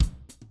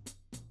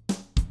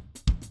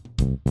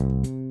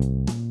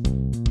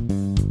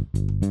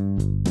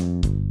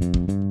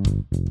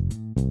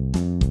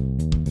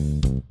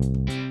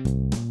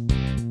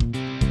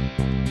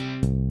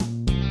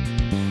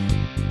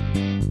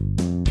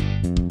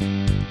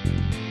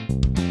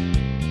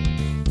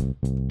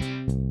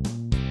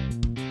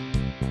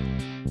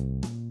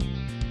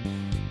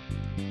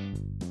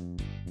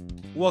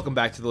Welcome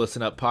back to the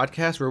Listen Up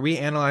podcast, where we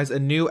analyze a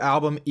new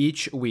album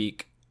each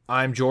week.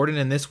 I'm Jordan,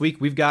 and this week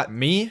we've got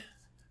me,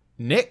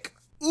 Nick.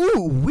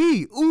 Ooh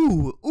wee,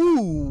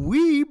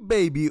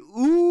 baby,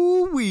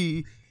 ooh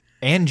wee.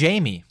 And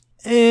Jamie.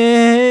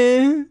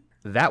 And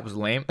that was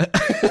lame.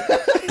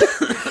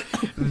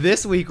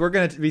 This week we're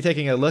going to be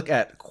taking a look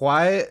at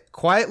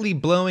Quietly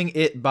Blowing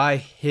It by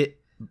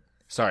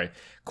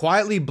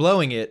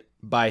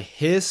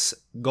His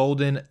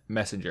Golden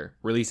Messenger,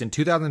 released in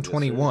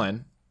 2021.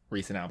 Yes,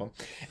 recent album,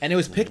 and it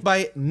was picked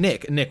by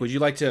Nick. Nick, would you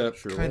like to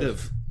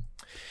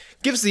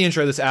give us the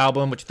intro of this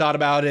album, what you thought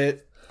about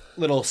it,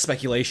 little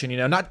speculation,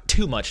 not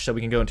too much so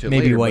we can go into it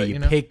maybe later, why you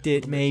picked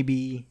it,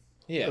 maybe.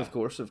 Yeah, of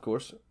course.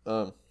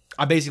 I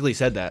basically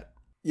said that.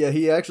 Yeah,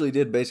 he actually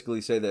did basically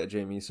say that,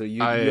 Jamie, so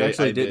you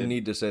actually didn't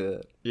need to say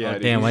that. Yeah,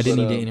 damn, I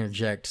didn't need to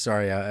interject.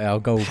 Sorry,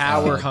 I'll go.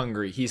 Power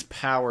hungry. He's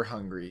power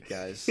hungry,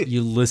 guys.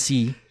 You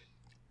lissy.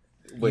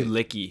 Wait. You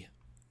licky.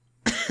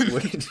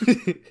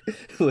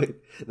 Wait,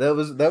 that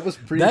was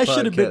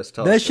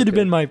pre-podcast. That should have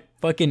been my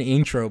fucking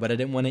intro, but I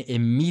didn't want to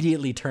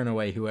immediately turn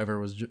away whoever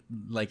was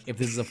if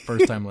this is a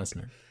first time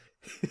listener.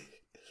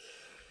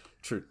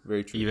 True,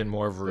 very true. Even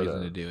more of a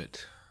reason to do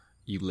it.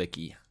 You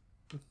licky.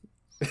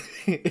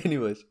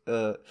 Anyways,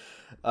 I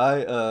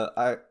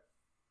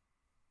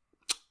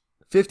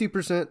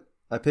 50%.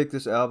 I picked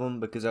this album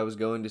because I was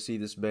going to see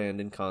this band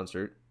in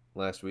concert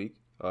last week.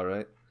 All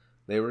right,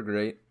 they were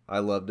great. I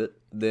loved it.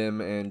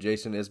 Them and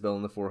Jason Isbell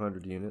in the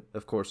 400 unit.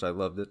 Of course, I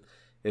loved it.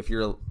 If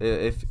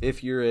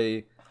you're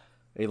a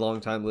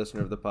longtime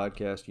listener of the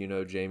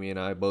podcast, Jamie and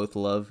I both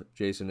love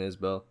Jason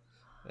Isbell,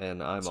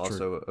 and I'm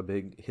also a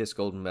big His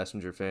Golden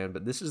Messenger fan.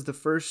 But this is the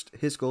first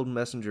His Golden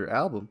Messenger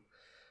album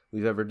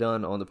we've ever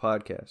done on the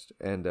podcast,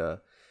 and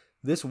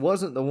this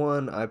wasn't the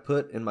one I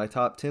put in my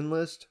top 10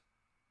 list.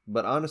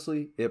 But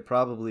honestly, it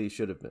probably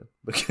should have been,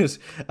 because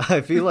I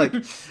feel like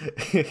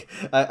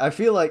I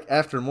feel like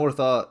after more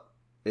thought,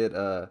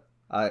 I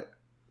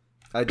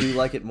do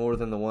like it more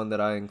than the one that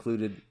I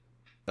included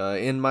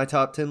in my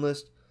top 10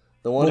 list.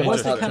 The one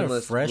wasn't it kind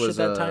of fresh at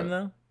that time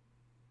though?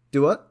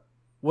 Do what?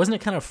 Wasn't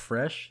it kind of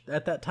fresh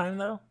at that time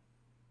though?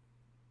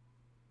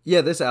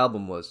 Yeah, this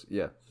album was.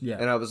 Yeah.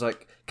 And I was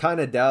like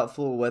kind of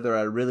doubtful whether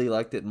I really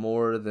liked it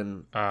more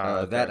than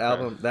that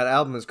album. That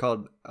album is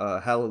called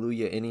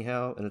Hallelujah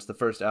Anyhow, and it's the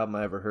first album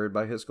I ever heard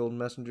by His Golden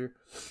Messenger.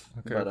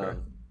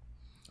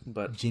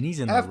 But Ginny's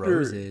in the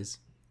Roses.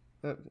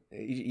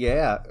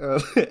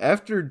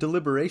 After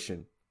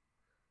Deliberation,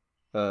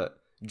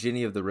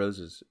 Ginny of the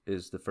Roses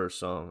is the first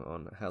song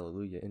on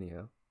Hallelujah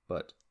Anyhow.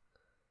 But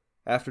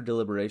after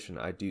Deliberation,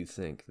 I do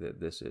think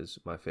that this is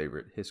my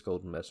favorite His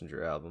Golden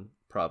Messenger album,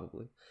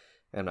 probably.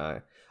 And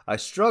I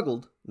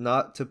struggled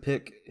not to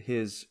pick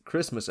his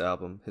Christmas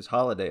album, his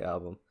holiday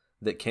album,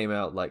 that came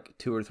out like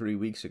 2 or 3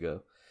 weeks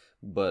ago.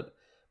 But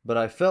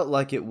I felt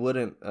like it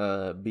wouldn't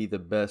be the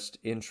best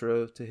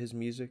intro to his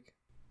music.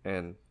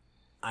 And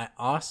I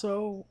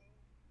also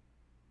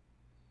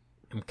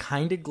am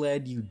kind of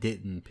glad you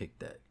didn't pick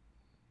that.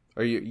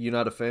 Are you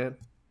not a fan?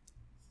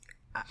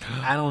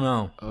 I don't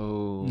know.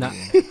 Oh,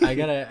 I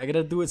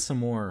gotta do it some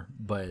more.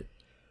 But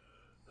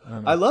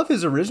I love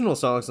his original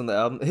songs on the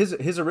album.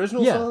 His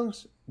original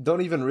songs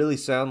don't even really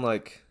sound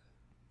like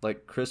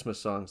Christmas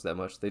songs that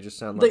much. They just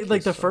sound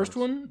like the first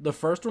one. The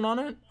first one on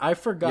it. I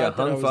forgot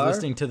that I was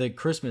listening to the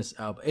Christmas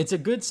album. It's a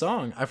good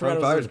song. I forgot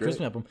it was the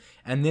Christmas album,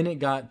 and then it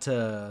got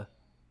to.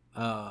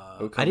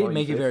 I didn't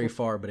make it very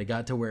far, but it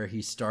got to where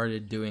he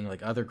started doing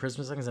like other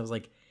Christmas songs. I was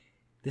like,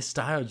 this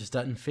style just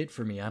doesn't fit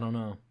for me. I don't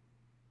know.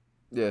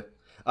 Yeah,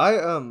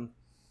 I'm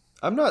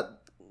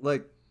not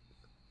like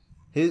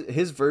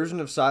his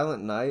version of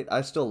Silent Night.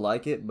 I still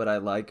like it, but I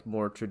like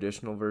more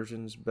traditional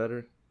versions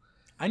better.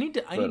 I need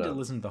to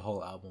listen to the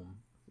whole album.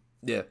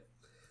 Yeah,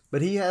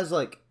 but he has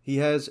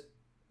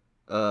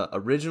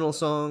original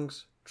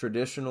songs,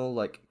 traditional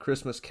like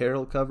Christmas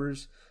Carol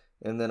covers,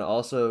 and then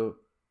also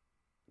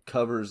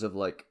covers of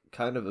like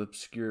kind of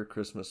obscure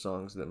Christmas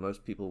songs that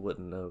most people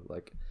wouldn't know.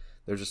 Like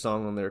there's a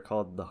song on there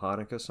called the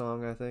Hanukkah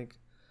song, I think.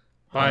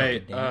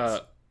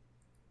 You're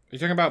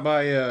talking about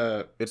by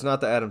it's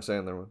not the Adam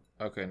Sandler one.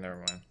 Okay,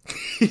 never mind.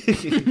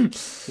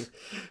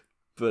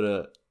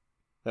 But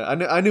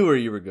I knew where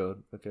you were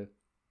going. Okay.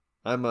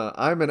 I'm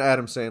an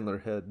Adam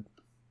Sandler head.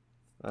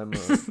 I'm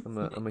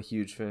a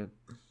huge fan.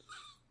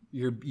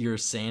 You're a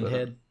sand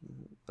head?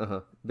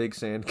 Big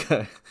sand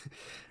guy.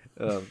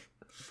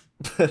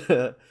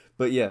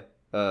 But yeah,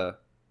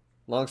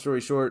 long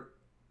story short,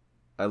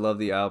 I love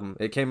the album.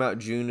 It came out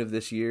June of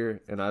this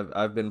year, and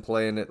I've been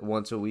playing it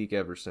once a week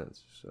ever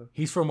since. So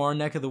he's from our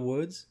neck of the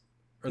woods,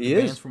 or the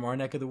band's from our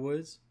neck of the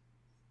woods.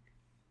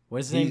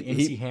 What is his name?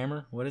 MC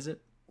Hammer. What is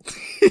it?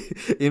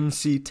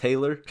 MC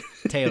Taylor.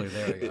 Taylor,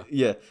 there we go.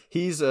 Yeah,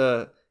 he's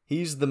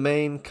the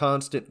main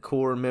constant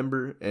core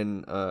member,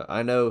 and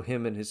I know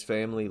him and his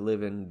family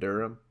live in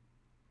Durham.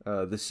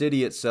 The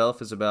city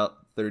itself is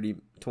about 30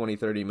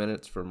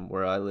 minutes from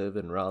where I live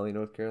in Raleigh,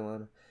 North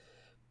Carolina.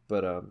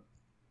 But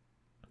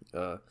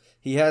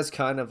he has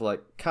kind of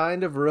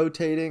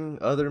rotating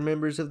other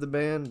members of the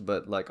band,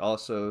 but like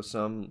also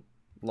some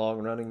long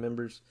running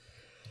members.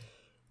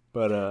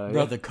 But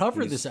bro, the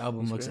cover of this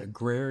album looks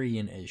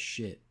agrarian as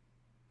shit.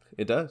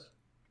 It does,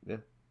 yeah.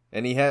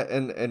 And he had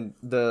and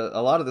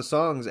a lot of the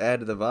songs add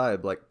to the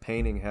vibe, like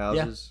painting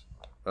houses.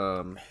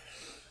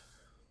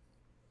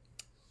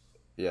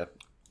 Yeah.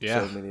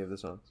 So many of the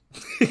songs.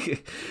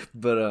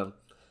 But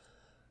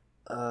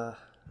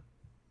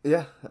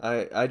yeah,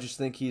 I just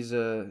think he's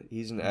an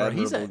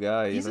admirable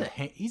guy.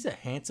 He's a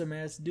handsome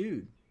ass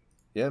dude.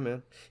 Yeah,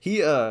 man.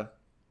 He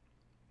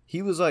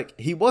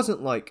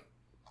wasn't like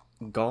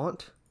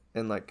gaunt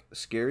and like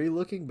scary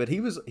looking, but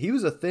he was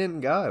a thin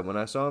guy when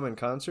I saw him in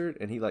concert,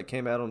 and he like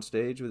came out on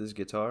stage with his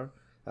guitar.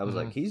 I was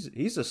like,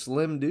 he's a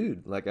slim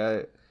dude. Like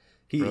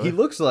he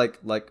looks like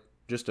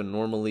just a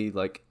normally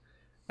like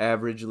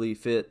averagely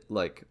fit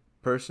like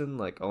person,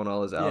 like on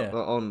all his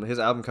on his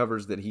album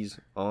covers that he's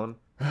on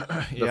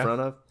the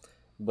front of.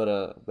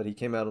 But he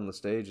came out on the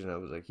stage, and I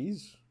was like,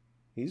 he's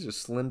a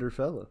slender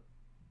fella.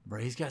 Bro,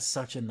 he's got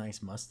such a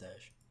nice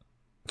mustache.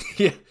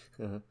 Yeah.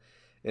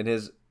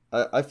 And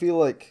I feel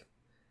like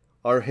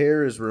our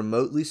hair is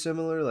remotely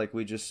similar. Like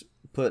we just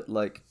put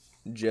like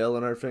gel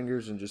in our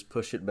fingers and just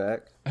push it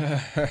back.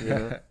 You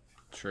know?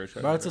 True.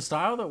 But it's a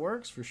style that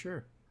works for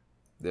sure.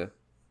 Yeah.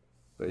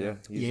 But yeah.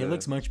 He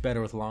looks much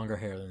better with longer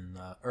hair than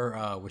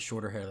with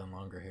shorter hair than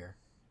longer hair.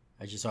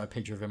 I just saw a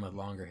picture of him with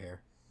longer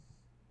hair.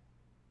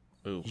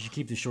 Ooh. You should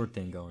keep the short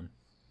thing going.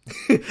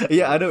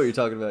 Yeah, I know what you're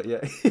talking about.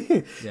 Yeah.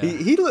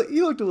 He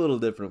looked a little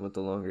different with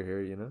the longer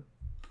hair, you know.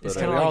 It's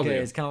kind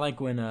of like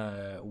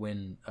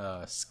when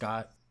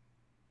Scott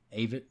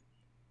Avett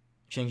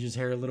changed his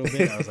hair a little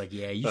bit. I was like,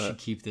 yeah, you should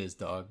keep this,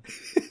 dog.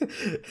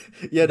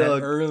 Yeah, that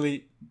dog.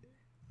 early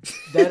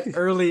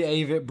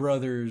Avett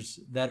Brothers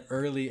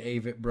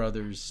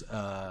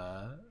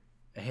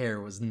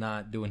hair was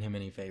not doing him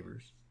any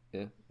favors.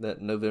 Yeah,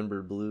 that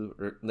November Blue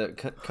or that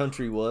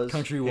Country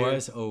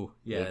Was. Oh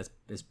yeah,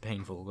 it's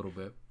painful a little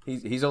bit.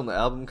 He's on the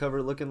album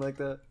cover looking like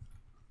that.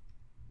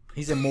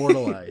 He's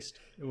immortalized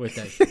with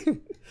that shit.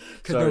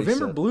 Because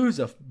November Blue's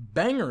a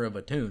banger of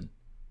a tune.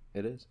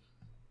 It is.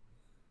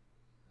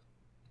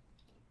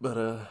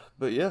 But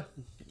yeah.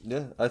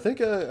 I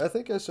think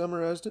I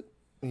summarized it.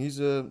 He's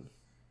I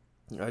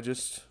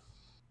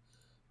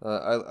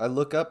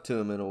look up to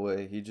him in a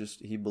way.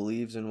 He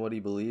believes in what he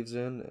believes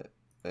in,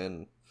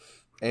 and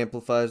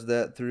amplifies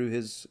that through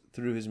his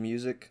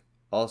music.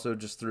 Also,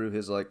 just through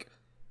his like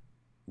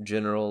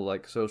general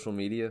like social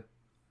media.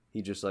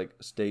 He just like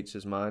states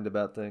his mind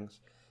about things,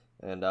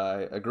 and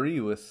I agree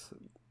with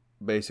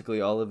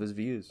basically all of his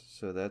views.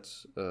 So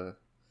that's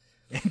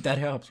that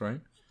helps,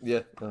 right?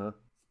 Yeah.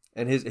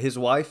 And his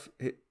wife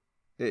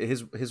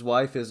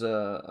is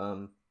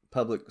a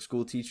public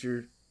school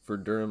teacher for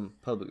Durham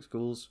Public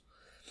Schools.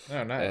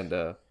 Oh, nice.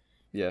 And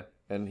yeah,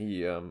 and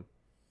he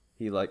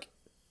like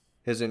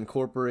has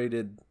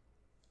incorporated.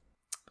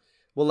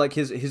 Well, like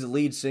his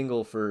lead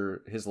single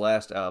for his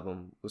last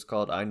album was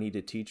called "I Need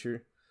a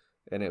Teacher."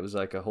 And it was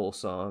like a whole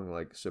song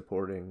like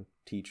supporting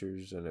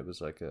teachers, and it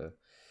was like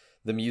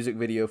the music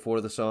video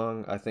for the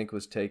song I think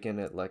was taken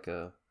at like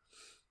a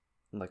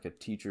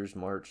teachers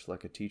march,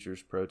 like a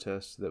teachers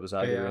protest that was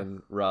either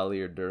in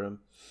Raleigh or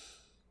Durham.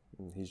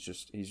 And he's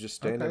just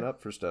standing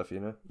up for stuff, you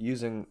know,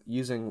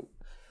 using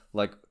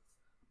like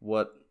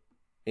what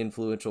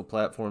influential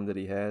platform that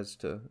he has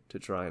to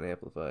try and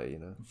amplify, you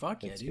know.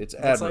 Fuck yeah, dude. It's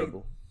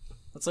admirable.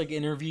 That's like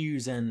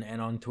interviews and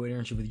on Twitter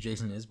and shit with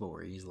Jason Isbell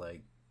where he's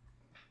like,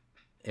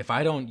 if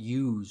I don't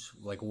use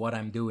like what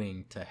I'm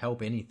doing to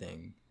help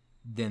anything,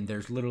 then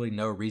there's literally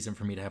no reason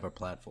for me to have a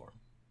platform.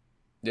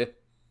 Yeah.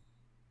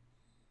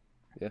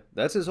 Yeah.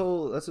 That's his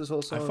whole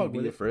song.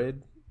 Be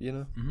afraid, you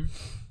know? Mm-hmm.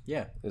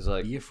 Yeah. It's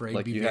like, be afraid,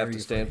 like be you very have to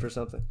stand afraid. for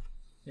something.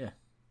 Yeah.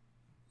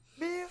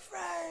 Be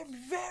afraid, be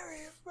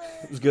very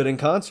afraid. It was good in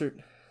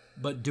concert.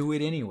 But do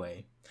it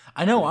anyway.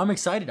 I know, I'm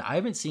excited. I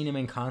haven't seen him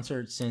in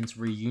concert since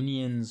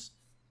Reunion's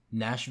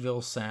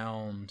Nashville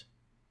Sound.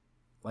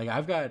 Like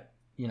I've got,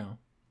 you know,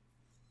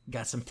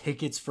 got some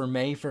tickets for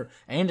May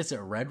and it's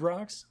at Red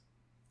Rocks.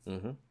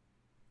 Mm-hmm.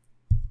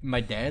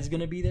 My dad's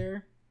gonna be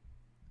there.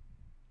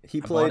 I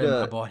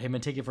bought him a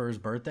ticket for his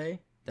birthday.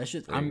 That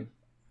shit.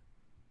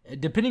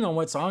 Depending on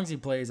what songs he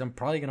plays, I'm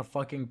probably gonna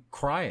fucking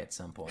cry at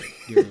some point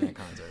during that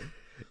concert.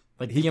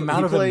 Like the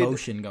amount of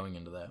emotion going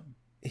into that.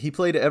 He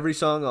played every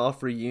song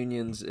off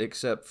Reunions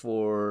except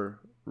for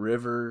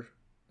River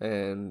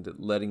and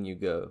Letting You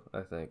Go,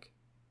 I think.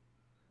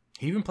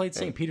 He even played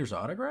St. Peter's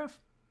Autograph?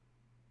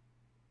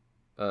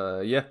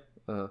 Yeah.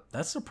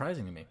 That's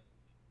surprising to me.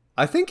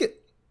 I think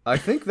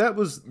that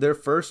was their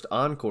first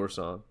encore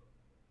song.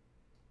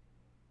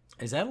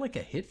 Is that like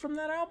a hit from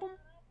that album?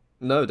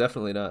 No,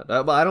 definitely not.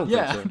 I don't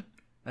think so.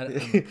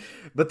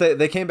 But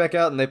they came back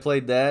out and they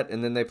played that,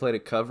 and then they played a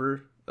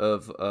cover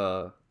of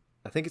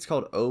I think it's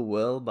called "Oh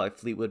Well" by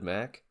Fleetwood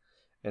Mac.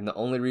 And the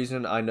only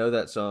reason I know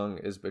that song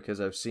is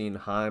because I've seen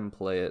Haim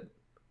play it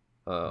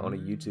on a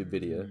YouTube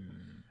video.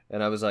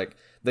 And I was like,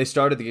 they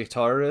started the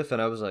guitar riff,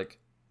 and I was like,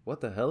 what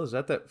the hell? Is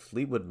that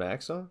Fleetwood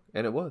Mac song?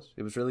 And it was.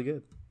 It was really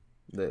good.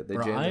 They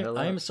jammed the hell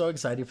out. I am so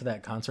excited for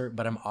that concert,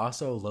 but I'm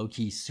also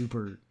low-key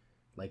super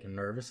like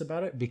nervous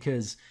about it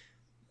because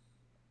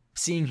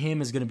seeing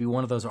him is going to be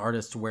one of those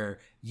artists where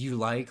you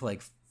like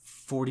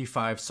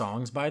 45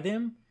 songs by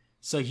them,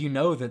 so you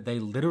know that they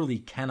literally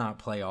cannot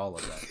play all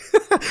of that.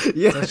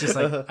 Yeah, so it's just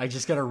like I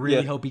just gotta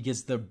really hope he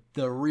gets the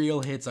real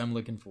hits I'm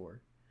looking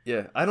for.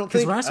 Yeah, I don't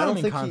think when I saw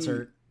him in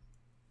concert,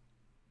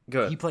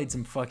 he played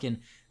some fucking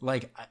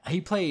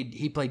he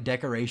played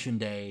Decoration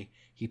Day,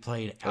 he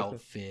played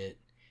Outfit,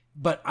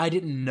 but I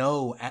didn't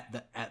know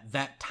at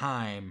that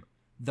time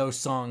those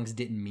songs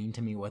didn't mean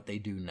to me what they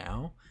do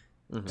now.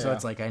 Mm-hmm. So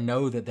it's like I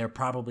know that they're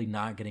probably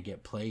not gonna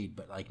get played,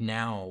 but like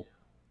now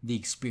the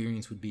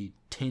experience would be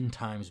 10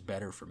 times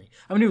better for me.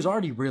 I mean, it was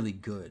already really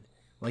good.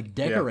 Like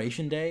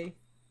Decoration Day,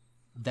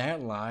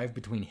 that live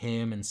between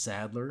him and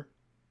Sadler,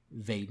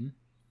 Vaden,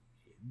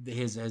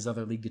 his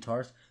other lead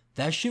guitarist,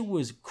 that shit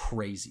was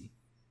crazy.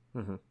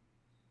 Mm-hmm.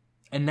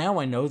 And now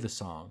I know the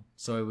song,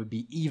 so it would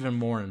be even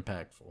more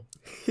impactful.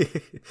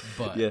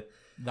 But the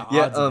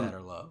odds of that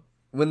are low.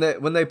 When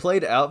they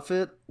played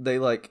Outfit, they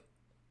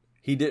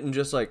he didn't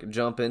just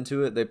jump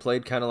into it. They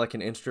played kind of like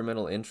an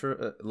instrumental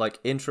intro,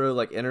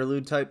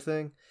 interlude type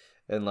thing,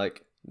 and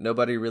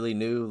nobody really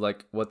knew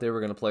what they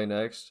were gonna play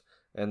next.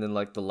 And then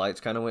the lights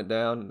kind of went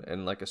down,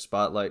 and a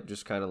spotlight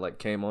just kind of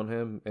came on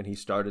him, and he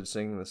started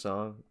singing the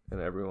song,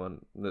 and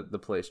everyone, the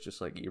place just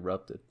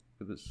erupted.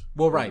 It was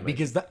right,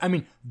 because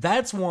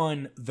that's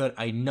one that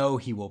I know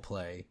he will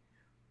play,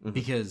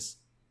 because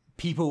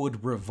people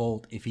would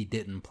revolt if he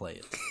didn't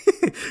play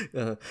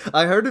it.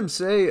 I heard him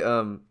say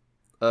on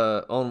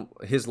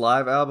his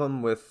live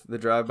album with the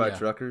Drive-By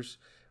Truckers,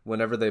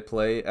 whenever they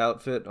play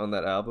Outfit on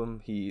that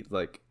album, he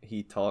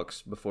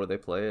talks before they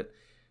play it.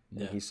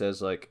 And he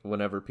says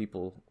whenever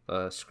people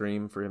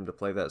scream for him to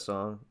play that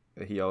song,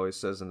 he always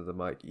says into the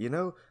mic,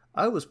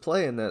 I was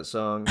playing that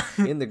song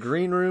in the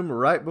green room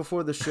right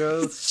before the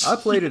show. I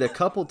played it a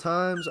couple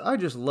times. I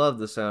just love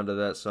the sound of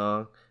that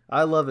song.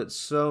 I love it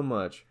so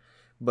much.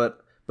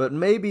 But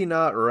maybe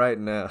not right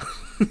now.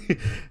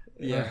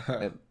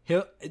 Yeah.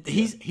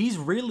 He's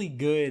really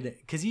good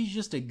because he's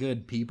just a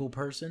good people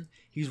person.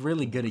 He's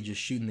really good at just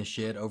shooting the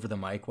shit over the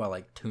mic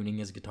while tuning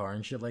his guitar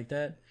and shit like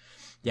that.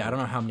 Yeah, I don't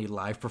know how many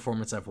live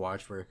performances I've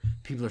watched where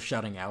people are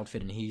shouting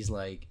Outfit and he's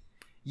like,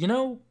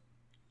 I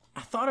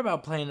thought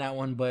about playing that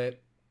one,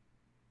 but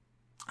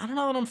I don't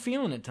know that I'm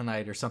feeling it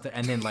tonight or something.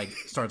 And then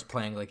starts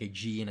playing a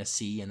G and a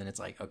C, and then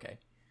it's okay.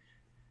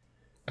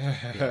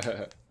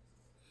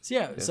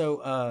 Yeah.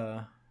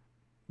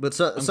 But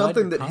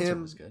something that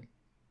him was good.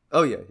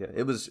 Oh yeah,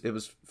 it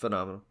was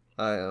phenomenal.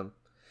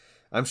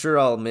 I'm sure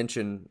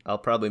I'll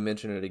probably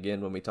mention it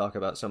again when we talk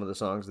about some of the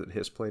songs that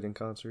Hiss played in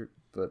concert,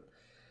 but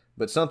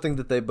something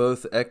that they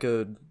both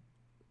echoed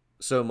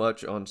so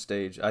much on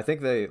stage. I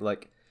think they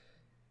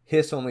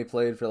Hiss only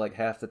played for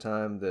half the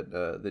time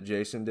that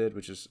Jason did,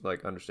 which is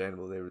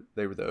understandable.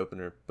 They were the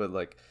opener, but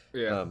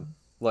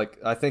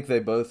I think they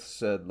both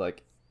said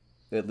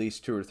at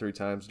least 2 or 3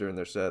 times during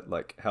their set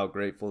how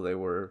grateful they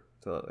were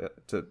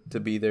to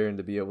be there and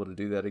to be able to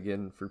do that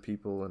again for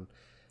people, and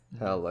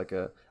how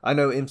I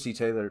know MC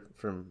Taylor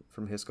from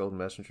Hiss Golden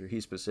Messenger,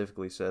 he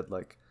specifically said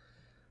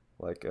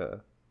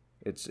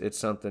it's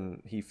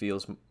something he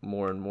feels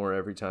more and more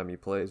every time he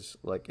plays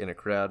in a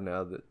crowd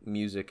now, that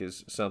music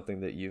is something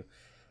that you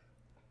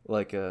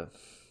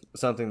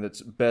something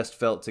that's best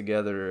felt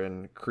together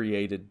and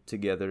created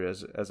together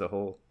as a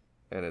whole,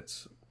 and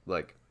it's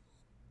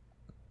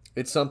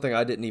something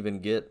I didn't even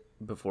get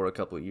before a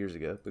couple of years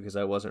ago because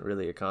I wasn't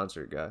really a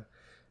concert guy,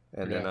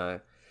 and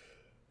then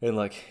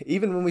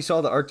even when we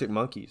saw the Arctic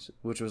Monkeys,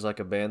 which was a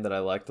band that I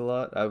liked a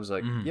lot, I was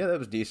yeah, that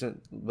was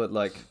decent, but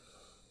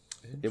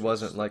it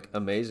wasn't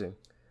amazing.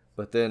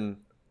 But then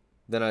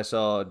I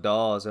saw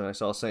Dawes and I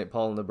saw St.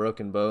 Paul and the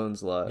Broken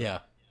Bones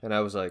live, and I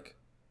was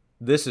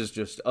this is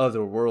just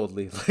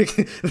otherworldly.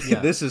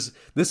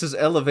 This is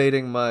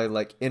elevating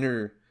my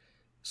inner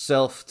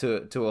self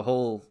to a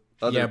whole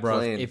other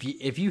plane.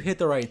 If you hit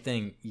the right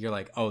thing,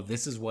 you're oh,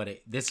 this is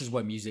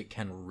what music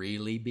can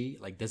really be.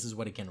 This is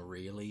what it can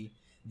really,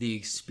 the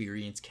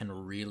experience can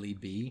really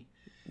be.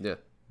 Yeah.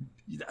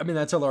 I mean,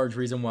 that's a large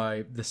reason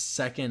why the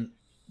second,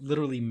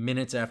 literally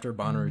minutes after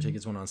Bonnaroo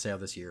tickets went on sale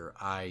this year,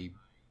 I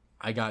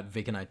got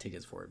Vic and I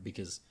tickets for it,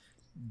 because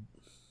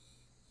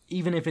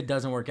even if it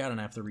doesn't work out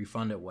and I have to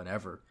refund it,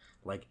 whatever,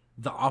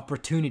 the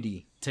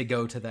opportunity to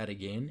go to that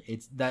again,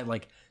 it's that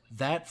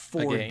that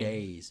 4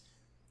 days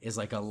is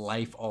a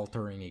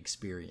life-altering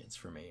experience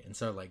for me. And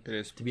so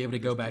to be able to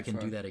go back and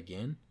do that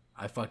again,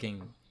 I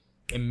fucking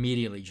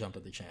immediately jumped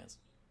at the chance.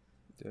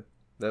 Yeah,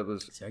 that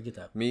was. See, I get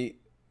that.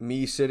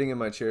 Me sitting in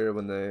my chair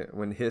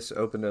when Hiss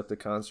opened up the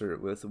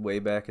concert with Way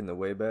Back in the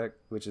Way Back,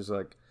 which is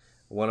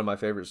one of my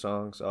favorite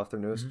songs off their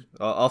newest,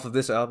 off of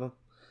this album.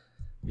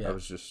 Yeah, I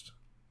was just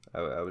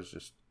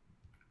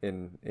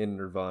in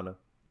Nirvana.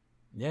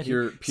 Yeah,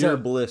 pure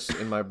bliss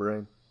in my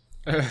brain.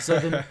 So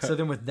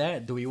then with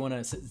that, do we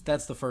want to?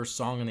 That's the first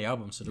song on the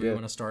album. So do we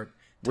want to start?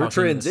 We're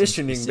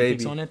transitioning,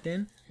 baby. On it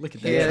then. Look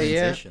at that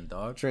transition,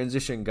 dog.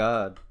 Transition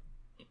God.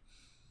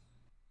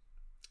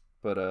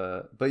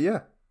 But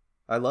yeah,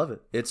 I love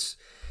it.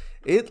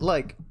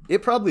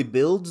 It probably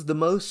builds the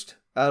most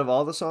out of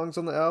all the songs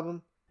on the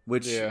album,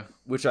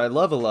 which I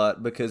love a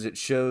lot because it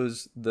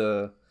shows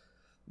the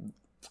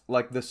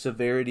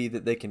severity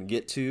that they can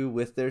get to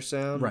with their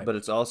sound, but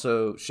it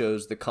also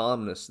shows the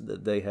calmness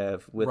that they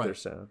have with their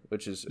sound,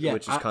 which is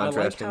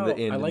contrasting the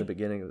end and the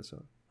beginning of the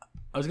song.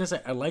 I was gonna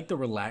say I like the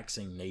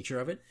relaxing nature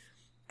of it,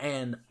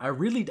 and I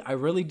really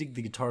dig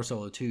the guitar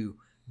solo too.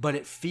 But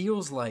it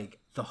feels like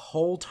the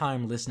whole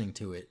time listening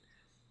to it,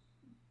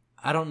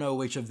 I don't know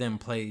which of them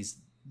plays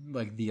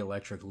like the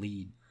electric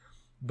lead,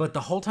 but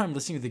the whole time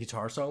listening to the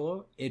guitar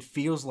solo, it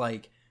feels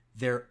like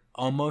they're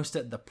almost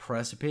at the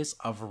precipice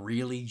of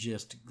really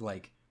just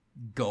like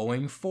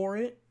going for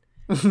it,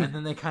 and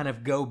then they kind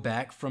of go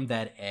back from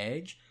that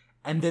edge,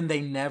 and then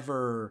they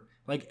never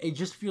like. It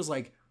just feels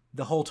like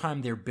the whole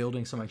time they're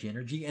building so much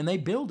energy, and they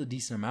build a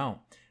decent amount,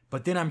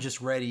 but then I'm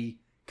just ready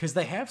because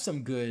they have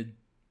some good.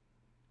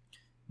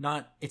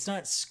 It's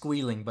not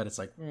squealing, but it's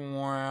like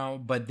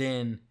wow. But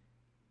then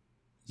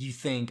you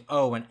think,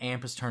 oh, an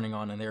amp is turning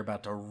on, and they're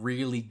about to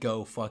really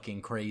go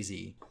fucking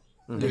crazy.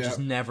 They just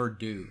never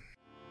do.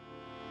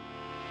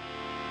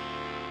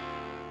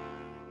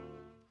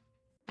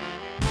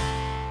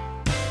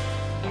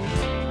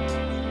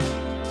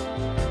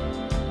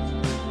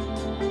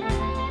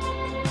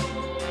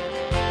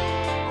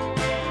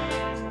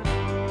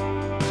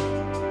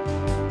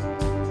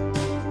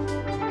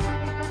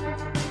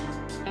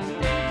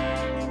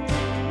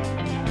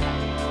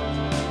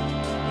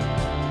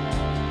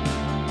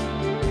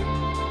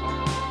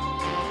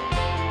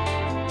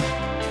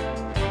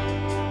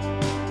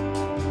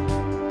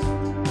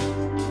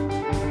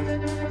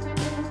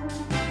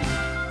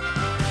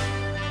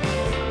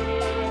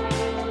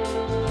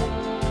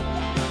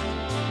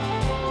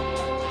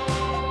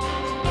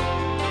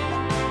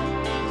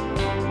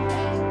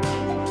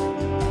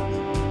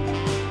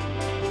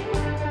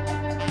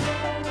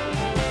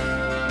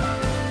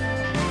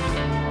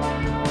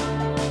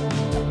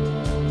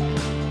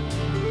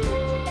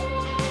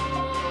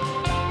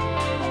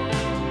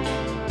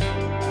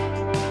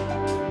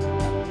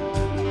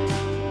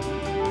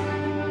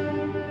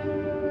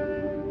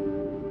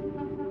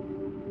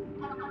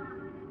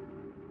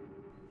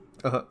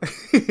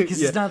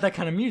 Because it's not that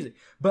kind of music.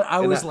 But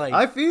I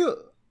feel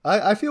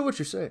what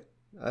you're saying.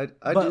 I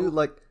do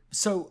like.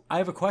 So I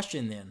have a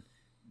question then,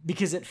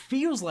 because it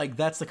feels like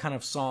that's the kind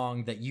of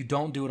song that you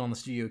don't do it on the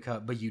studio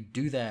cut, but you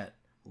do that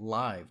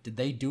live. Did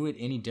they do it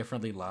any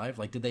differently live?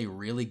 Like, did they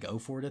really go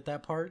for it at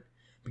that part?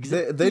 Because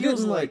they feels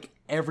didn't like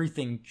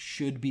everything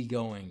should be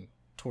going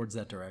towards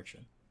that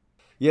direction.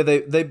 Yeah,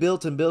 they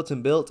built and built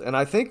and built, and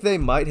I think they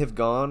might have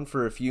gone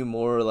for a few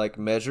more like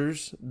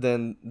measures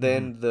than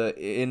the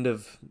end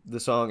of the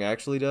song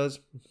actually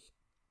does.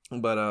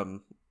 But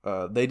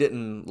they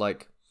didn't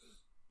like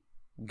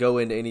go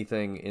into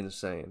anything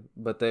insane.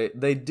 But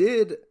they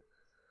did.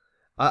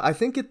 I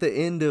think at the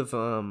end of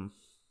I'm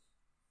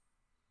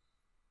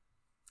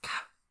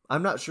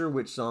not sure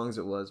which songs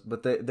it was,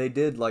 but they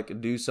did like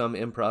do some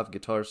improv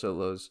guitar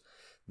solos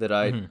that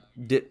I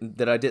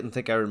didn't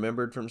think I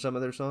remembered from some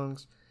of their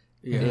songs.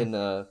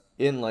 Yeah.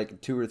 In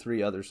like 2 or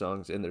 3 other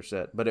songs in their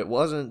set, but it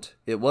wasn't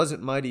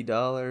Mighty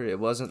Dollar, it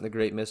wasn't The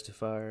Great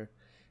Mystifier,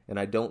 and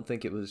I don't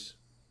think it was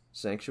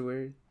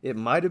Sanctuary. It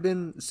might have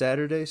been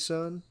Saturday's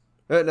Song.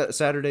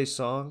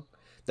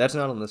 That's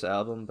not on this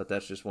album, but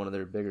that's just one of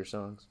their bigger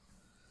songs.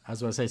 I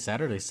was going to say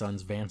Saturday's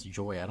Son's Vance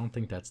Joy. I don't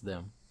think that's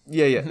them.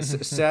 Yeah.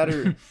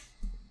 Saturday.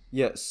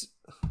 Yes,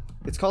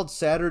 it's called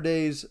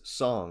Saturday's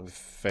Song.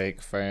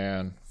 Fake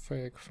fan.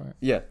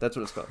 Yeah, that's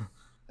what it's called.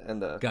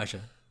 And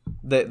gotcha.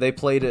 They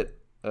played it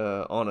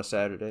on a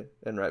Saturday,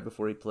 and right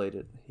before he played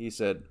it, he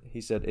said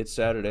it's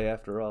Saturday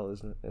after all,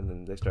 isn't it? And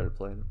then they started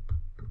playing it.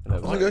 And I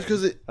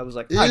was I was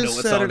like, I know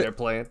what song they're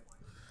playing.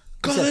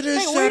 Because it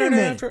is Saturday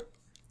after.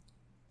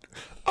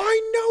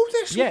 I know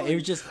this. Yeah, one. It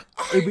was just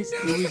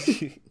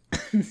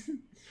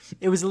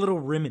it was a little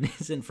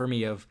reminiscent for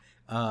me of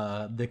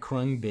the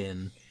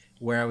Krungbin,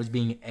 where I was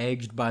being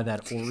egged by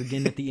that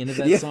organ at the end of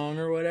that song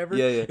or whatever.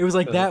 Yeah. It was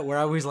like that, where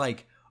I was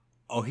like,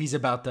 oh, he's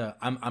about to.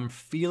 I'm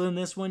feeling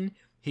this one.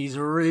 He's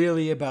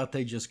really about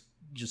to just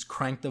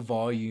crank the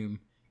volume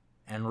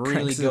and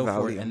really go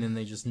for it, and then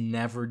they just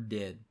never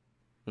did.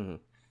 Mm-hmm.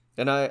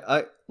 And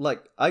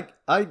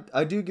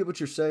I do get what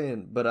you're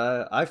saying, but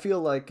I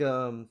feel like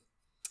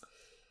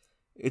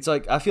it's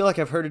like I feel like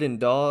I've heard it in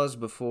Dawes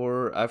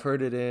before. I've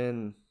heard it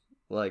in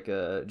like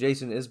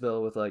Jason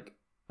Isbell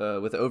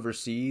with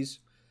Overseas,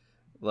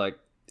 like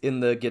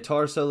in the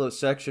guitar solo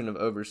section of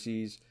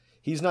Overseas.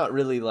 He's not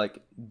really like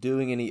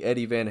doing any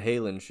Eddie Van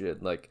Halen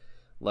shit, like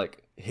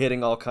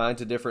hitting all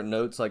kinds of different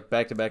notes, like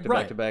back to back to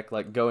back to back,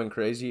 like going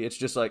crazy. It's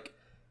just like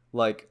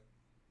like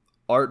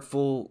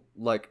artful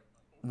like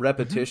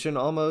repetition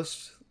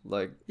almost,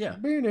 like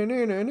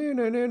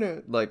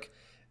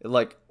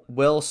like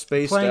well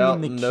spaced out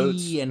playing the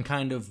notes key and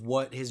kind of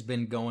what has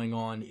been going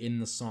on in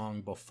the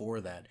song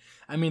before that.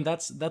 I mean,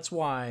 that's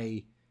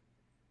why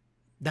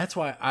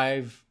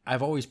I've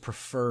always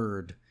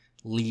preferred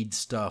lead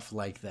stuff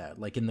like that,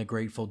 like in the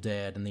Grateful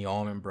Dead and the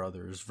Allman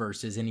Brothers,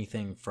 versus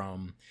anything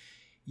from,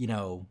 you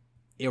know,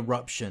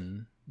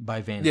 Eruption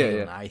by Van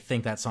Halen. I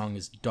think that song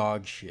is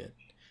dog shit.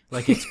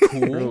 Like, it's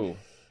cool.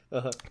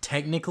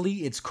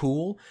 Technically, it's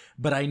cool,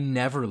 but I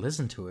never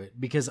listen to it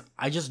because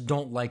I just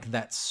don't like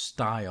that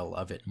style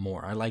of it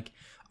more. I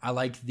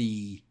like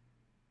the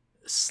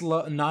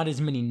slow, not as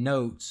many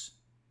notes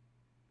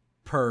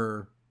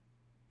per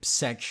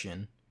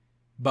section,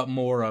 but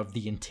more of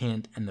the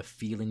intent and the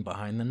feeling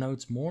behind the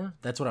notes more.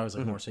 That's what I was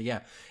like more. So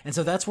yeah. And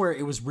so that's where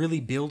it was really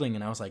building,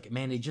 and I was like,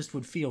 man, it just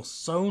would feel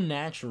so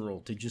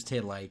natural to just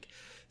hit like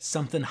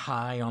something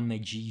high on the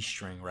G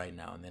string right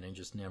now, and then it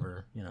just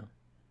never, you know.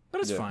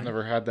 But it's fine.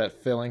 Never had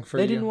that feeling for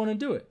you. They didn't want to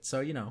do it. So,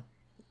 you know,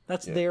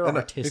 that's their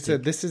artistic. They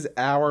said, this is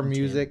our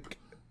music.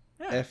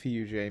 F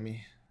you,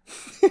 Jamie.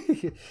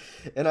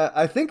 And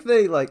I think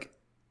they like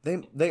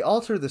they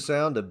alter the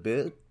sound a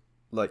bit.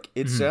 Like,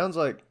 it sounds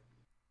like,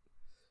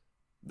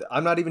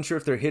 I'm not even sure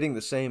if they're hitting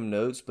the same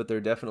notes, but they're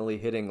definitely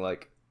hitting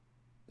like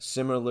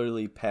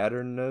similarly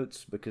patterned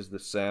notes, because the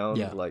sound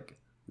like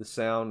the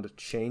sound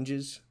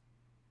changes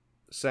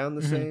sound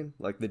the same.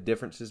 Like, the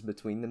differences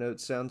between the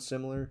notes sound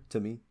similar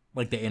to me.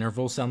 Like the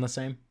intervals sound the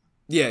same?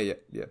 Yeah.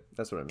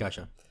 That's what I mean.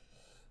 Gotcha.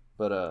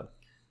 But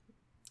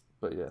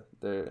yeah,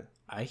 they're.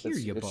 I hear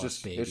you, boss,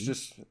 just, baby. It's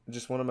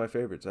just one of my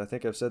favorites. I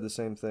think I've said the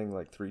same thing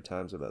like 3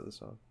 times about the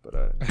song, but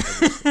I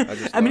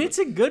just I mean, it's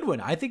a good one.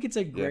 I think it's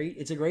a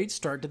great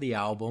start to the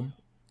album.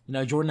 You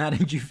know, Jordan, how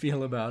did you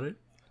feel about it?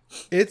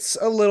 It's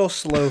a little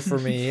slow for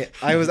me.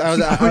 I was trying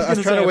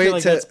to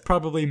wait to. That's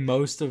probably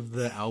most of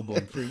the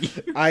album for you.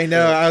 I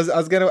know. I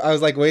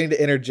was like waiting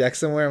to interject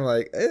somewhere. I'm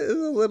like, it was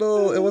a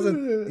little. It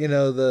wasn't, you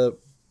know, the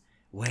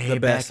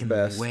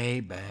best. Way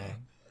back.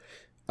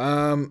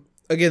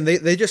 Again,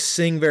 they just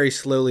sing very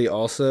slowly.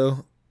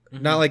 Also,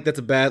 not like that's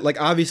a bad.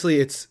 Like, obviously,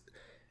 it's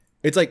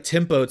like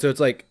tempoed, so it's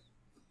like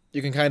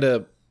you can kind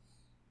of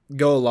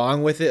go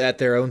along with it at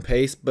their own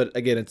pace. But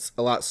again, it's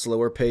a lot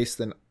slower pace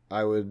than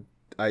I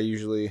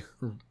usually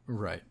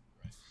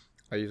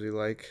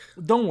like.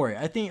 Don't worry.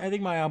 I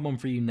think my album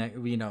for you,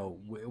 you know,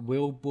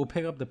 we'll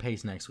pick up the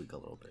pace next week a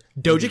little bit.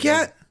 Doja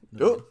Cat?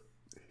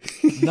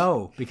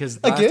 No,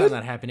 because last time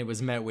that happened, it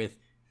was met with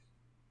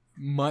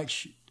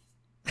much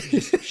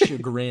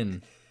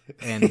chagrin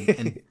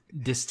and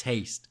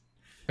distaste.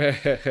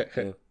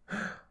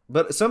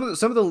 But some of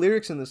the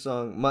lyrics in the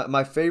song,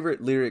 my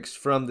favorite lyrics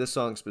from this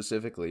song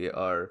specifically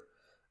are,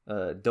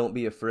 "Don't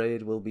be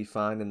afraid, we'll be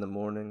fine in the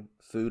morning.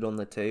 Food on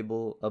the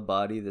table, a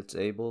body that's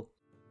able."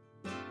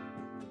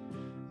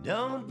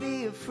 Don't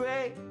be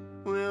afraid,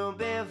 we'll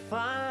be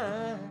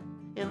fine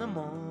in the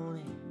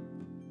morning.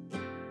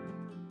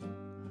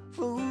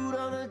 Food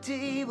on the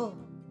table,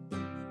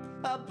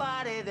 a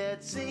body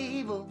that's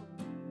able.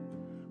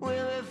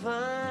 We'll be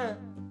fine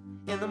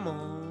in the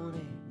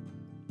morning.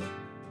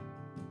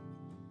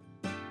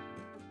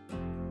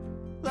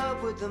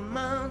 Love with the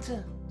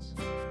mountains,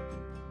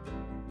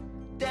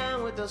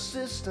 down with the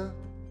system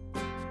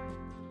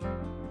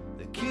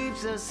that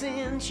keeps us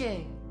in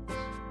chains.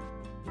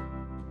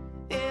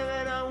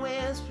 Even our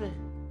whispering,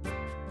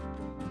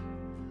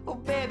 oh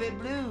baby,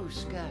 blue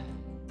sky,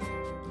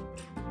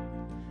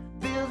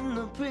 building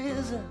a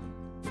prison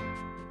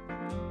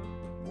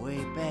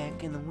way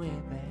back in the way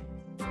back.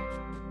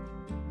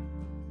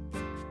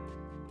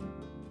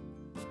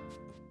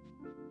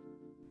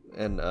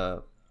 And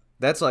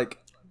that's like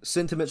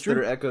sentiments that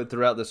are echoed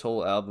throughout this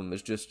whole album,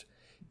 is just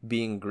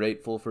being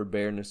grateful for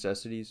bare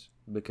necessities,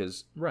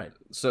 because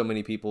so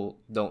many people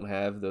don't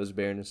have those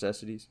bare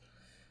necessities.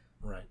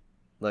 Right.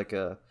 Like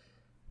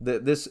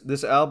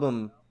this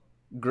album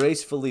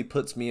gracefully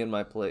puts me in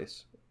my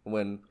place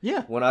when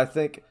I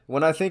think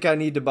I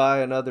need to buy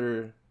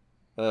another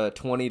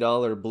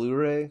 $20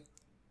 Blu-ray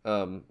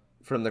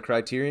from the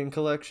Criterion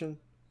Collection.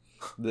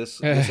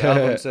 This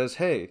album says,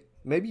 hey,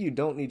 maybe you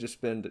don't need to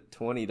spend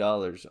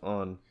 $20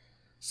 on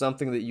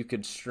something that you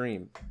could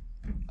stream,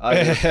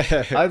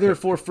 either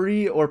for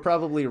free or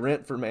probably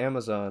rent from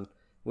Amazon,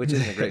 which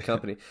isn't a great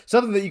company.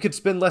 Something that you could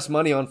spend less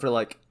money on for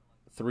like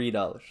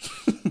 $3.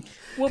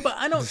 Well, but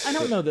I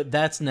don't know that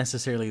that's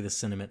necessarily the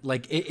sentiment.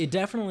 Like, it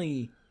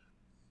definitely.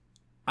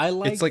 I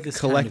like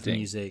this kind of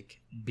music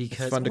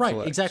because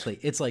collect. Exactly.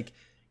 It's like,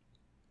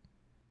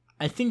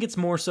 I think it's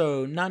more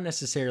so not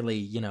necessarily,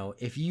 you know,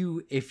 if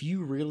you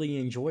really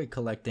enjoy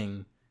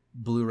collecting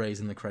Blu-rays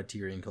in the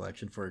Criterion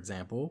Collection, for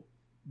example,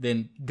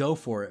 then go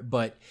for it.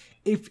 But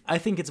I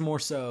think it's more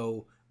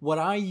so what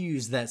I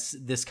use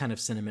this kind of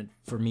sentiment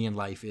for me in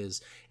life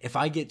is if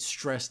I get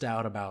stressed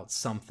out about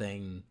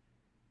something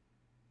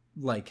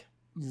like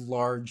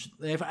large,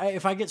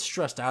 if I get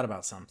stressed out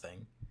about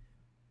something,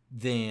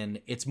 then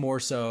it's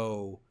more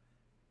so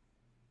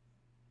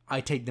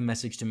I take the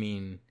message to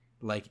mean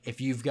Like,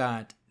 if you've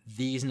got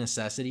these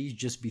necessities,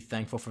 just be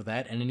thankful for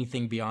that. And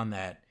anything beyond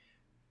that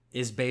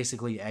is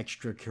basically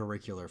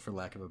extracurricular, for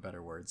lack of a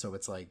better word. So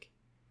it's like,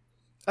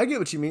 I get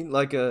what you mean.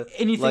 Like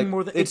anything like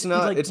more than it's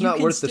not like, it's not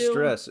worth the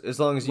stress as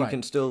long as you right.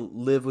 can still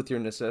live with your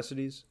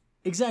necessities.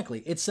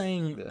 Exactly. It's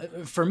saying,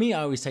 for me,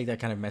 I always take that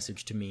kind of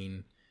message to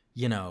mean,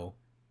 you know,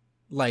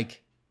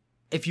 like,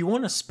 if you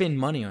want to spend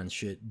money on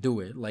shit,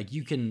 do it. Like,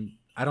 you can,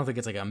 I don't think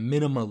it's like a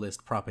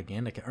minimalist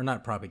propaganda, or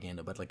not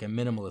propaganda, but like a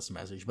minimalist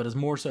message, but it's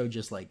more so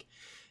just like,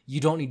 you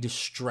don't need to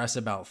stress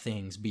about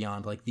things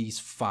beyond like these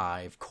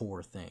 5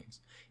 core things.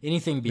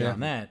 Anything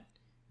beyond that,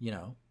 you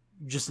know,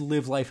 just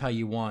live life how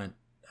you want.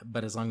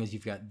 But as long as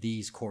you've got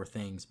these core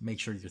things, make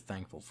sure you're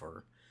thankful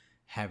for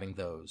having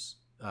those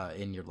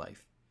in your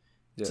life.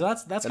 Yeah. So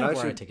that's kind of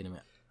where I take it in.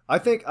 I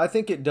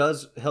think it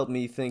does help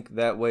me think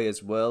that way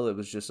as well. It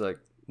was just like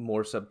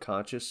more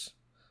subconscious.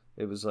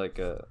 It was like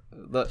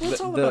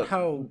it's all about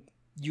how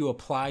you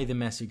apply the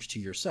message to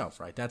yourself,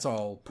 right? That's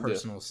all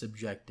personal,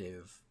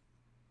 subjective.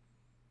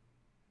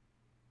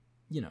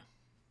 You know,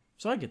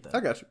 so I get that.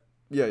 I got you.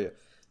 Yeah.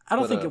 I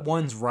don't think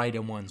one's right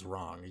and one's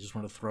wrong. I just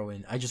wanted to throw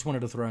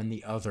in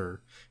the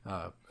other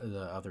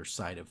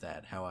side of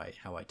that. How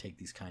I take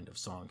these kind of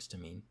songs to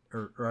mean,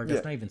 or I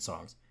guess not even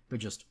songs, but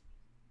just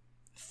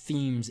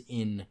themes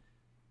in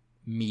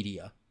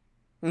media.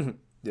 Mm-hmm.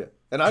 Yeah,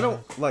 and I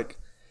don't like.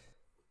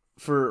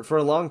 For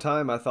a long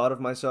time, I thought of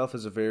myself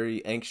as a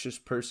very anxious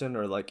person,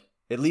 or like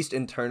at least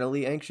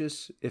internally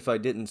anxious, if I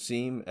didn't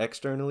seem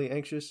externally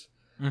anxious.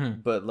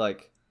 Mm-hmm. But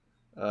like,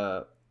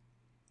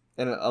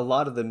 and a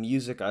lot of the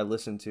music I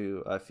listen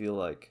to, I feel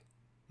like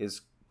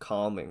is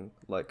calming,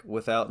 like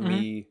without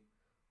me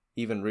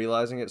even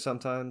realizing it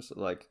sometimes.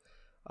 Like,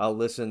 I'll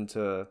listen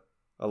to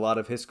a lot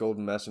of His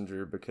Golden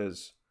Messenger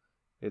because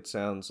it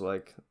sounds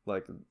like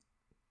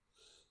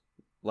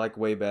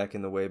Way Back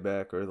in the Way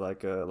Back, or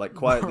like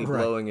Quietly right.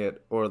 Blowing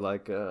It, or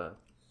like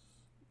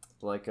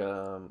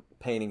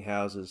Painting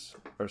Houses,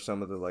 or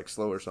some of the like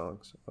slower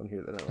songs on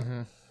here that I like.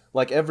 Mm-hmm.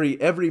 Like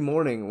every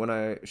morning when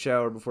I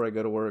shower before I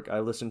go to work,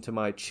 I listen to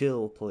my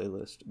chill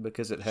playlist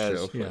because it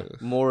has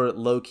more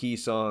low key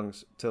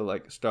songs to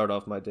like start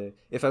off my day.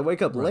 If I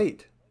wake up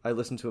late, I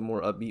listen to a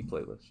more upbeat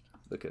playlist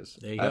because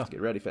I have to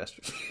get ready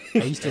faster.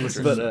 I used to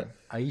listen.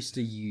 I used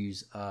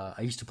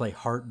to play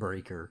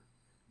Heartbreaker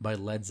by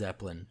Led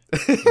Zeppelin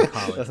in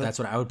college. That's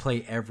what I would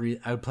play I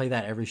would play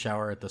that every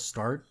shower at the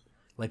start.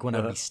 Like when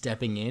I'd be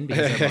stepping in,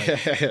 because I'm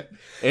like,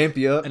 amp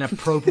you up. An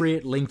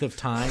appropriate length of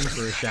time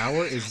for a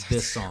shower is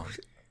this song,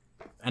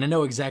 and I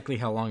know exactly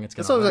how long it's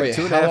going to last.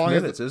 That sounds like 2.5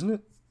 minutes, isn't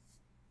it?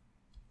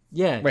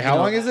 Yeah. Wait, how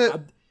long is it?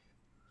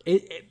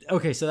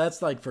 Okay, so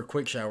that's like for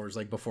quick showers,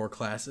 like before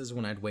classes,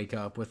 when I'd wake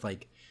up with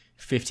like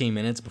 15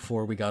 minutes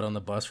before we got on the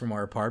bus from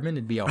our apartment.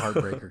 It'd be a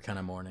heartbreaker kind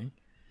of morning.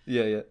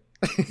 Yeah.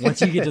 Once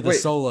you get to the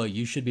solo,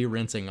 you should be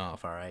rinsing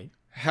off. All right.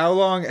 How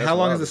long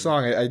is the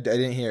song? I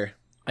didn't hear.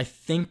 I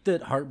think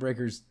that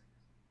Heartbreaker's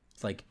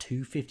like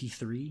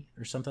 2:53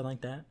 or something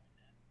like that.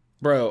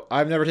 Bro,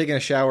 I've never taken a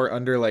shower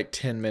under like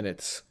 10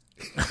 minutes.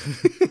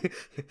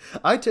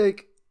 I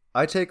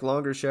take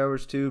longer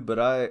showers too, but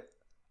I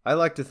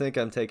like to think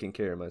I'm taking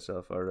care of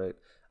myself, all right?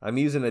 I'm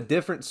using a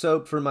different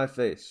soap for my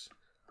face.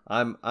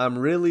 I'm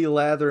really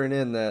lathering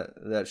in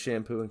that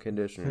shampoo and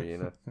conditioner, you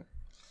know.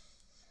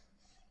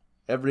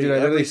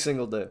 Every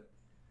single day.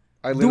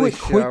 I literally do it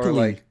quickly, shower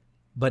like,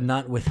 but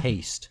not with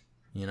haste.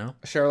 You know,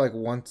 I shower like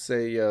once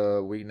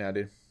a week now,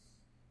 dude.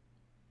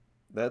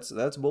 That's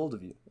bold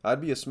of you.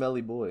 I'd be a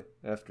smelly boy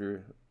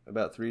after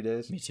about 3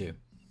 days. Me too.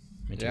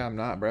 Yeah, I'm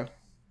not, bro.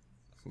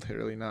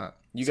 Literally not.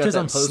 You got that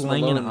I'm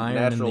slanging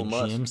iron in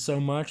the gym so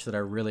much that I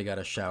really got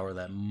to shower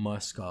that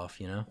musk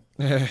off. You know.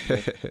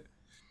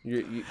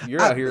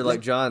 You're out here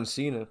like John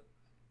Cena,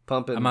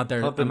 pumping. I'm out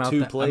there. I'm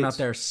out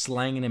there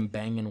slanging and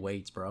banging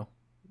weights, bro.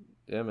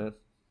 Yeah, man.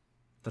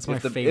 That's my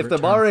favorite. If the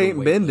bar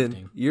ain't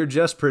bending, you're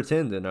just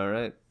pretending. All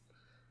right.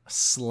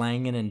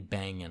 Slanging and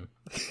banging.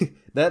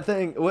 That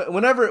thing.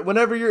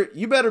 Whenever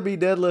you better be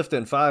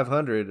deadlifting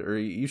 500, or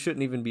you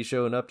shouldn't even be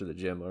showing up to the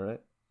gym. All right.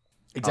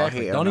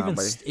 Exactly.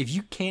 If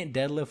you can't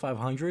deadlift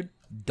 500,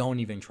 don't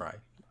even try.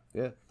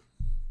 Yeah.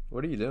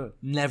 What are you doing?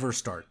 Never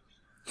start.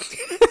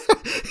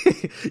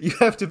 You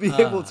have to be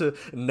able to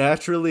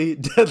naturally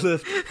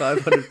deadlift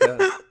 500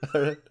 pounds.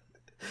 All right.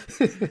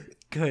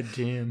 Good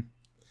damn.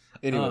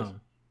 Anyways.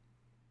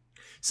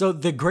 So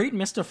The Great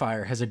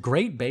Mystifier has a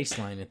great bass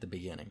line at the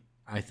beginning,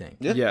 I think.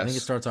 Yeah. Yes. I think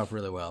it starts off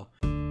really well.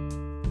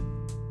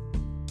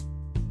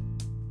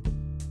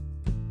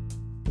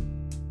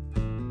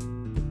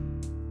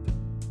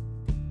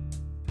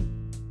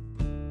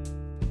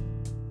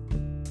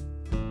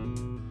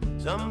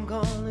 Some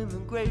call him the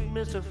Great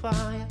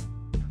Mystifier,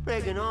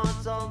 breaking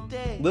hearts all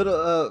day.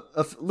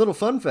 Little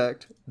fun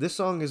fact: this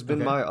song has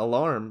been my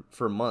alarm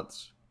for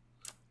months.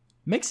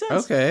 Makes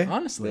sense. Okay,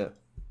 honestly, yeah,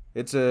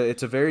 it's a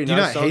very nice. Do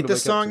you not hate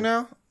this song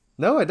now?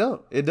 No, I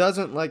don't. It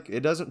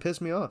doesn't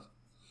piss me off.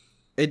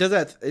 It does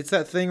that. It's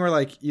that thing where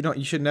like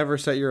you should never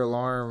set your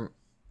alarm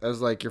as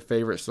like your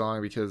favorite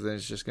song because then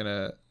it's just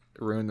gonna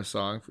ruin the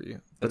song for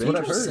you. That's what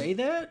I've heard. Say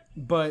that,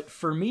 but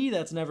for me,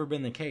 that's never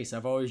been the case.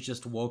 I've always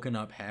just woken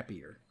up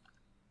happier.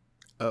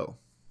 Oh.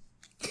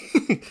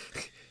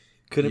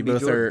 Couldn't you be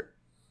both Jordan. are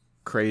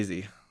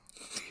crazy.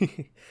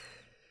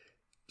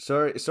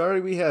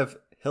 Sorry, we have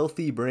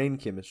healthy brain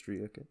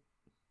chemistry. Okay,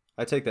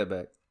 I take that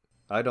back.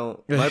 I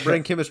don't. My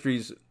brain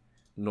chemistry's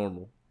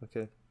normal.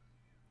 Okay,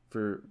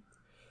 for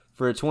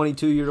a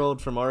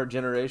 22-year-old from our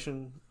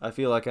generation, I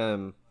feel like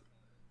I'm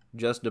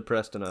just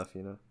depressed enough.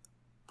 You know.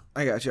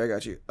 I got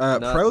you.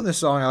 Pro in this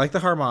song, I like the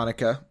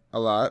harmonica a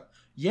lot.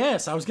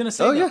 Yes, I was gonna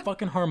say that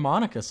fucking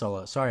harmonica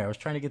solo. Sorry, I was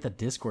trying to get the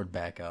Discord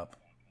back up.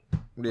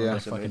 Yeah, on my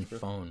fucking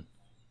phone.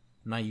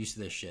 I'm not used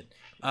to this shit.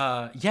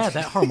 Yeah,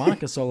 that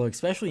harmonica solo,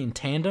 especially in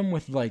tandem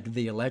with like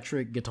the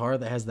electric guitar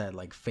that has that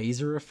like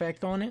phaser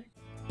effect on it.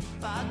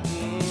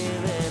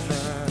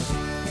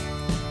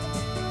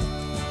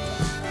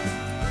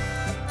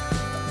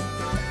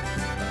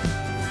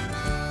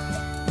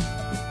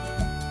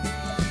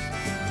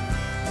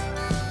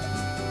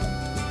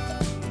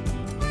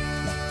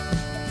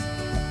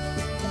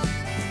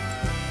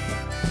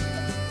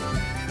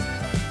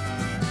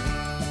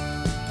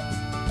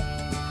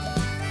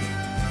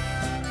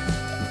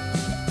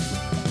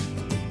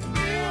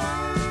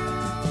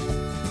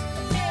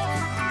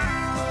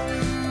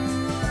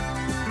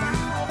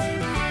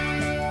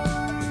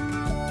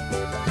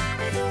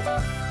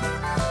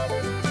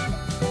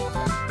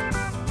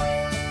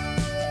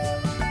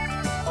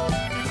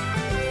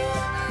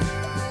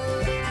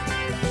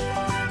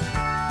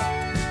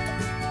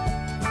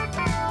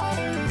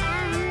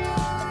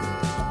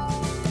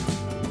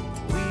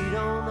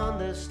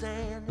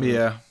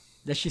 Yeah.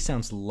 That shit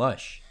sounds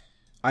lush.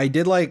 I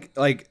did like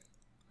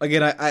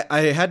again, I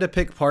had to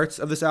pick parts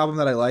of this album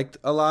that I liked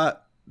a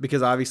lot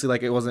because obviously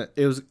like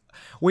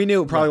we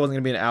knew it probably wasn't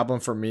gonna be an album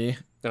for me.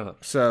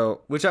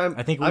 So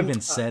I think we've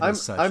been said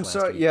as such. I'm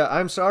sorry. Week. Yeah,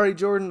 I'm sorry,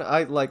 Jordan.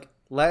 I like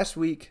last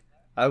week.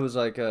 I was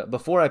like,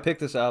 before I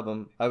picked this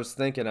album, I was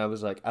thinking, I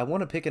was like, I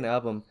want to pick an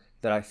album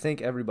that I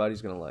think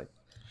everybody's gonna like,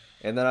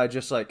 and then I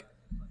just like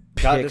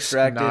got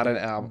distracted. Not an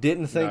album.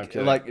 Didn't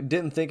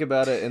think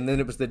about it, and then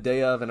it was the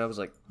day of, and I was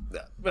like,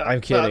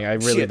 I'm kidding. I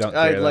really don't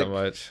care that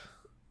much.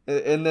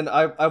 And then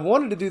I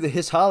wanted to do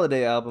His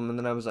Holiday album, and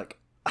then I was like,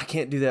 I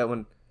can't do that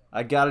one.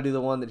 I got to do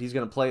the one that he's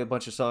gonna play a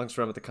bunch of songs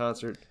from at the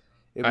concert.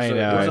 It was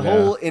a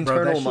whole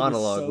internal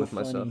monologue with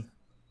myself.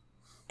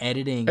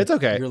 Editing. It's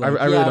okay. Like,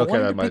 I really don't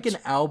care that much. Pick an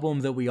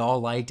album that we all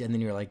liked, and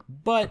then you're like,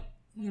 but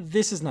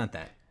this is not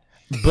that.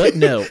 But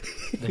no.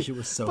 That shit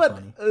was so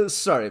funny.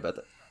 Sorry about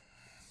that.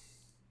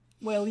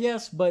 Well,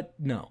 yes, but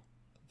no.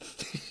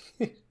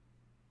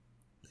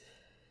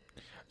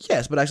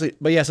 Yes,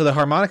 but yeah, so the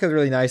harmonica is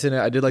really nice in it.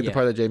 I did like the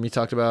part that Jamie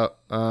talked about.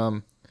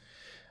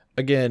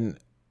 Again,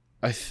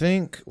 I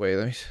think,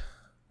 let me.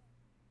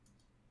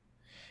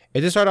 It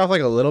just started off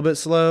like a little bit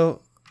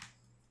slow,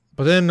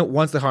 but then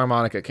once the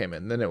harmonica came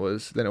in, then it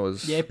was.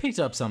 Yeah, it picked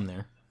up some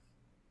there.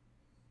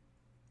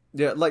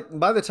 Yeah, like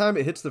by the time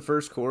it hits the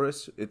first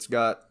chorus, it's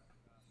got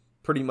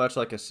pretty much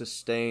like a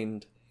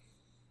sustained,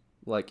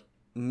 like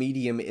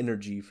medium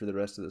energy for the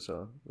rest of the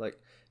song. Like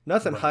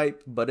nothing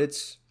hype, but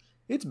it's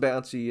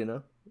bouncy, you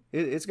know.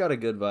 It's got a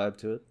good vibe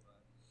to it.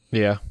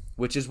 Yeah.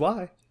 Which is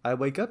why I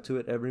wake up to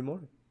it every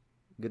morning.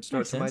 Good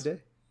start to my day.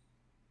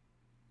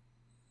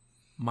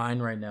 Mine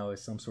right now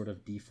is some sort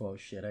of default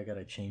shit. I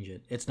gotta change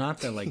it. It's not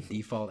the like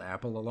default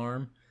Apple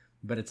alarm,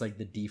 but it's like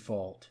the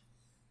default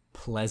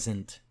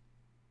pleasant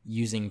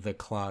using the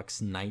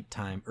clock's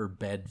nighttime or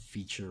bed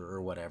feature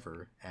or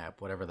whatever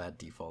app, whatever that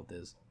default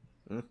is.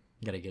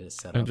 Gotta get it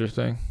set up.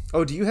 Interesting.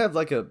 Oh, do you have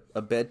like a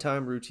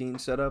bedtime routine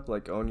set up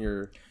like on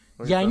your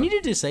Yeah, I need to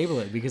disable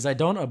it because I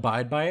don't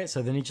abide by it,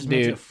 so then it just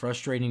makes it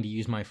frustrating to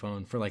use my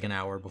phone for like an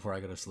hour before I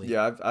go to sleep.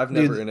 Yeah, I've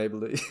never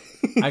enabled it.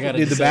 I gotta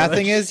Dude, the bad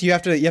thing is you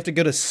have to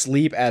go to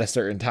sleep at a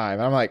certain time.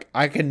 And I'm like,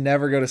 I can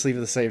never go to sleep at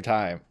the same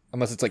time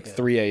unless it's like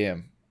 3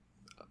 a.m.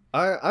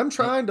 I'm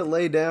trying to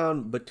lay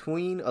down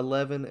between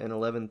 11 and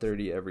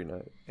 11:30 every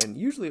night, and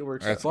usually it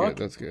works. That's good.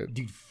 That's good.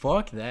 Dude,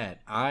 fuck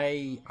that.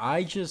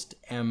 I just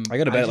am. I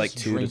go to bed at like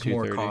 2 drink to 2:30.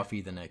 more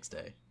coffee the next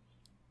day.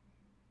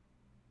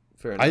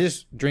 Fair enough. I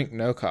just drink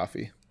no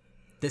coffee.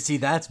 See,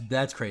 that's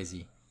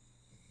crazy.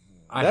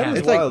 That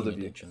is wild of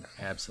you.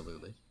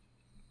 Absolutely.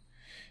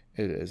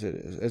 It is.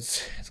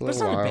 It's a But it's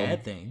little not wild. a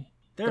bad thing.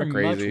 There are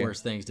much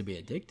worse things to be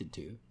addicted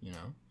to, you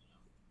know.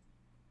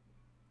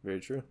 Very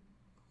true.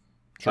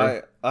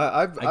 True.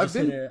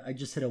 I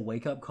just hit a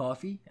wake up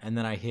coffee, and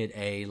then I hit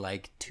a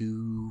like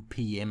 2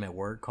 p.m. at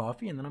work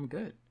coffee, and then I'm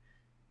good.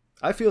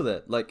 I feel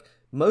that like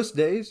most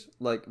days,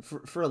 like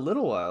for a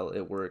little while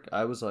at work,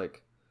 I was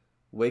like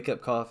wake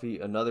up coffee,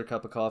 another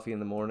cup of coffee in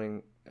the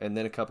morning, and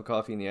then a cup of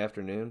coffee in the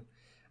afternoon.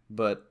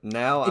 But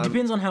now it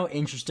depends on how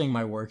interesting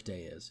my work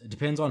day is. It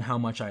depends on how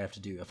much I have to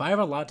do. If I have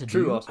a lot to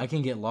do, also. I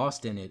can get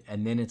lost in it,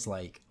 and then it's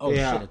like, oh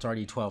shit, it's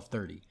already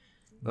 12:30.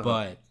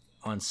 But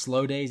on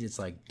slow days, it's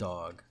like,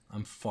 dog,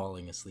 I'm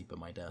falling asleep at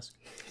my desk.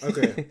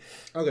 Okay.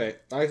 I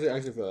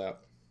actually feel that.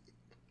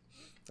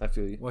 I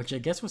feel you. Which I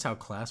guess was how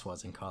class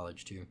was in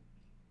college too.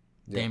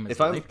 Yeah. Damn,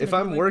 if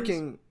I'm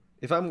working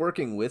If I'm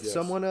working with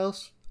someone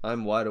else,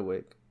 I'm wide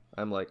awake.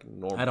 I'm like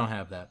normal. I don't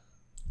have that.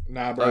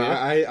 Nah, bro.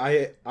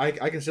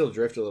 I can still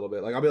drift a little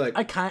bit. Like I'll be like,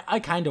 I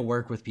kind of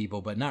work with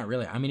people, but not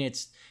really. I mean,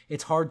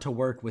 it's hard to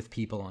work with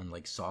people on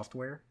like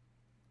software.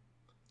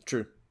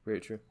 True. Very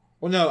true.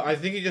 Well, no, I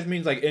think it just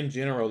means like in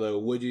general though.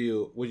 Would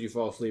you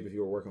fall asleep if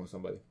you were working with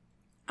somebody?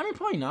 I mean,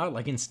 probably not.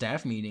 Like in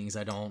staff meetings,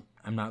 I'm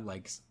not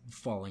like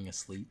falling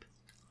asleep.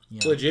 You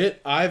know?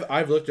 Legit,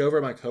 I've looked over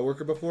at my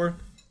coworker before,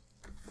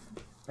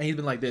 and he's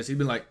been like this. He's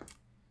been like,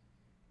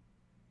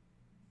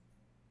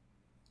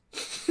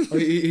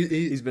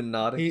 he's been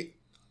nodding.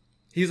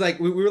 He's like,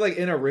 we were like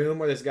in a room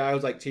where this guy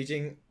was like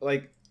teaching,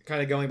 like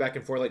kind of going back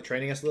and forth, like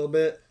training us a little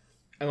bit,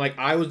 and like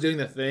I was doing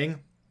the thing.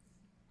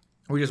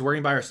 We were just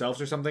working by ourselves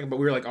or something, but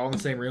we were like all in the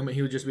same room, and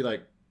he would just be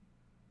like,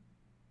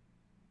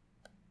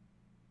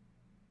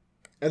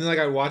 and then like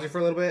I'd watch it for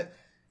a little bit,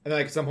 and then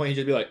like at some point he'd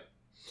just be like,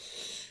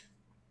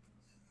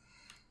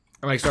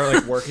 and like start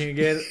like working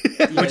again,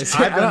 which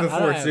I've done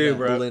before too,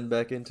 bro. Blend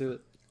back into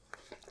it.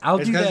 I'll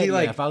do that.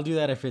 If I'll do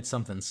that if it's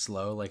something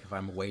slow, like if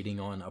I'm waiting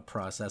on a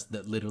process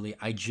that literally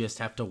I just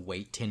have to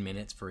wait 10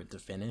 minutes for it to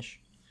finish,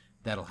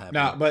 that'll happen.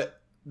 Nah,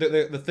 but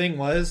the thing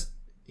was,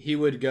 he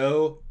would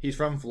go. He's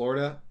from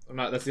Florida.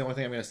 That's the only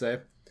thing I'm gonna say,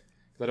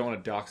 because I don't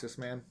want to dox this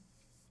man.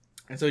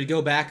 And so he'd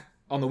go back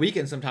on the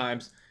weekend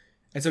sometimes,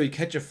 and so he'd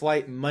catch a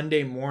flight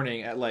Monday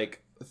morning at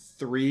like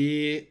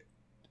 3.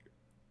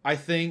 I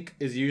think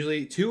is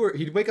usually 2, or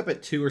he'd wake up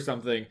at 2 or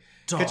something,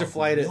 catch a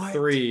flight at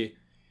 3.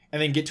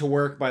 And then get to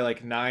work by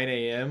like 9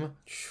 a.m.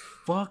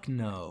 Fuck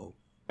no.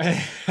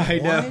 I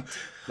know.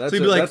 That's,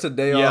 so that's a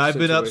day off. Yeah, I've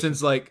been up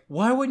since like.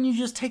 Why wouldn't you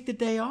just take the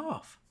day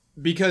off?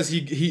 Because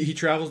he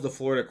travels to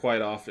Florida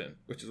quite often,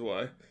 which is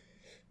why.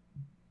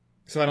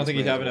 So I don't think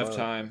he'd have enough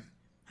time.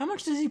 How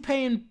much does he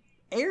pay in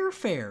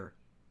airfare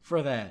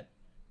for that?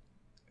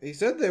 He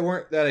said they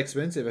weren't that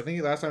expensive. I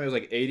think last time it was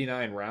like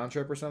 89 round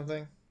trip or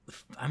something.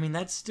 I mean,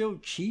 that's still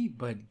cheap,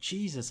 but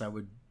Jesus, I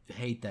would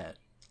hate that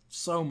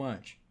so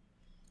much.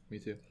 Me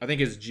too. I think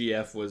his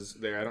GF was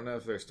there. I don't know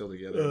if they're still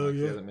together.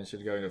 He hasn't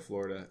mentioned going to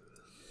Florida.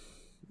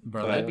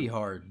 Bro, that'd be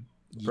hard.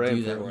 You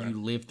do that.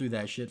 You live through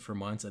that shit for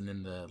months, and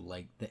then the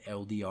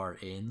LDR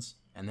ends,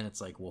 and then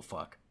it's like, well,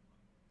 fuck.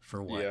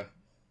 For what? Yeah.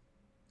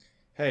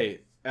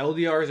 Hey,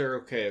 LDRs are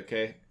okay.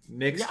 Okay,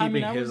 Nick's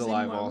keeping his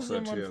alive also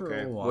too.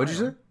 Okay. What'd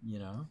you say? You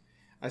know.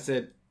 I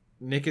said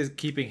Nick is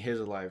keeping his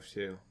alive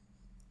too.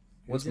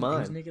 What's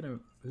mine? Who's Nick in a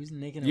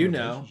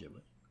relationship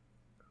with?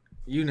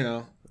 You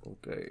know.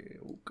 Okay.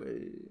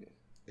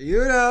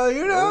 You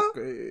know.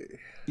 Okay.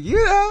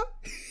 You know.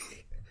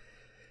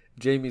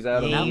 Jamie's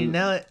out of the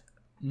loop.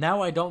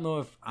 Now I don't know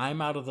if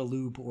I'm out of the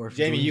loop or if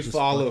Jamie, you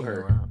follow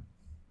her. Around.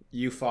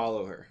 You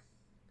follow her.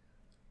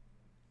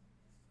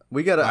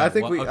 We gotta. Right, I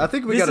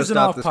think we gotta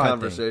stop this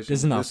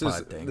conversation.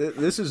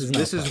 This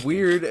is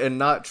weird and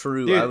not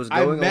true. Dude, I was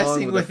going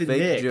along with a fake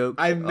Nick. joke.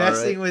 I'm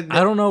messing with Nick.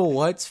 I don't know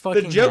what's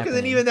fucking. The joke happening.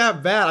 Isn't even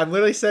that bad. I'm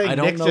literally saying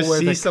Nick just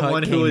sees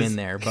someone who is in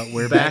there, but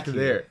we're back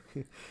there.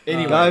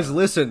 Anyway, guys,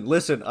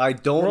 listen. I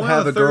don't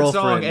have a girlfriend,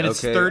 song and it's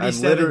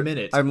 37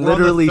 minutes. I'm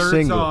literally We're on the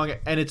third single. Song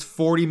and it's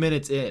 40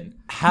 minutes in.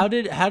 How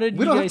did you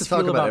guys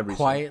feel about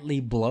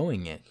Quietly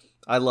Blowing It?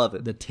 I love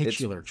it. The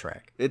titular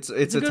track. It's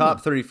a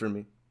top 3 for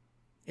me.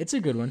 It's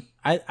a good one.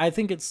 I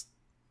think it's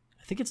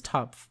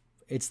top.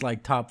 It's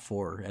like top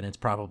 4, and it's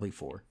probably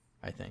 4.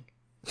 I think.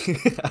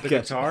 The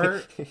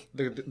guitar,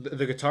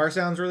 the guitar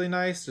sounds really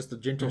nice. Just the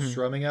gentle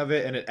strumming of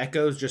it, and it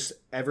echoes just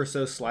ever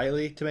so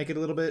slightly to make it a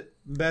little bit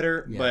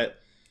better. Yeah. But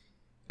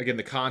again,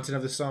 the content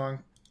of the song,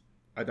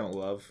 I don't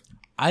love.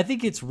 I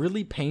think it's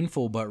really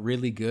painful, but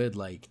really good.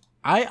 Like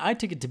I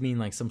took it to mean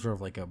like some sort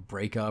of like a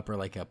breakup or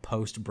like a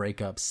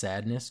post-breakup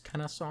sadness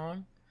kind of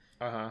song.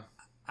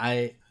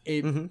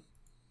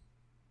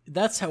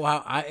 That's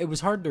how it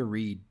was hard to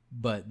read,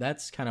 but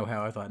that's kind of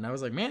how I thought. And I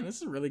was like, man,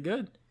 this is really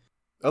good.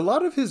 A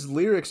lot of his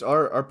lyrics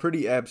are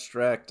pretty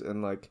abstract,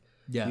 and like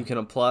you can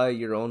apply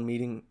your own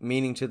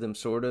meaning to them,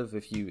 sort of,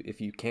 if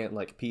you can't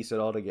like piece it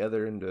all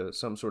together into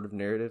some sort of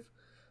narrative.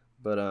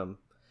 But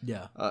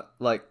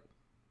like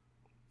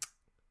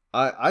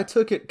I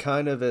took it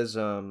kind of as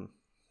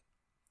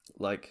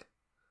like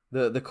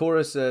the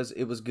chorus says,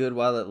 "It was good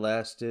while it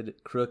lasted,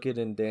 crooked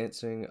and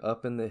dancing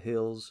up in the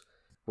hills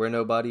where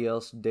nobody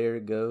else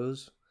dare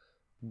goes,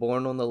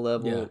 born on the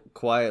level,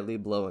 quietly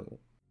blowing it."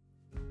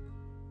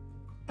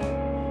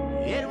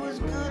 It was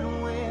good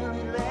while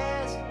it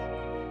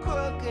lasted,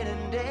 crooked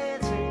and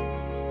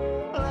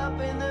dancing up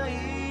in the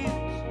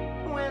hills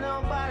where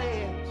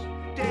nobody else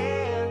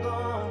dare go,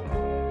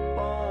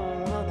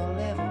 on the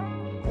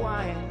level,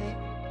 quietly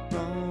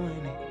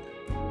blowing it.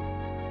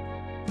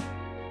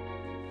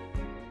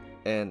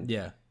 And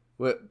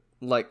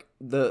like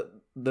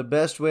the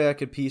best way I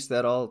could piece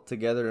that all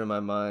together in my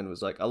mind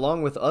was like,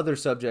 along with other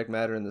subject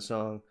matter in the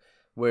song,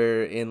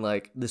 where in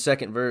like the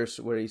second verse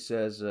where he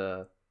says,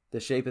 "The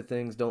shape of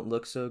things don't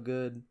look so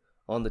good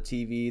on the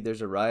TV.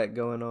 There's a riot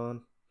going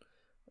on."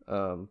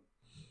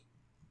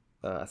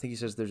 I think he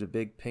says there's a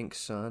big pink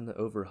sun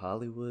over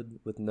Hollywood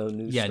with no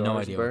new stars no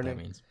idea burning. What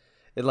that means.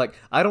 It like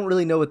I don't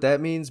really know what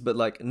that means, but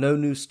like no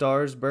new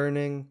stars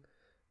burning.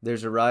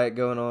 There's a riot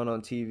going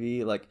on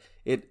TV. Like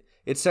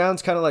it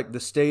sounds kind of like the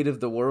state of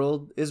the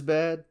world is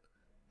bad,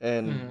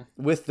 and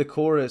with the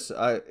chorus,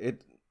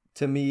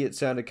 to me it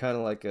sounded kind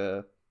of like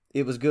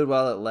it was good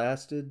while it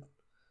lasted.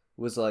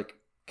 Was like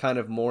kind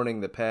of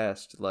mourning the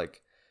past,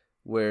 like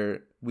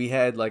where we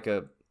had like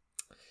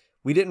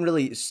we didn't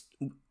really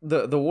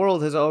the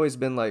world has always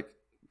been like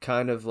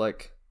kind of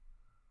like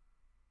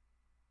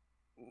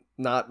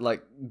not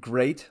like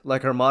great.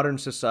 Like our modern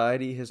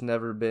society has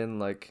never been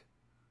like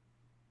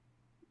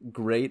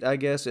great, I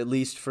guess, at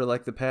least for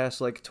like the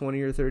past like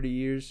 20 or 30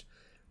 years.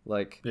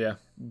 Like yeah.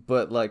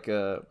 But like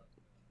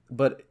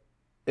but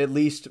at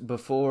least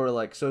before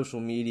like social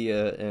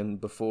media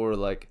and before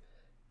like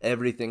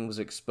everything was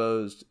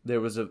exposed, there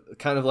was a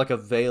kind of like a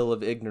veil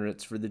of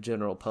ignorance for the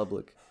general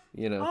public,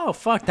 you know. Oh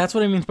fuck, that's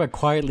what I mean by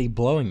quietly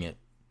blowing it.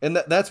 And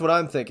that's what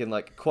I'm thinking,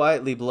 like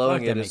quietly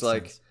blowing it is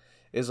like sense.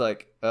 Is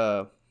like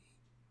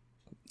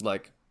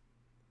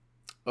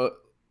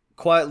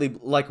quietly,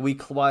 like we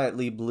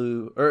quietly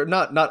blew, or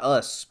not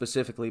us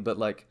specifically, but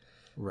like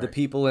the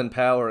people in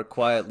power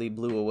quietly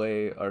blew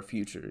away our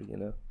future, you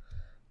know.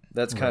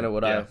 That's kind of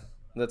what I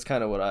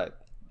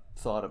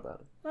thought about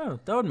it. Oh,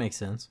 that would make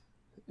sense.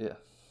 Yeah.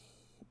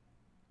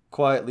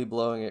 Quietly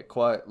blowing it,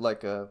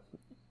 like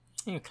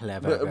You're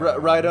clever.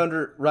 right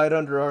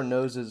under our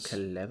noses,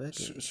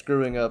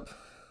 screwing up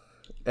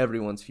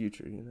everyone's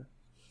future, you know.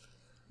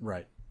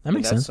 Right. That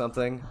makes sense. That's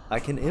something I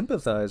can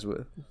empathize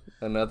with.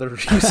 Another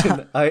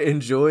reason I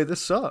enjoy the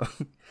song,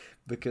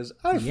 because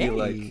I feel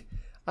like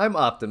I'm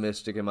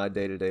optimistic in my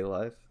day-to-day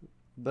life,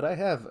 but I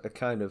have a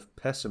kind of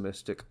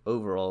pessimistic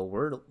overall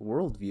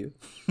worldview.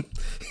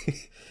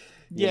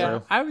 Yeah,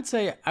 I would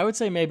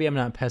say maybe I'm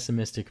not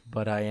pessimistic,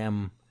 but I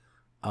am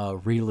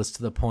realist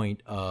to the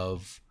point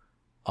of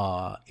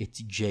it's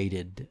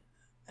jaded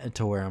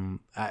to where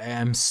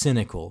I'm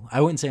cynical.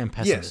 I wouldn't say I'm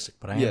pessimistic,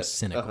 but I am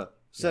cynical.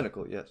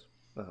 Cynical, yes.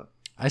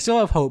 I still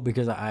have hope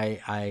because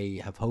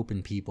I have hope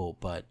in people,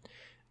 but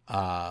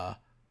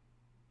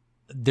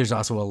there's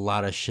also a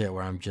lot of shit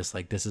where I'm just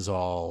like, this is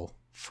all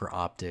for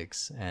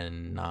optics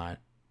and not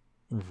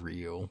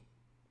real.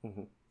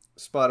 Mm-hmm.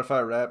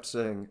 Spotify Wrapped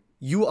saying,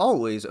 "You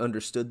always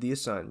understood the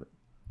assignment."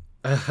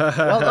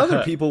 While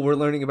other people were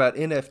learning about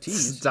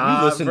NFTs,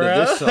 we listened to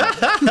this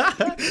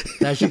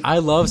song. I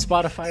love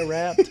Spotify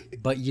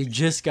Wrapped, but you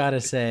just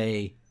gotta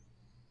say,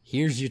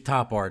 here's your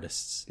top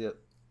artists. Yep.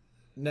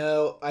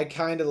 No, I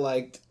kind of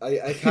liked.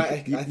 I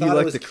thought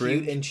it was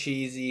cute and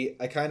cheesy.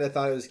 I kind of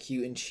thought it was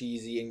cute and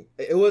cheesy, and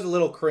it was a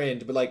little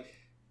cringe, but like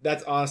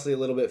that's honestly a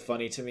little bit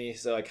funny to me.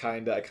 So I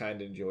kind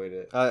of enjoyed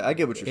it. I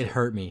get what you're saying. It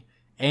hurt me,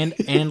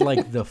 and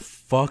like the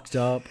fucked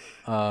up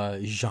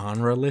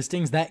genre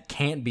listings. That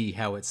can't be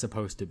how it's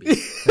supposed to be.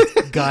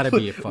 That's gotta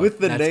be a fuck. With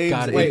the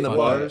names in the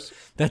bars.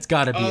 That's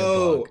gotta be a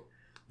bug.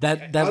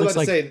 That looks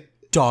like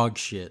dog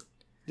shit.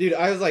 Dude,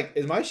 I was like,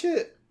 is my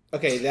shit?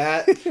 Okay,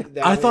 that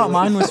I thought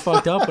mine was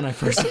fucked up when I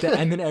first did that,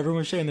 and then everyone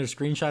was sharing their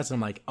screenshots, and I'm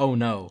like, oh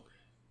no,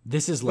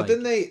 this is like.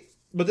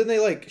 But then they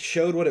like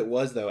showed what it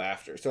was though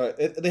after, so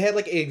they had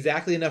like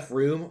exactly enough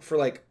room for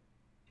like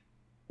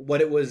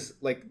what it was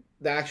like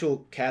the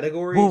actual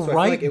category. Well, so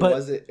right, I feel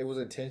like it was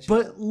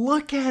intentional. But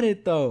look at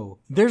it though.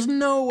 There's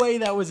no way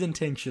that was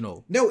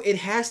intentional. No, it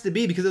has to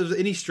be because if it was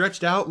any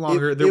stretched out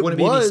longer, there wouldn't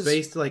be any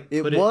space to like.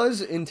 It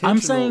was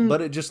intentional, but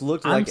it just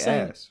looked like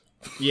ass.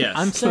 Yes.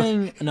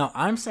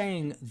 I'm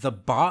saying the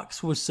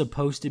box was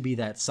supposed to be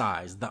that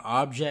size. The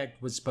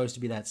object was supposed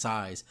to be that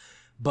size,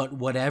 but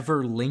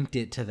whatever linked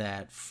it to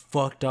that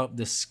fucked up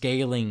the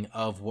scaling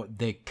of what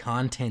the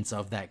contents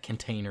of that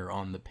container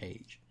on the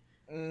page.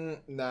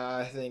 Nah,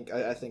 I think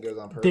it was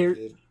on purpose.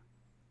 Dude.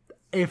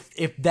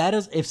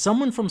 If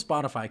someone from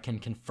Spotify can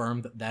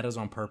confirm that is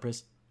on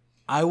purpose,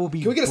 I will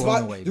be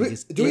blown away. Do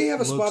we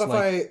have a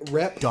Spotify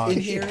rep in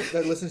here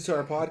that listens to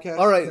our podcast?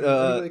 All right.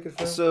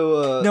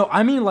 No,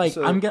 I mean like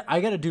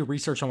I got to do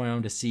research on my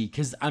own to see,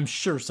 because I'm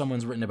sure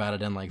someone's written about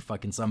it in like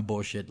fucking some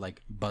bullshit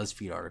like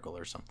BuzzFeed article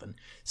or something.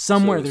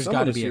 Somewhere there's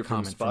got to be a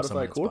comment from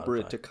Spotify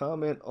corporate Spotify to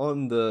comment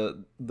on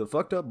the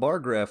fucked up bar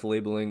graph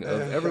labeling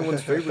of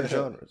everyone's favorite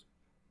genres.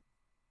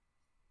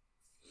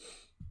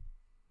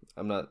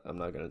 I'm not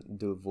gonna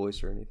do a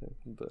voice or anything,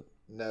 but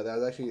no, that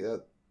was actually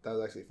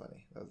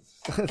funny.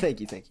 Thank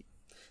you.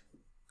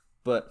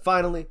 But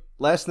finally,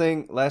 last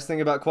thing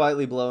about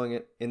quietly blowing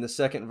it. In the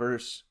second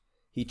verse,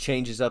 he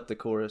changes up the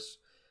chorus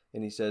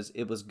and he says,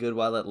 "It was good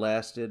while it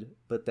lasted,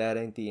 but that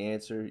ain't the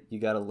answer. You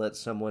gotta let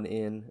someone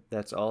in.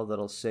 That's all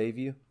that'll save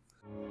you."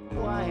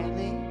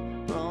 Quietly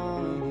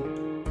blowing it.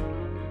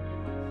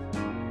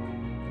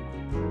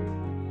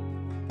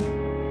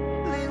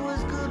 It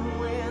was good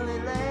while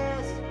it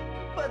lasted,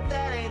 but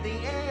that ain't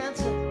the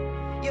answer.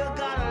 You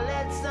gotta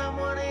let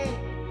someone in.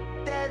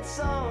 That's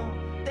all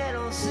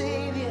that'll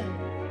save you.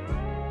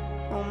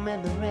 Oh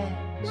man, the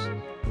rats,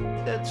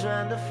 they're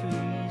trying to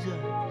freeze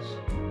us.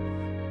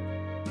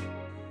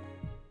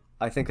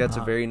 I think that's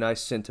a very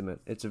nice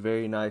sentiment. It's a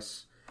very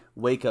nice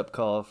wake-up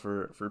call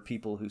for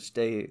people who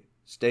stay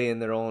stay in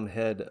their own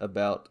head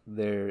about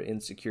their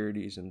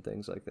insecurities and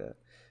things like that.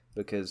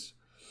 Because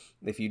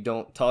if you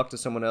don't talk to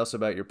someone else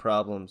about your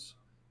problems,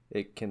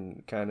 it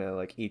can kind of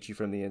like eat you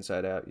from the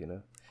inside out, you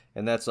know?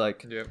 And that's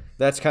like,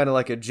 that's kind of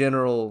like a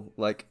general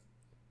like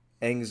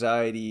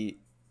anxiety,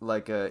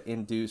 like a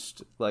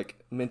induced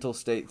like mental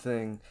state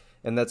thing.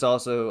 And that's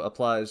also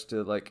applies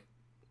to like,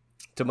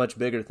 to much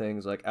bigger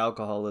things like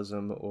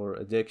alcoholism or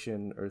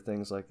addiction or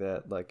things like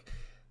that. Like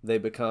they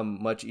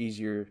become much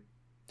easier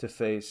to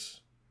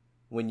face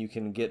when you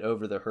can get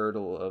over the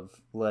hurdle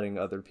of letting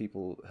other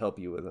people help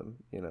you with them,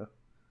 you know?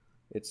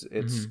 It's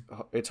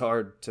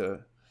hard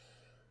to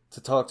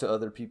talk to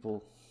other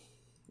people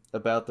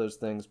about those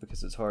things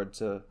because it's hard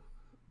to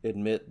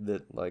admit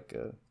that like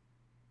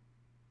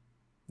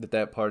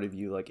that part of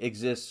you like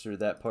exists, or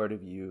that part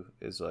of you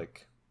is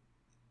like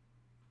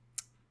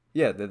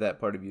that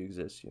part of you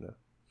exists, you know.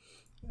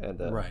 And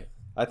right.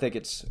 I think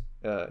it's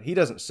he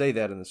doesn't say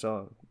that in the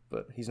song,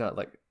 but he's not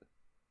like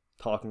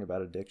talking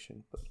about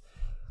addiction, but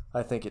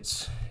I think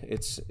it's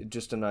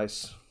just a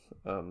nice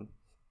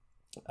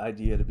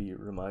idea to be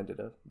reminded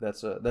of.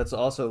 That's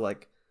also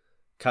like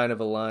kind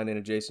of a line in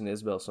a Jason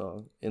Isbell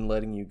song. In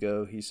Letting You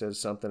Go, he says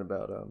something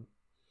about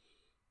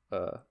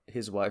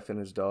his wife and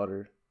his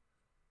daughter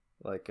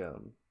like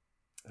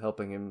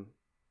helping him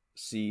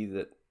see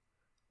that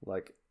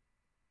like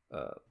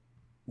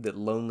that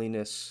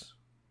loneliness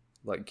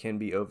like can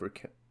be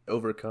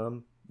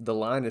overcome. The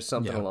line is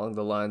something along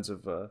the lines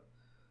of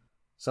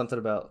something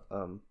about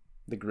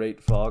the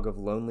great fog of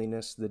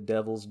loneliness, the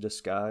devil's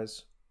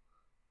disguise.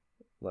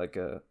 Like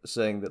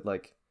saying that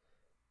like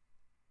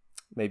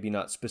maybe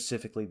not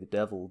specifically the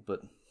devil,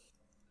 but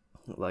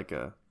like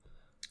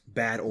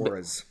bad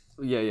auras.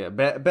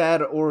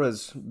 Bad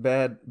auras,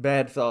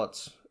 bad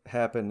thoughts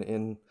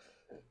happen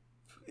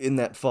in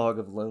that fog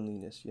of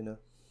loneliness, you know.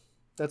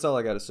 That's all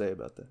I got to say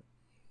about that.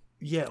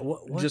 Yeah,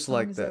 what just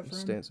like that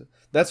stanza.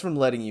 That's from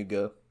Letting You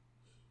Go.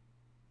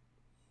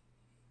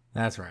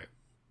 That's right.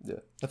 Yeah,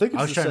 I think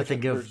I was trying to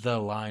think of the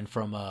line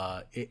from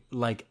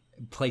like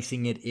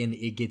placing it in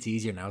It Gets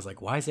Easier, and I was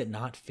like, why is it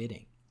not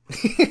fitting?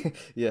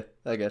 Yeah,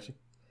 I got you.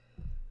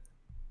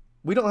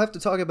 We don't have to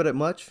talk about it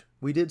much.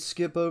 We did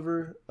skip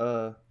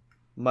over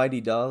Mighty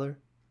Dollar.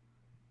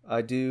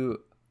 I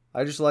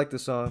just like the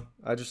song.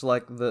 I just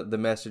like the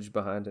message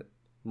behind it.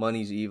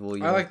 Money's evil.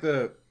 You know?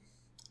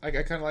 I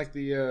kind of like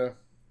the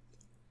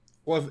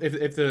well,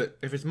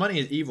 if it's Money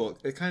is Evil,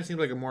 it kind of seems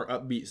like a more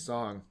upbeat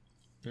song.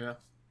 Yeah.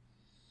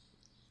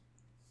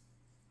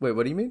 Wait,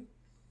 what do you mean?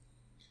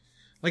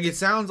 Like it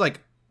sounds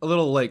like a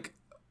little like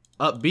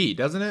upbeat,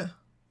 doesn't it?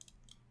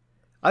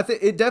 I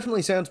think it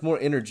definitely sounds more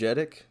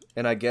energetic,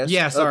 and I guess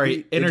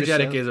sorry,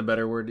 energetic is a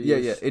better word to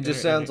use. Yeah. It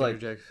just sounds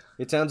like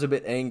it sounds a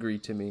bit angry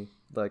to me,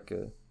 like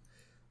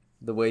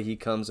the way he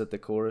comes at the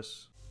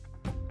chorus.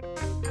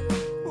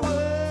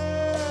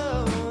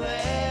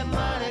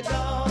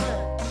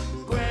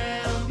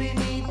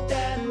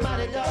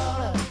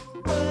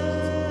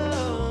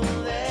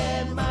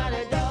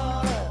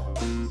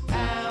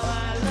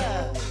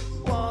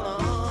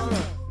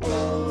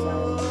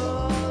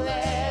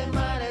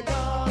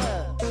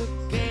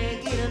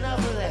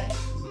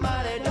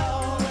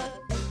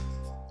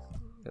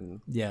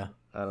 Yeah,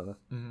 I don't know,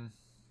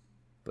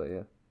 but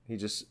yeah,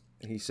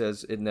 he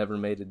says it never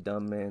made a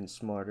dumb man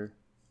smarter,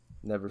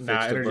 never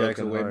fixed a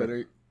broken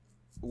heart.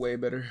 Way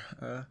better.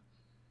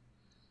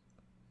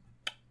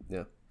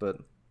 Yeah, but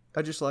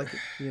I just like it,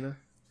 you know.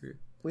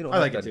 We don't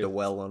have to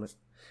dwell on it.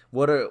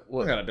 We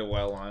gotta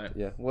dwell on it.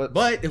 Yeah. What?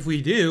 But if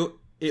we do,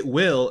 it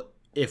will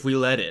if we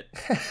let it.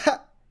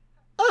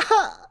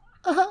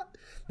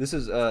 This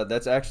is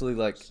that's actually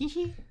like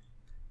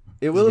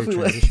it will if we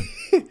let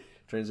it.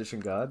 Transition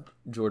God,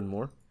 Jordan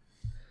Moore.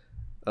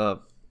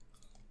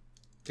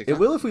 It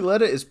will if we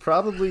let it is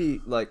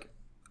probably like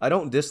I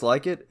don't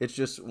dislike it. It's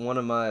just one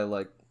of my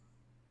like.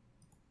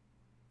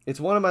 It's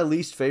one of my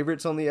least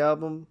favorites on the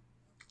album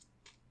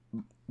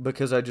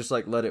because I just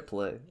like let it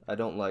play. I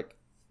don't like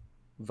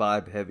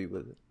vibe heavy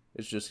with it.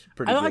 It's just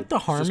pretty. I like the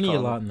harmony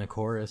a lot in the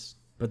chorus,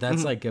 but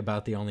that's like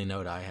about the only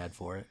note I had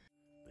for it.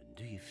 But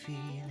do you feel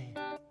it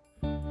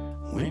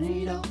when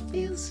it all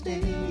feels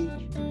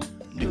staged?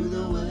 Do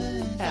the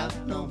words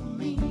have no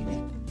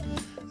meaning?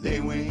 They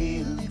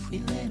will if we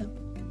let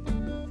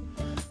them.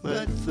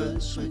 But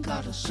first we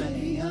gotta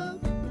say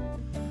up.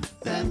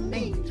 That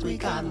means we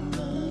gotta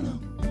learn them.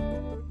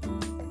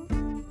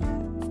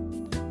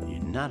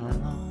 You're not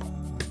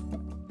alone.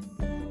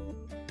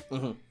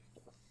 Mm-hmm.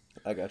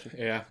 I got you.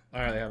 Yeah, I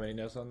don't really have any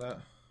notes on that.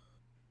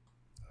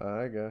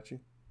 I got you.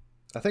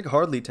 I think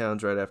Hardly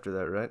Town's right after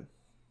that, right?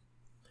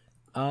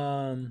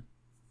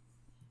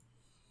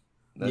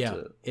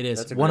 It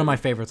is one of my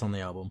favorites on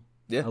the album.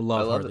 Yeah, I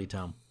love Hardly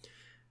Town.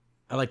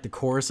 I like the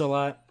chorus a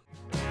lot.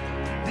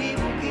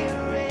 People get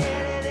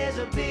ready, there's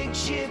a big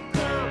ship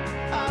come.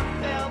 I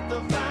felt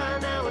the fire,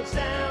 now it's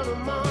down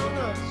among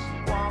us.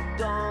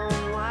 Walked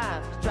on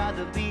wide, tried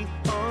to be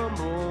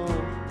humble.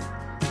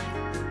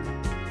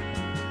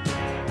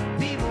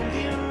 People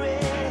get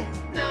ready,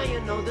 now you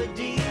know the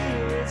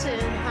deal. dancing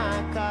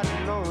high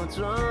cotton on its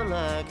run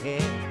like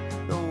hey.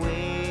 No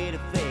way to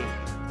fake,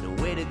 no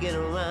way to get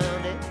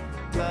around it.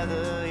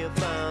 Brother, you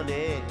found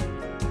it.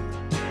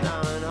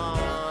 Now and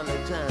all the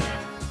time.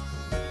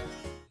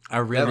 I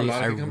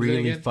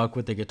really fuck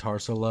with the guitar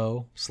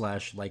solo /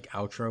 like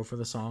outro for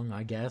the song,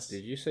 I guess.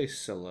 Did you say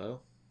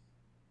solo?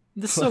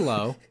 The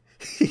solo.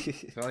 I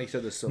thought you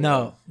said the solo.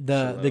 No,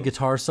 the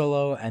guitar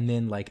solo, and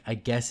then like I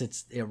guess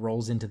it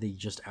rolls into the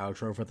just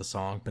outro for the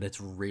song, but it's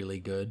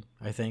really good.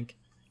 I think.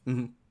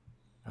 Mm-hmm.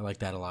 I like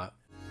that a lot.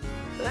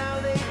 How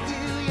they do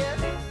ya?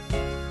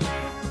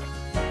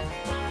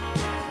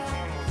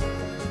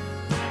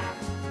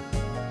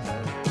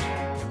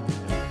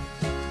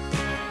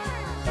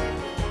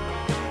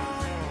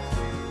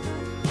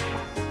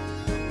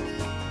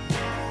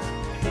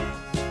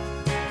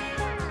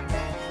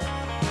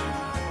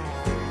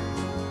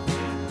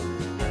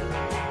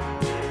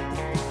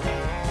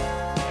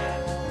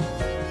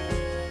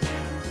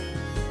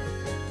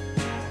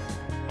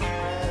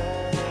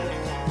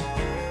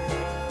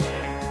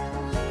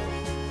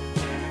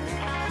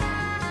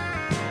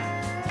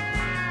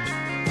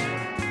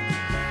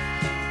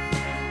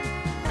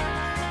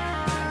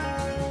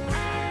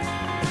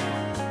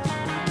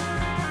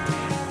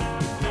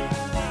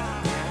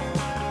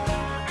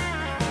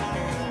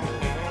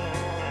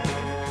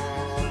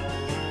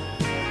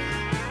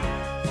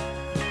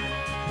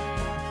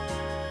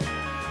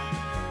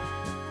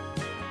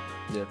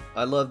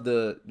 I love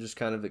the just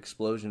kind of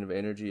explosion of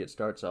energy it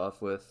starts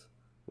off with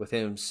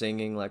him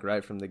singing like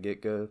right from the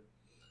get-go.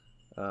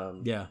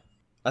 Yeah.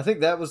 I think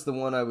that was the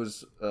one I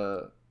was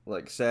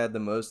like sad the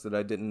most that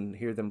I didn't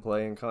hear them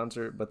play in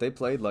concert, but they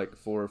played like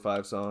 4 or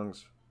 5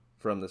 songs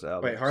from this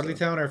album. Wait, Hardly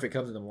Town or If It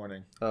Comes in the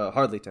Morning?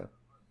 Hardly Town.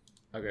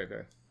 Okay.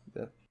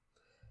 Yeah.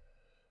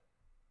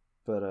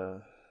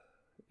 But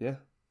yeah.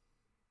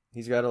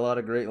 He's got a lot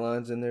of great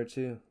lines in there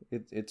too.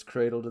 It's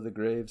cradle to the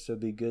grave, so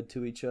be good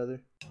to each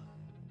other.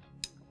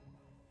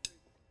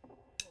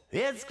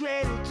 It's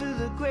cradle to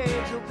the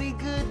grave, so be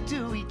good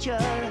to each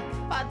other.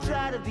 I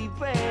try to be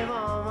brave,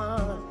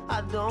 mama. I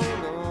don't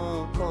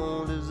know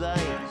cold as ice,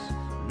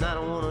 and I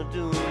don't want to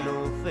do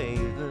no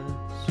favors.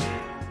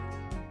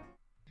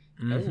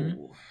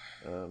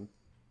 Mm-hmm.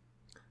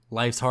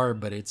 Life's hard,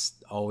 but it's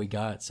all we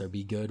got, so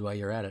be good while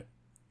you're at it.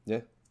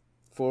 Yeah.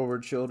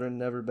 Forward, children,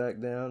 never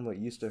back down. What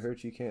used to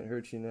hurt you can't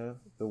hurt you now.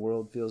 The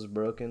world feels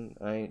broken.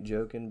 I ain't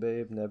joking,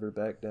 babe. Never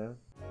back down.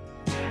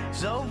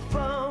 So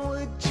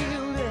forward,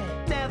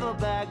 children, never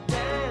back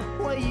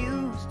down. What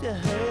used to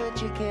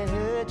hurt you can't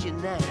hurt you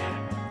now.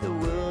 The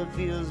world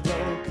feels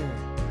broken.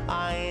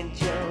 I ain't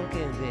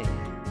joking, babe.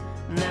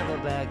 Never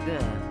back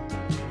down.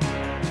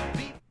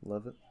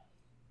 Love it.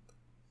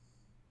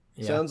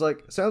 Yeah.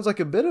 Sounds like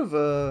a bit of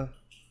a.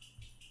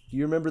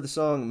 You remember the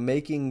song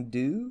 "Making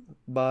Do"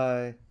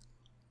 by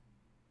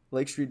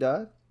Lake Street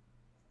Dive?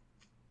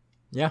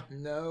 Yeah.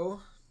 No.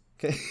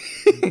 Okay.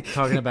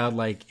 Talking about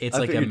like it's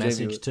like a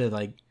message to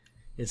like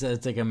it's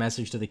like a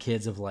message to the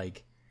kids of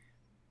like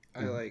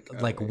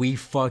we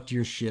fucked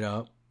your shit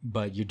up,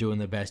 but you're doing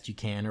the best you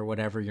can or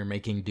whatever. You're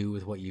making do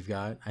with what you've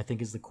got. I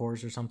think is the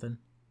chorus or something.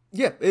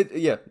 Yeah.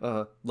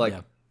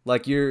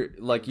 Like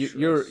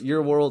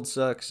your world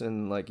sucks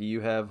and like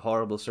you have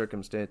horrible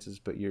circumstances,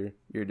 but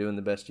you're doing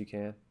the best you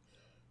can.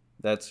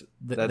 That's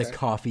the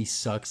coffee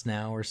sucks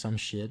now or some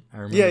shit. I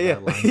remember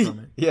that line from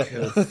it. Yeah.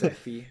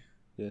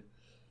 Yeah.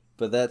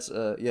 But that's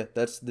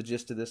the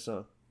gist of this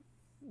song.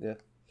 Yeah.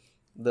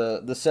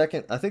 The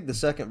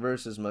second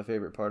verse is my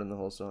favorite part in the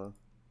whole song.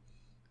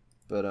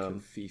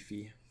 But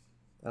Fifi.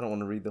 I don't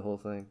want to read the whole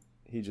thing.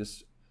 He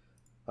just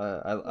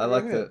I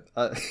like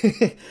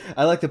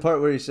I like the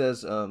part where he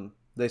says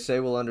they say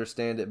we'll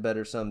understand it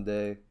better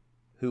someday.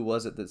 Who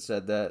was it that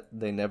said that?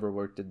 They never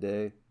worked a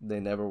day. They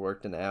never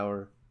worked an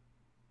hour.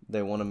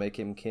 They want to make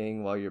him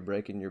king while you're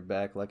breaking your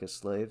back like a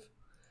slave.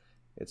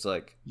 It's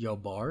like yo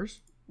bars.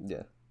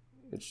 Yeah,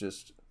 it's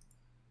just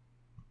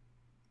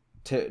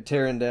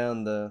tearing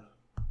down the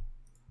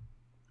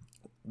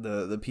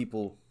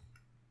people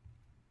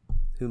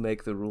who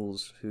make the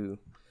rules.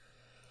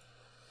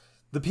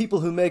 The people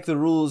who make the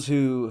rules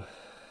who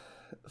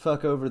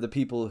fuck over the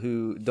people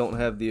who don't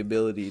have the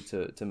ability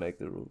to make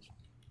the rules.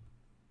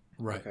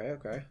 Right.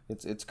 Okay.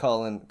 It's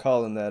calling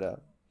that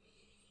out.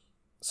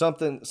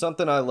 Something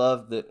I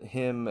love that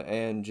him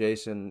and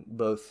Jason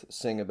both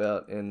sing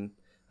about in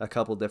a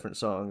couple different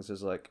songs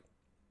is like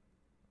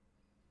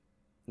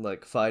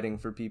fighting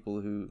for people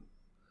who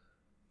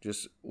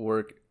just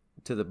work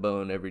to the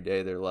bone every day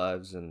of their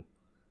lives and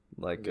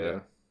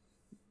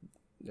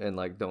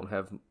don't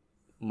have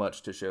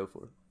much to show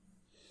for it.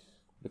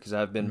 Because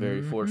I've been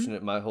very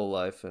fortunate my whole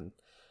life, and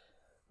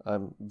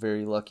I'm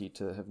very lucky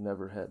to have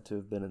never had to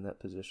have been in that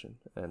position,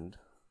 and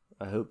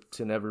I hope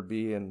to never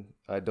be, and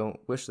I don't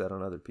wish that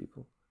on other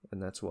people,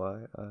 and that's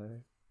why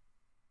I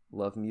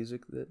love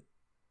music that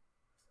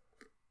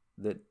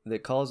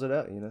calls it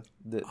out, you know.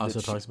 That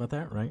talks about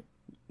that, right?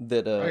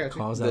 That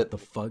calls out the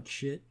fuck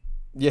shit.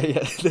 Yeah,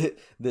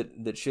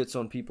 that shits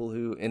on people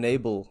who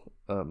enable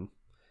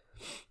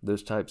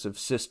those types of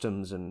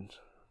systems and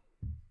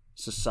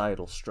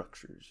societal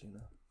structures, you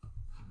know.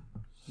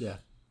 Yeah.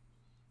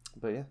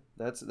 But yeah,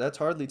 that's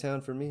Hardly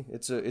Town for me.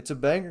 It's a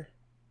banger.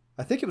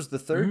 I think it was the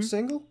third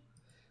single,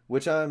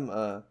 which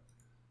I'm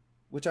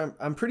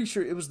pretty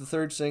sure it was the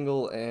third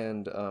single,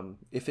 and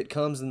If It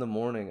Comes in the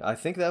Morning, I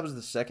think that was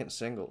the second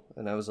single,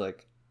 and I was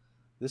like,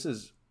 this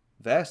is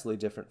vastly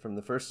different from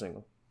the first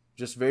single.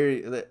 Just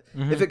very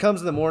If It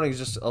Comes in the Morning is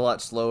just a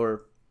lot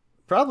slower.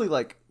 Probably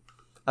like,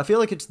 I feel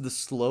like it's the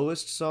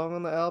slowest song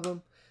on the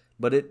album,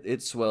 but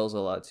it swells a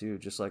lot too,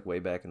 just like Way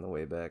Back in the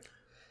Way Back.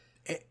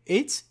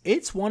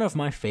 It's one of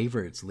my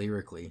favorites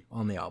lyrically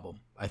on the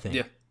album, I think.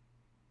 Yeah.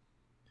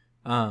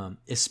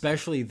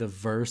 Especially the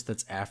verse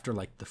that's after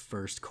like the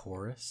first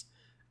chorus.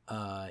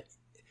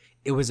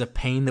 It was a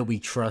pain that we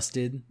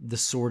trusted. The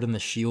sword and the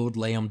shield,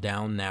 lay them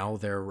down now,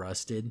 they're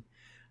rusted.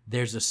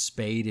 There's a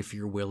spade if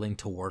you're willing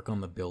to work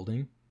on the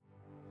building.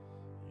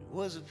 It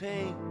was a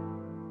pain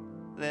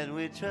that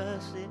we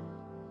trusted.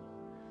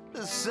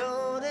 The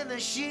sword and the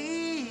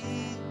shield,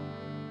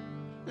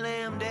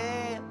 lay them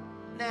down,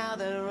 now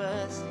they're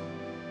rusted.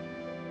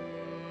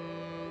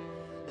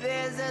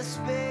 There's a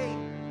spade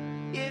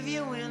if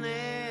you're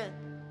willing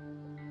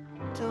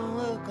to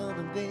work on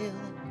the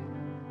building.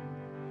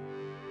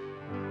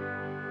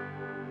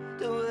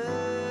 To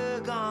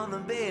work on the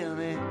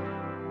building.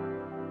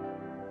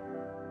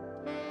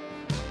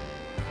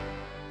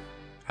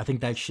 I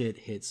think that shit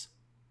hits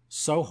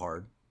so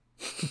hard.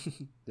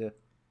 Yeah.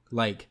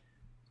 Like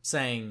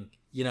saying,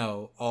 you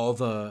know, all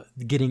the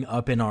getting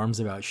up in arms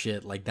about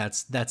shit, like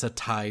that's a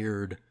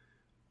tired,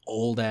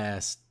 old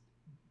ass,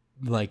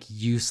 like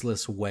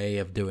useless way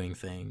of doing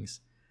things.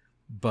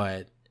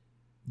 But,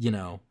 you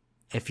know,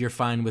 if you're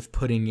fine with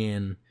putting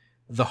in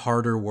the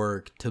harder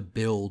work to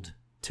build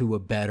to a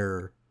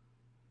better,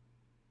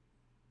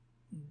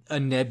 a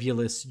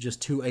nebulous,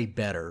 just to a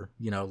better,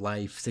 you know,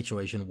 life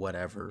situation,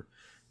 whatever,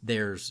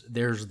 there's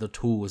the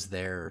tools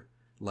there.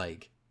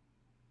 Like,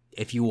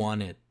 if you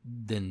want it,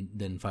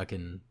 then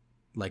fucking,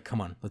 like,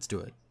 come on, let's do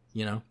it,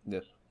 you know?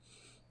 Yeah.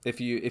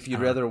 If you'd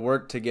rather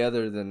work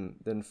together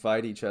than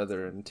fight each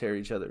other and tear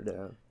each other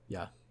down.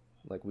 Yeah.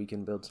 Like, we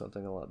can build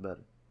something a lot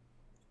better.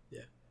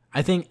 Yeah.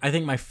 I think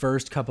my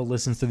first couple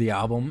listens to the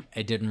album,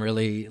 it didn't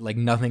really, like,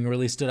 nothing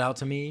really stood out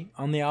to me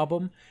on the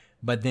album.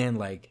 But then,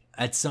 like,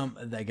 at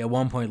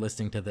one point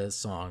listening to this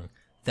song,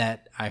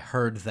 that I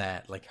heard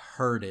it,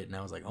 and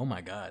I was like, oh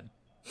my God.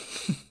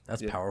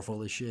 That's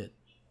powerful as shit.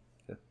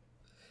 Yeah.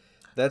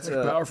 That's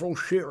powerful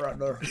shit right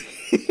there.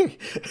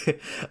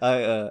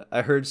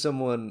 I heard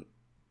someone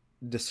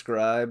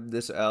describe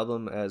this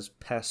album as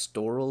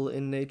pastoral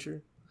in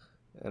nature,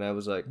 and I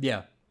was like,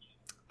 yeah,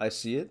 I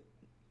see it.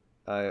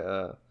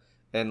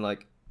 And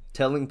like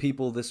telling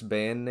people this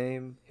band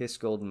name, Hiss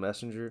Golden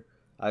Messenger,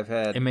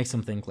 it makes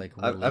them think like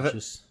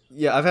religious.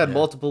 I've had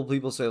multiple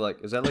people say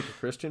like, is that like a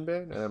Christian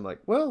band? And I'm like,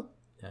 well,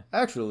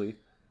 actually,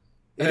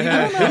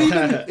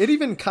 it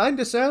even kind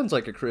of sounds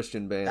like a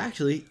Christian band.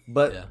 Actually,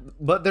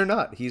 but they're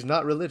not. He's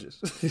not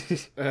religious.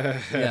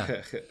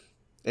 Yeah.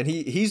 And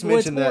he's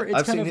mentioned that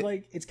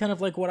it's kind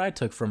of like what I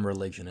took from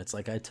religion. It's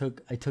like I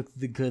took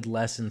the good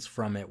lessons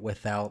from it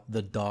without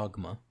the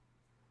dogma.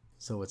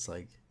 So it's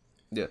like,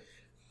 yeah.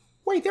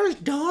 Wait, there's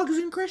dogs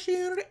in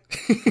Christianity?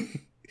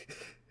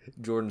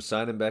 Jordan's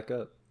signing back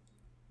up.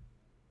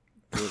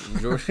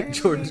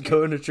 Jordan's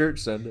going to church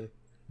Sunday.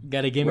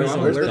 Gotta give me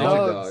some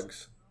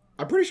dogs.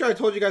 I'm pretty sure I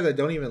told you guys I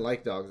don't even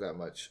like dogs that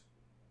much.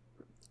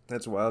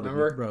 That's wild.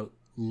 Remember, bro?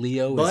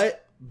 Leo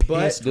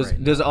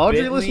does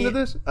Audrey listen to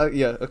this?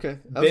 Yeah, okay.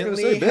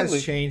 Bentley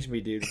has changed me,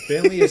 dude.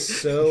 Bentley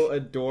is so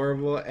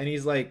adorable, and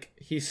he's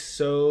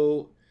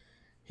so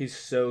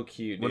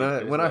cute.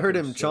 Dude. When I heard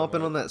him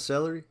chomping on that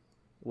celery,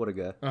 what a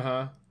guy.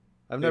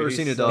 I've never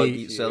seen a dog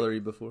eat celery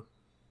before.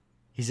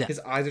 His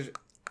eyes are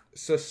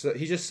so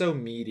he's just so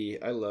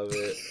meaty. I love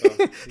it.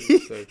 Oh,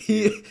 he's so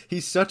cute.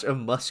 He's such a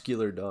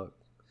muscular dog.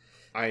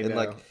 I know. And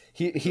like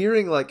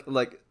hearing like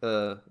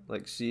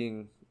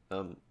seeing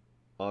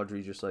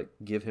Audrey just like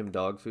give him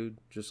dog food,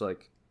 just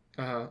like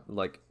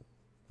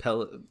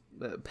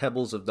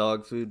pebbles of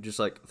dog food, just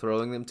like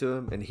throwing them to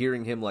him, and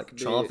hearing him like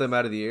chomp them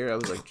out of the air. I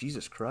was like,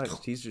 Jesus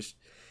Christ, he's just.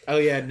 Oh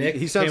yeah, Nick.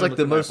 He sounds like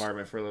the most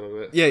apartment for a little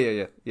bit.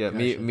 Yeah.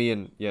 Gotcha. Me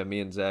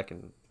and Zach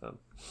and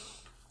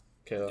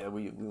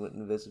we went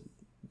and visited.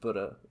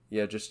 But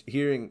just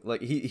hearing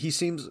like he's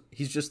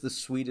just the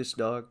sweetest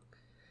dog,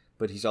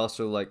 but he's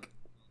also like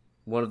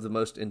one of the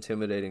most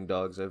intimidating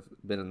dogs I've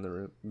been in a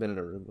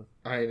room with.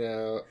 I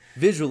know.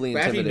 Visually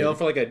intimidating. After you know him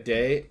for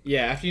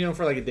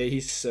like a day,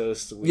 he's so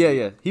sweet.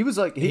 Yeah. He was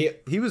like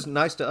he was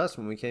nice to us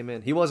when we came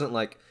in. He wasn't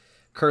like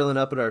curling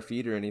up at our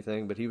feet or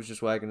anything, but he was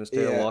just wagging his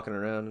tail, walking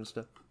around and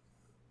stuff.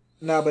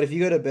 No, but if you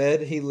go to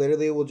bed, he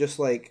literally will just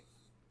like.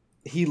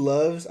 He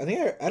loves. I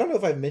don't know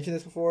if I've mentioned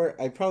this before.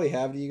 I probably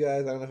have to you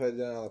guys. I don't know if I've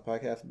done it on the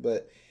podcast,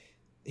 but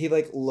he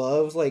like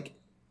loves like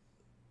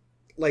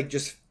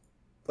just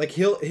like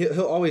he'll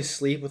always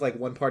sleep with like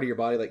one part of your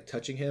body like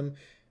touching him,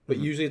 but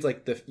usually it's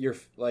like your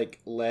like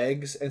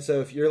legs. And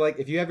so if you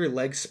have your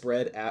legs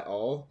spread at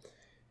all,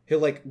 he'll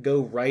like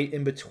go right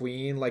in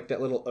between like that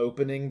little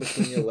opening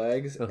between your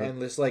legs and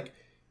just like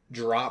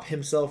drop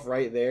himself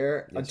right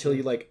there until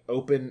you like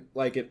open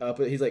like it up.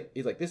 He's like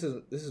this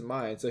is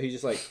mine. So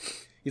he's like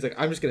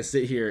I'm just gonna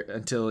sit here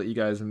until you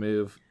guys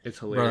move. It's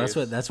hilarious.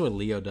 Bro, that's what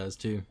Leo does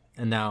too.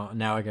 And now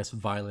I guess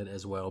Violet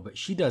as well, but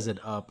she does it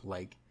up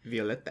like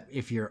Violetta.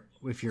 If your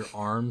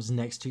arms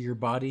next to your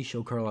body,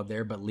 she'll curl up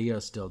there. But Leo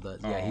still does.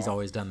 Yeah, he's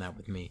always done that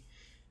with me.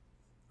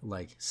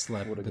 Like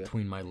slept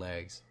between my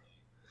legs.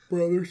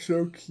 Bro, they're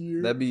so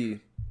cute. That'd be.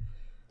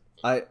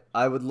 I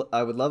would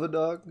love a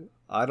dog.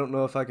 I don't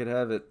know if I could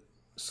have it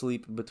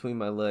sleep between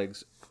my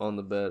legs on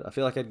the bed. I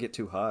feel like I'd get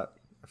too hot.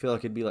 I feel like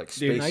it'd be like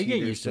Space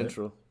Heater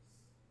Central.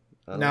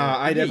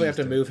 I definitely have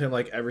to move him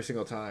like every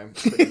single time.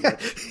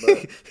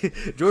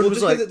 Jordan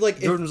was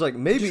like,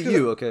 maybe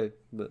you, okay,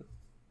 but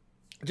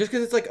just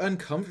because it's like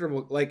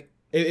uncomfortable. Like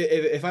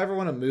if I ever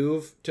want to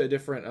move to a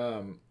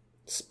different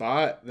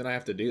spot, then I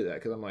have to do that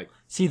because I'm like.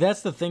 See,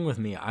 that's the thing with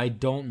me. I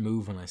don't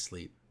move when I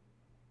sleep.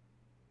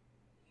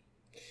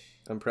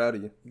 I'm proud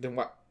of you. Then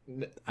what?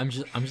 I'm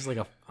just like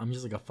a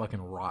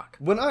fucking rock.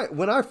 When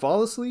I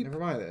fall asleep, never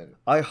mind then.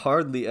 I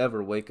hardly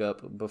ever wake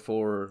up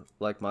before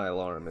like my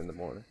alarm in the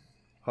morning.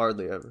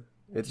 Hardly ever.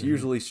 It's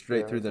usually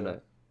straight through the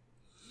night.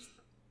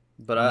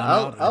 But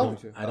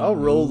I'll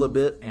roll a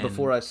bit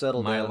before I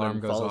settle down. My alarm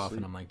goes off,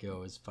 and I'm like,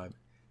 "Yo, it's 5."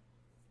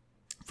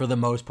 For the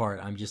most part,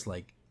 I'm just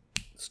like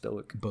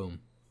stoic. Boom,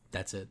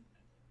 that's it.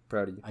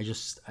 Proud of you.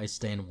 I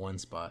stay in one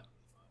spot.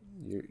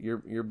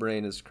 Your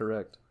brain is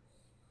correct.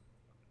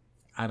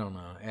 I don't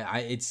know.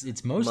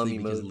 It's mostly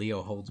because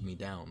Leo holds me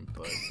down,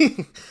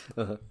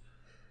 but.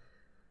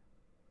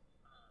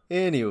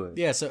 Anyway.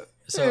 Yeah. So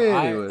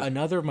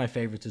another of my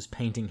favorites is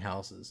Painting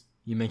Houses.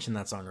 You mentioned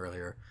that song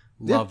earlier.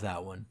 Love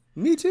that one.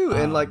 Me too.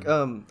 And like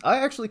I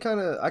actually kind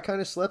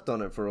of slept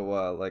on it for a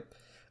while. Like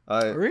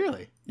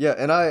really. Yeah,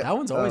 and that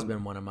one's always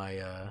been one of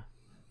my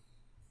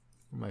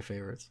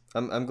favorites.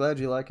 I'm glad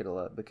you like it a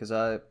lot because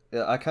I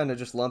kind of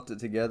just lumped it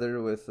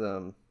together with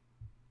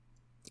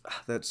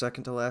that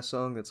second to last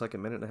song that's like a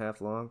minute and a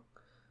half long.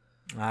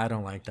 I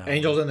don't like that.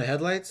 Angels in the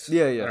Headlights?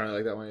 Yeah. I don't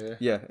like that one either.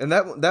 Yeah, and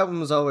that one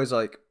was always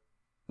like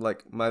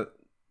my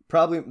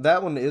probably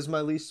that one is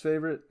my least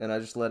favorite, and I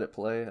just let it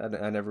play.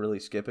 I never really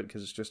skip it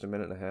because it's just a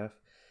minute and a half,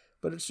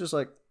 but it's just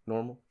like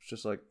normal. It's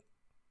just like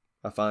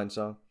a fine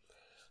song.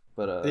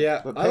 But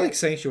I like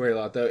Sanctuary a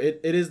lot though. It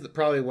is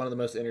probably one of the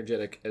most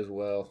energetic as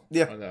well.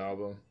 On the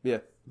album. Yeah,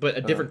 but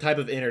a different type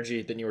of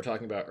energy than you were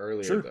talking about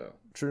earlier though.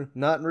 True,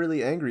 not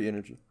really angry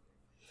energy.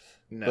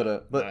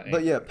 No,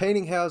 but yeah,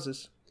 Painting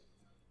Houses.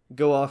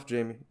 Go off,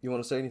 Jamie. You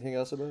want to say anything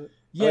else about it?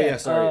 Yeah,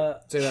 sorry.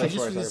 Say that I just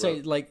want to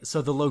say, like,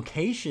 so the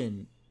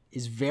location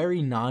is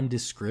very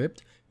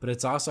nondescript, but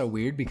it's also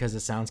weird because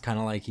it sounds kind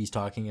of like he's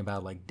talking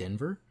about like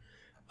Denver.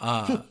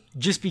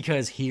 Just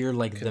because here,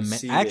 like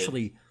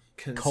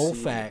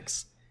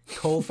Colfax,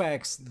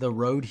 the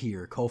road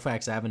here,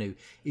 Colfax Avenue,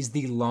 is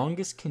the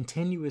longest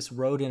continuous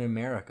road in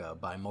America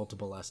by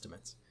multiple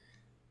estimates.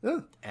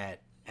 Oh.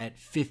 At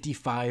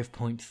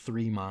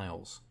 55.3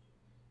 miles.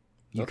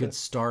 You could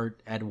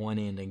start at one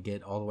end and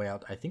get all the way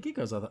out. I think it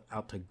goes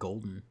out to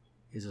Golden.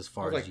 Is as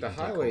far as you can take Colfax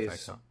out. The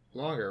highway's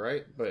longer,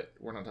 right? But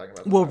we're not talking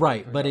about. Well,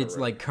 right, but it's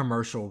like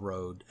commercial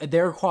road.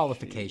 There are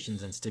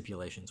qualifications and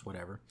stipulations,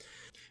 whatever.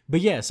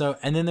 But yeah, so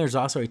and then there's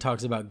also he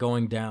talks about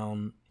going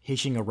down,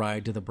 hitching a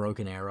ride to the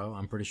Broken Arrow.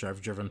 I'm pretty sure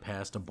I've driven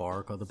past a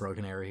bar called the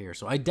Broken Arrow here,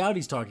 so I doubt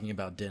he's talking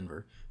about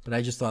Denver. But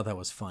I just thought that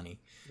was funny.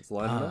 It's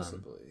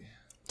possibly.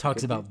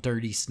 Talks about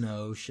dirty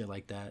snow, shit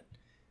like that.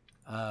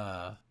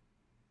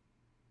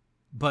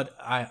 But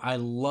I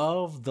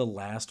love the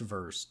last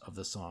verse of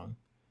the song.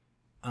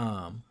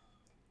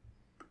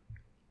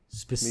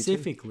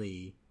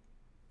 Specifically,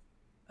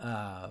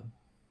 I'll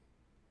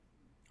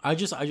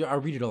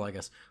read it all, I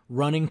guess.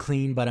 Running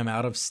clean, but I'm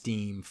out of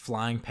steam.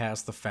 Flying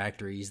past the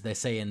factories. They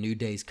say a new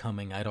day's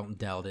coming. I don't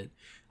doubt it.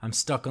 I'm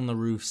stuck on the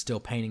roof, still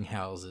painting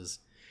houses.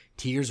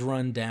 Tears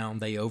run down,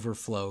 they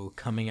overflow,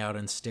 coming out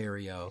in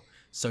stereo.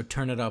 So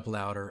turn it up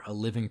louder, a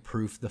living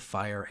proof the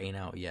fire ain't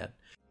out yet.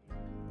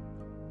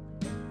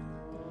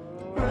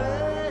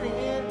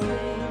 Running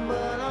clean,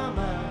 but I'm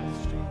out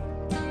of street.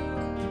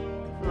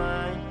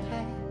 Flying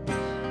past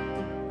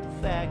the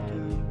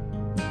factory.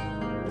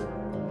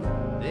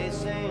 They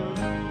say a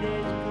new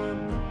day's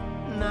coming,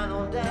 and I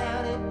don't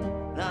doubt it.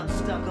 I'm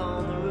stuck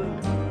on the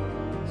roof,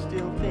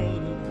 still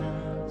painting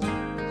houses.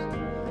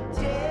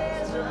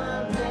 Tears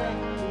run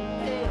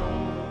down, they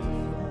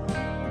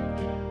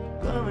overflow,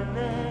 coming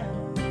out.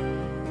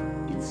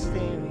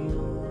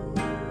 Stereo.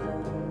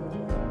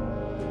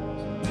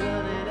 So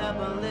turn it up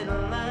a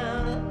little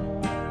louder.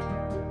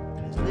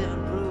 It's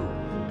living proof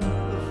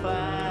the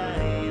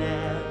fight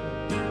out.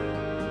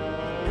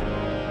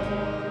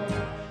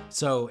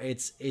 So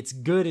it's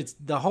good. It's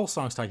the whole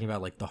song's talking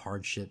about like the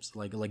hardships,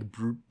 like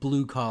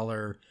blue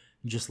collar,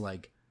 just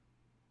like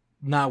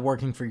not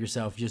working for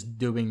yourself, just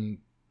doing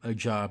a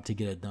job to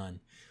get it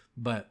done.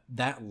 But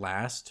that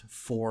last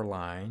 4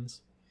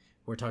 lines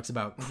where it talks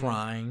about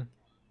crying.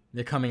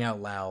 They're coming out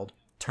loud.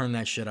 Turn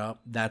that shit up.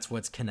 That's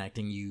what's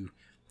connecting you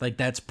Like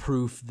that's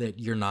proof that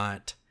you're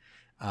not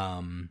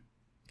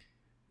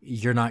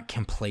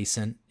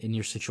complacent in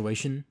your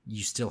situation.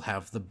 You still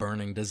have the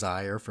burning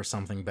desire for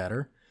something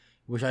better,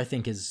 which I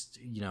think is,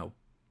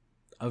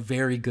 a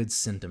very good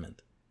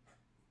sentiment.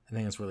 I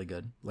think that's really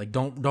good. Like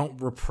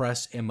don't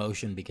repress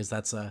emotion, because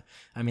that's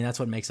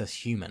what makes us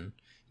human,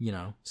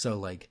 So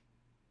like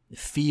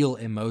feel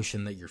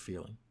emotion that you're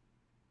feeling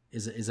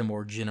is a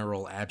more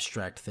general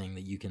abstract thing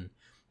that you can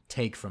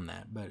take from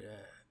that. But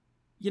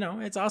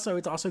it's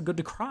also good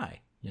to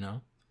cry,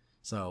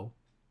 So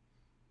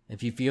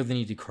if you feel the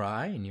need to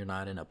cry and you're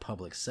not in a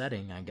public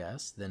setting, I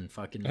guess, then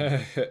fucking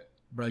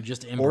bro,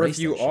 just embrace. Or if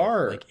you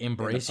are, like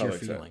embrace your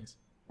feelings.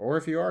 Or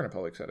if you are in a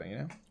public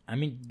setting, I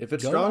mean, if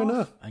it's strong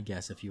enough, I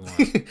guess, if you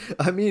want.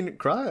 I mean,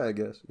 cry, I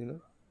guess,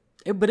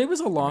 But it was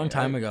a long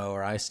time ago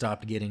where I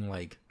stopped getting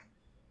like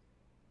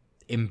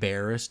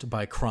embarrassed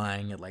by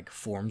crying at like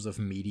forms of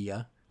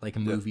media, like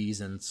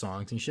movies and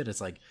songs and shit.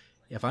 It's like,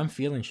 if I'm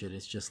feeling shit,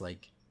 it's just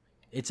like,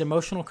 it's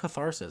emotional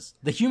catharsis.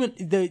 The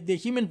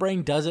human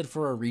brain does it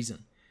for a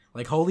reason.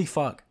 Like, holy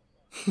fuck,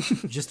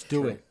 just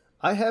do it.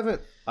 I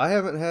haven't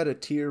had a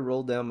tear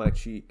roll down my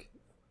cheek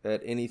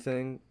at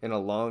anything in a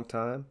long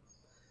time,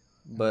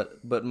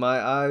 but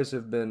my eyes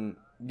have been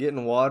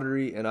getting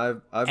watery, and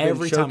I've been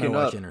every choking time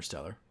I watch up.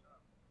 Interstellar.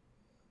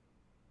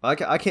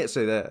 I can't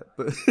say that,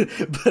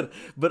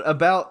 but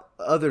about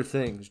other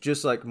things,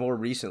 just like more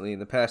recently in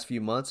the past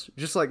few months,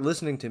 just like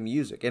listening to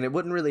music, and it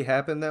wouldn't really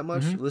happen that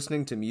much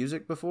listening to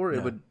music before.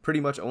 It would pretty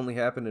much only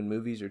happen in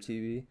movies or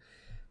TV,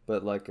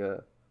 but like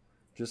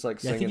just like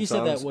singing I think you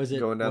songs said that was the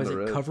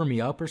road. Cover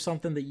Me Up or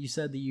something that you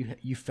said that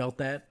you felt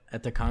that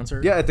at the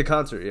concert? Yeah, at the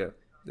concert, yeah.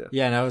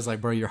 Yeah, and I was like,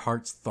 bro, your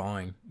heart's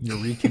thawing. You're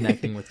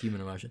reconnecting with human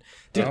emotion.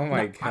 Dude, oh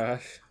my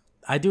gosh.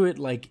 I do it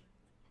like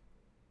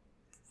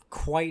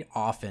quite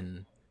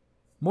often.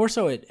 More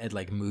so at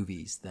like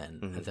movies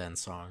than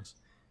songs.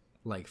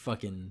 Like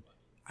fucking,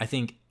 I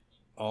think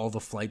all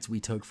the flights we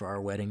took for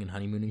our wedding and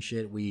honeymoon and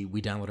shit, we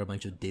downloaded a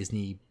bunch of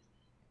Disney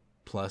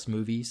Plus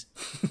movies,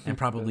 and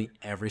probably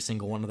every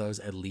single one of those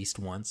at least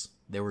once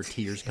there were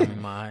tears coming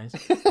my eyes.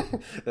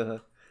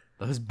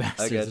 Those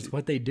bastards, it's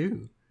what they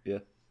do. Yeah,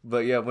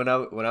 but yeah, when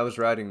I was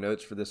writing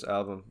notes for this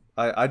album,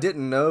 I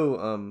didn't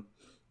know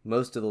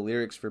most of the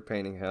lyrics for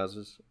Painting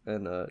Houses,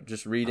 and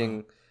just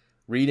reading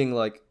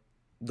like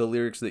the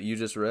lyrics that you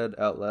just read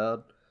out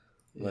loud,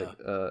 like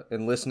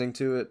and listening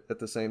to it at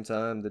the same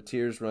time, the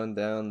tears run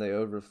down, they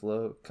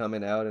overflow,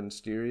 coming out in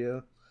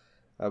stereo.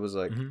 I was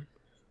like,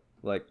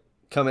 like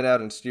coming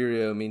out in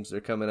stereo means they're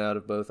coming out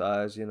of both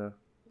eyes,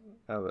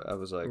 I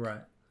was like,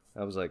 right.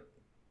 I was like,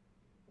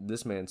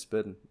 this man's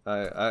spitting.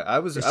 I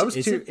was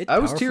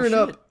tearing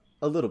up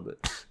a little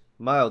bit,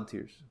 mild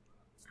tears.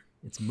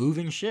 It's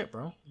moving shit,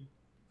 bro.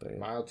 But, yeah.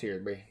 Mild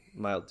tears, baby.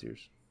 Mild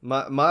tears.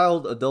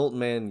 Mild adult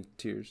man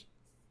tears.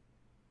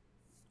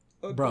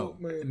 Bro,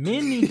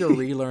 men need to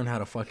relearn how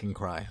to fucking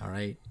cry, all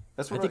right?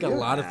 I think a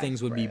lot of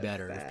things would be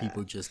better if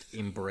people just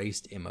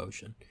embraced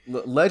emotion.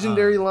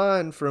 Legendary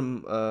line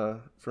from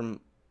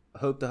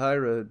Hope to High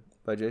Road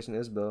by Jason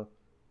Isbell.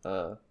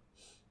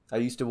 I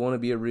used to want to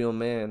be a real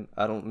man.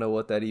 I don't know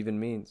what that even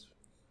means.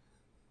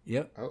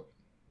 Yep. Oh.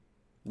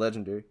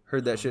 Legendary.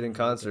 Heard that shit in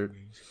concert.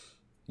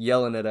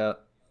 Yelling it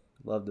out.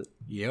 Loved it.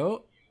 Yep.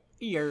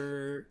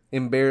 You're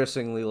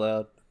embarrassingly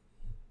loud.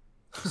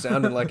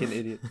 Sounding like an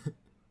idiot.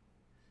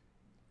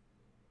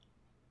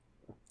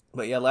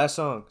 But yeah, last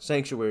song,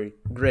 Sanctuary,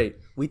 great.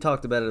 We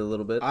talked about it a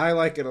little bit. I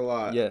like it a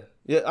lot. Yeah.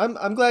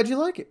 I'm glad you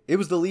like it. It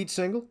was the lead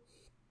single.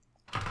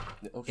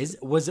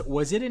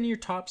 Was it in your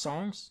top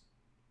songs?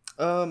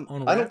 I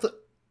don't.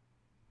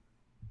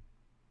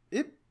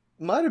 It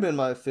might have been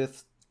my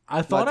fifth.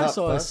 I thought I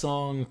saw a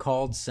song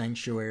called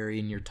Sanctuary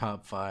in your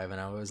top 5,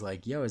 and I was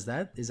like, "Yo, is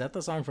that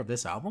the song from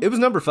this album?" It was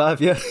number 5.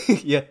 Yeah,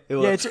 yeah, it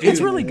was. Yeah, it's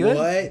really good.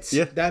 What?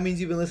 Yeah, that means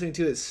you've been listening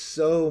to it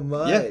so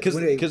much. Yeah,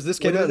 because this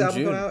came out in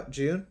June.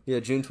 June? Yeah,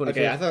 June 25th.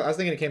 Okay, I was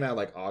thinking it came out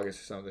like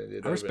August or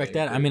something. I respect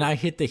that. I mean, I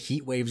hit the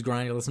heat waves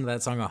grind. I listened to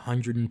that song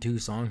 102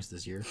 songs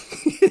this year.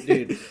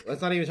 Dude,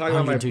 let's not even talk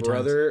about my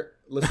brother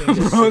listening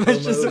to Sicko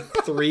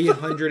Mode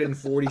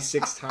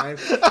 346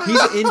 times.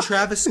 He's in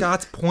Travis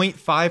Scott's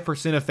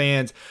 0.5% of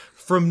fans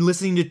from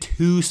listening to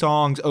 2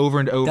 songs over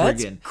and over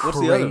again. That's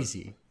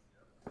crazy.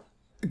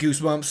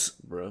 Goosebumps,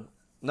 bro.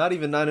 Not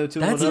even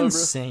 90210. That's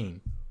insane.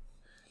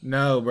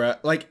 No, bro.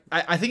 Like,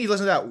 I think he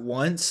listened to that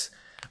once,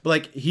 but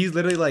like he's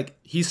literally like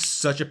he's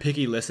such a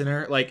picky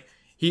listener. Like,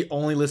 he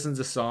only listens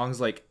to songs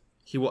like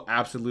he will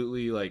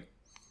absolutely like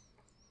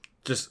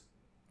just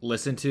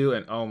listen to,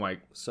 and oh my,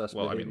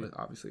 well, I mean,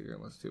 obviously you're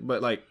gonna listen to,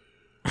 but like,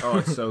 oh,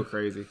 it's so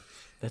crazy.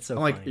 That's so.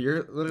 I'm funny. like,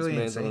 you're literally this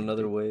man's insane. on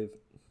another wave.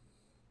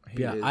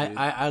 Yeah,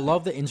 I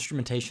love the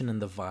instrumentation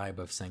and the vibe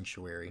of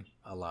Sanctuary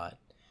a lot.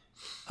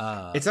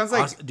 It sounds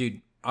like, also,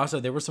 dude. Also,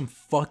 there were some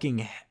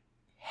fucking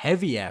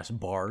heavy ass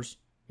bars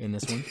in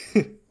this one.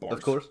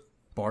 Of course,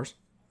 bars.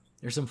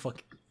 There's some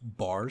fucking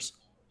bars.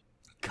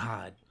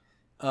 God.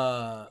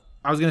 I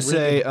was gonna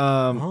say,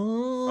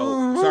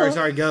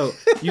 sorry, go.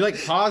 You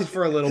like paused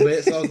for a little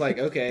bit, so I was like,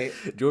 okay.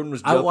 Jordan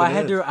was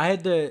jumping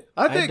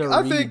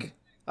in.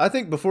 I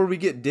think before we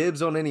get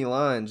dibs on any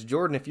lines,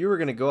 Jordan, if you were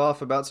going to go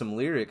off about some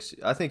lyrics,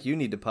 I think you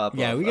need to pop off.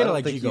 Yeah, we got to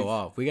let you go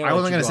off. I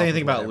wasn't going to say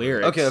anything about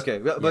lyrics. Okay.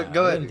 But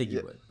go ahead. I didn't think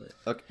you would. But.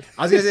 Okay.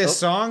 I was going to say, a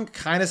song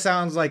kind of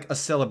sounds like a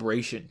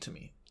celebration to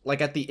me. Like,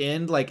 at the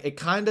end, like, it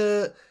kind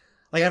of...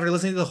 Like, after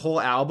listening to the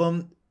whole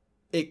album,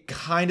 it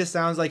kind of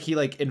sounds like he,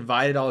 like,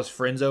 invited all his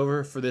friends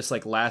over for this,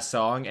 like, last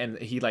song, and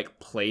he, like,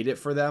 played it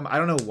for them. I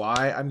don't know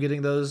why I'm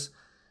getting those...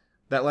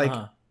 That, like...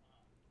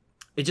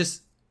 It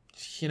just...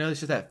 You know,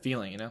 it's just that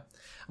feeling, you know?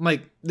 I'm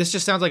like, this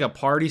just sounds like a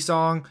party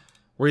song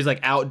where he's like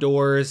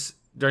outdoors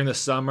during the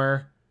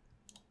summer.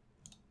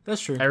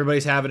 That's true.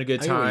 Everybody's having a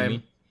good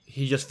time.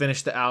 He just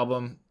finished the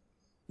album.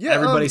 Yeah,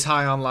 everybody's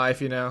high on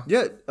life, you know.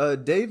 Yeah,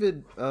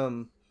 David,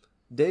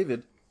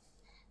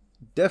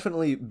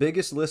 definitely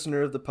biggest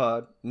listener of the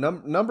pod.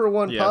 Number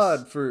one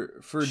pod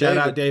for shout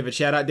out David.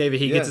 Shout out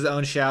David. He gets his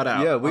own shout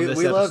out. Yeah, we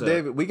love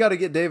David. We got to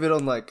get David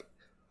on like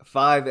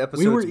 5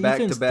 episodes back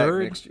to back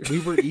next year. We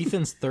were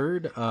Ethan's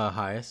third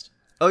highest.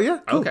 Oh yeah.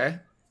 Cool. Okay.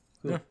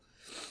 Cool. Yeah.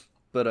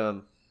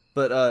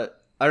 But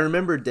I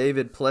remember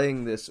David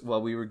playing this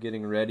while we were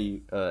getting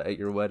ready at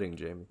your wedding,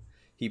 Jamie.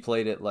 He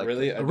played it like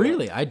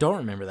really. I don't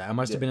remember that. I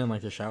must have been in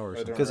like the shower or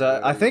something. Because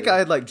I think I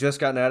had like just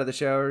gotten out of the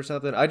shower or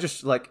something. I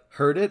just like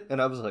heard it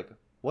and I was like,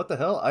 "What the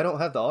hell? I don't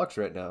have the aux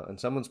right now." And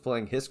someone's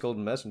playing Hiss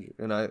Golden Messenger,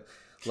 and I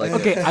like.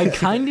 Okay, I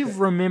kind of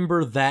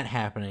remember that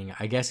happening.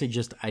 I guess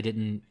I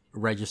didn't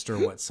register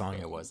what song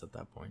it was at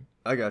that point.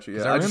 I got you.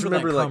 Yeah, I just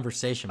remember that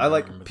conversation. I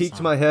like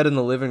peeked my head in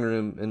the living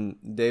room, and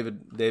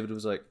David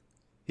was like,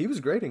 "He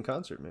was great in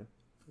concert, man,"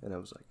 and I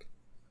was like,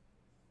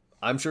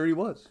 "I'm sure he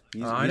was.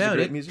 He's a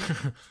great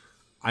musician."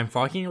 I'm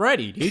fucking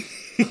ready, dude.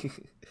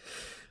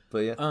 But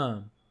yeah,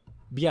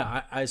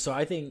 yeah. So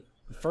I think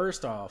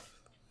first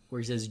off,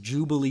 where he says,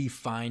 "Jubilee,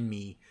 find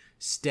me,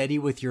 steady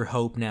with your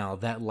hope now.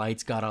 That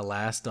light's gotta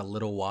last a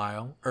little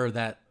while, or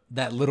that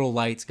little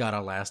light's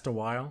gotta last a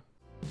while."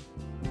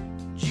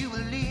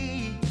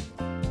 Jubilee,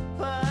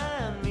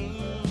 find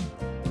me,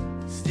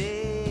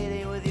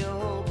 steady with your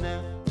hope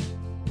now.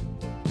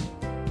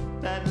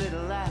 That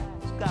little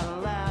light's gotta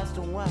last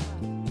a while.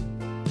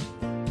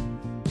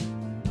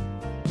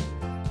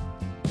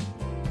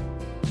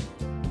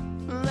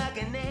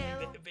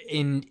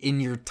 In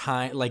your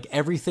time, like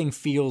everything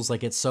feels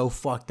like it's so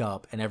fucked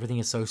up and everything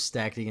is so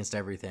stacked against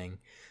everything,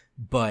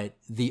 but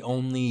the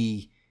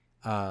only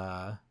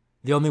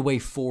way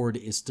forward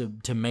is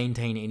to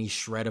maintain any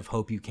shred of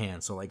hope you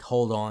can. So like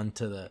hold on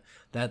to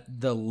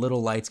the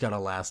little light's gotta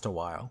last a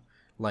while.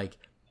 Like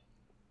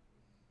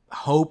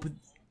hope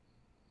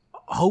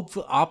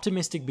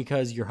optimistic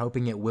because you're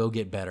hoping it will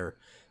get better,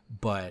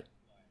 but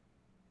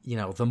you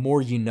know, the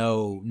more you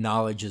know,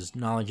 knowledge is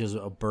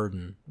a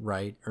burden,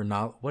 right? Or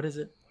not, what is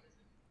it?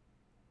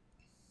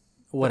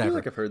 Whatever. I feel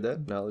like I've heard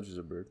that. Knowledge is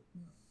a burden.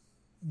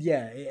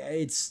 Yeah,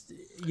 it's,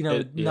 you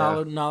know,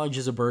 knowledge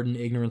is a burden,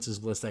 ignorance is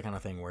bliss, that kind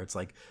of thing, where it's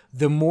like,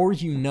 the more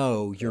you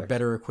know, you're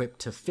better equipped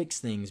to fix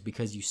things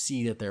because you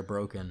see that they're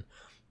broken,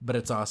 but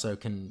it's also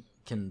can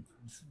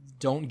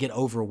don't get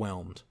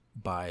overwhelmed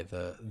by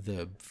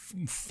the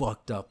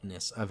fucked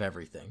upness of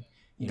everything.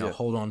 You know,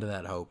 hold on to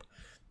that hope.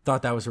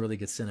 Thought that was a really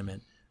good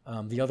sentiment.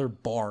 The other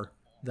bar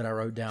that I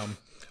wrote down,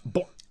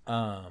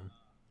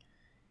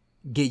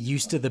 get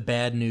used to the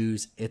bad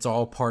news. It's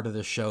all part of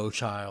the show,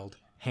 child.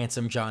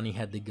 Handsome Johnny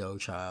had to go,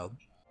 child.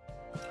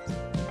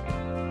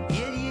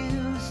 Get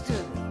used to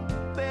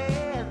the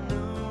bad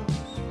news.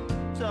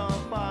 It's all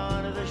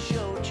part of the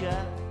show,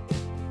 child.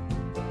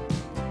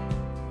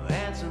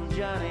 Handsome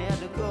Johnny had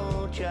to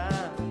go,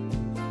 child.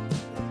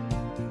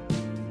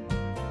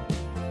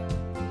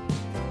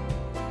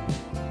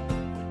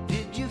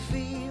 Did you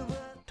feel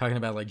that? Talking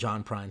about like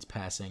John Prine's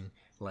passing,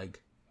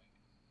 like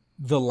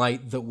the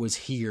light that was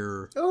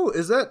here. Oh,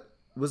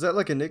 was that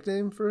like a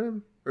nickname for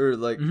him? Or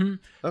like,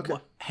 okay.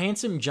 Well,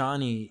 Handsome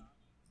Johnny,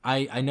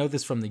 I know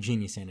this from the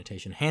Genius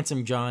Annotation.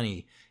 Handsome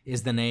Johnny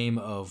is the name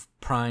of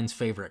Prine's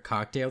favorite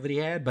cocktail that he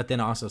had, but then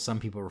also some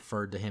people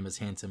referred to him as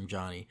Handsome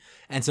Johnny.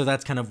 And so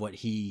that's kind of what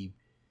he,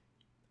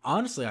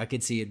 honestly, I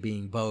could see it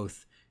being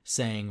both,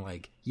 saying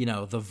like, you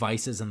know, the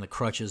vices and the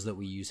crutches that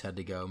we use had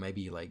to go.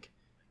 Maybe like,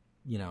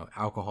 you know,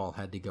 alcohol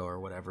had to go or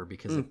whatever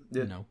because,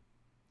 you know,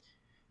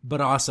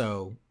 but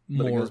also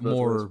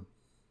more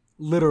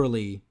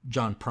literally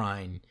John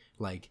Prine,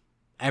 like,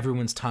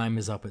 everyone's time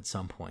is up at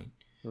some point.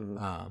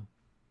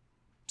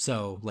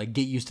 So like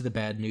get used to the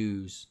bad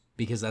news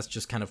because that's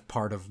just kind of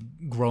part of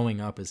growing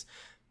up. Is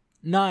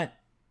not,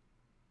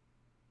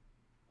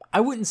 I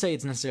wouldn't say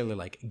it's necessarily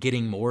like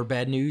getting more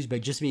bad news,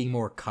 but just being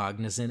more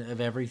cognizant of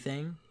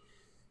everything.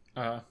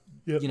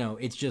 You know,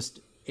 it's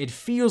just, it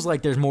feels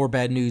like there's more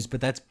bad news,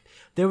 but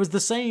there was the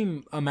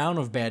same amount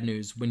of bad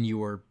news when you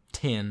were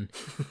 10.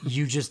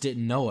 You just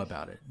didn't know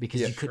about it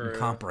because you couldn't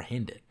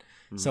comprehend it.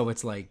 So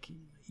it's like,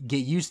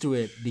 get used to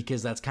it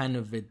because that's kind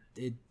of it.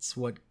 It's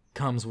what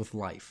comes with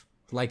life,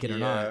 like it or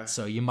not.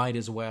 So you might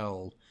as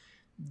well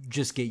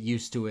just get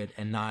used to it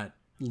and not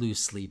lose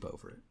sleep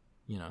over it.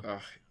 You know.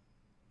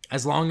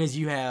 As long as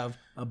you have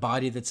a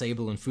body that's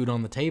able and food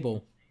on the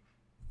table,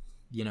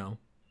 you know.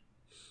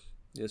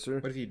 Yes, sir.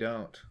 What if you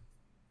don't?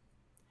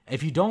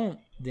 If you don't,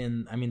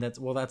 then I mean that's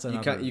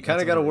another. You kind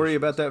of got to worry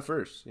about that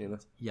first, you know.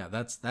 Yeah,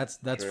 that's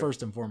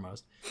first and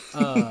foremost.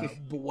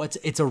 But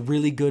it's a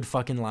really good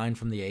fucking line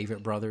from the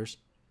Avett Brothers.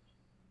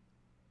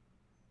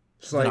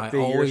 Slight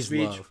figure I always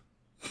speech. Love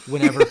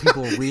whenever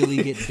people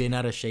really get bent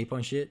out of shape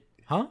on shit,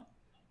 huh?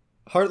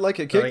 Heart like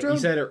a kick drum.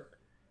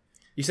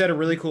 You said a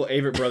really cool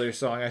Avett Brothers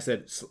song. I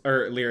said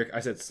lyric. I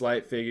said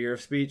slight figure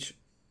of speech.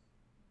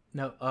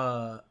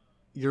 No,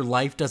 your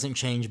life doesn't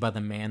change by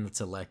the man that's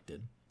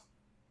elected.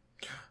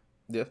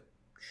 Yeah,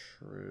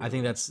 true. I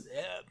think that's.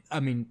 I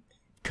mean,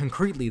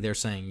 concretely, they're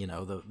saying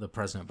the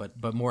president,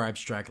 but more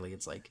abstractly,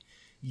 it's like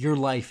your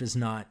life is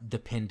not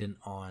dependent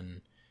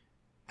on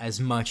as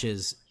much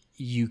as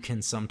you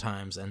can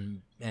sometimes,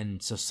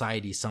 and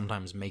society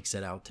sometimes makes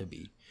it out to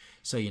be.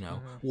 So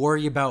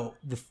worry about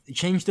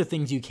change the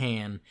things you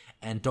can,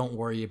 and don't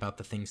worry about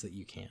the things that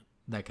you can't.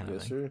 That kind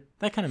of thing. Sure.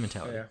 That kind of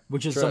mentality,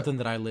 which is something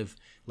that I live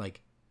like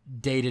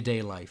day to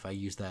day life. I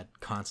use that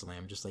constantly.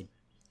 I'm just like,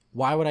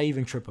 why would I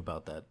even trip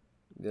about that?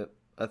 Yep,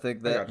 I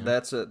think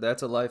that's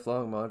a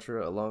lifelong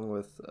mantra, along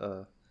with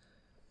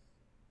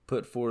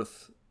put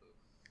forth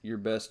your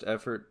best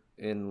effort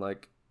in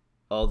like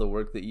all the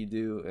work that you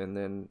do, and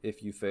then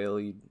if you fail,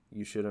 you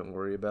shouldn't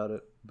worry about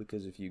it,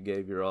 because if you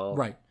gave your all,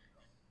 right,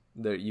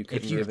 there you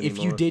couldn't give any more.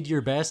 If you did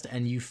your best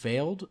and you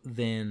failed,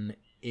 then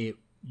it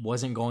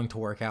wasn't going to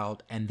work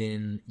out, and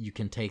then you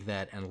can take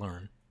that and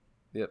learn.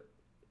 Yep,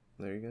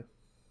 there you go.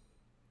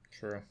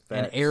 True.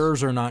 And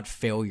errors are not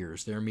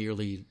failures; they're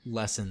merely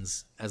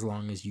lessons, as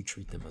long as you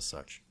treat them as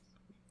such.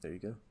 There you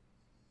go.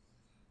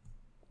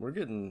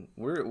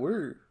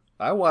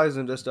 I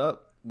wisened us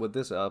up with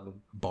this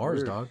album.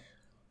 Dog.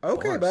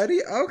 Okay, Bars.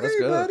 buddy. Okay,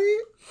 buddy.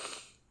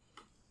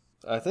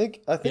 I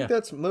think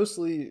that's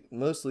mostly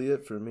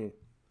it for me.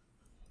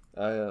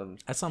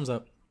 That sums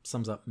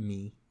up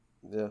me.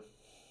 Yeah.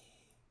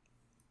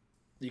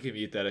 You can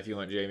mute that if you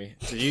want, Jamie.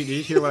 Did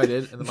you hear what I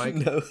did in the mic?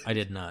 No, I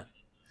did not.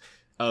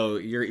 Oh,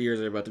 your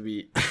ears are about to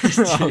be.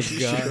 Oh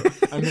God!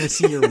 I'm gonna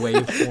see your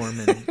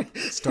waveform and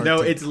start. No,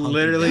 it's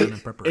literally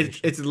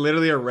it's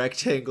literally a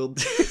rectangle.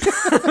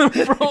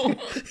 Bro,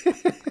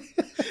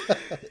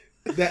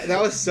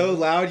 that was so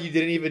loud. You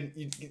didn't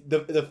even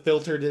the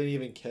filter didn't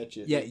even catch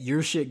it. Yeah,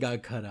 your shit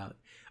got cut out.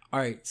 All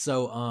right,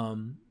 so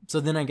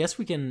then I guess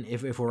we can,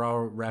 if we're all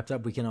wrapped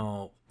up, we can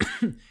all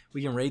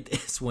we can rate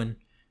this one,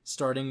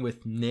 starting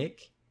with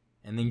Nick,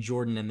 and then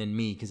Jordan, and then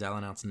me, because I'll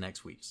announce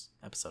next week's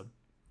episode.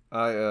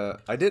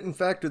 I didn't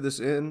factor this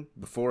in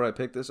before I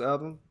picked this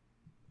album,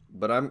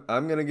 but I'm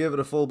gonna give it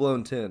a full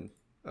blown 10.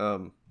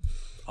 A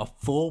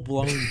full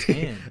blown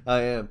 10.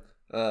 I am,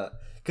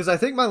 because I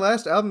think my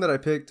last album that I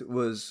picked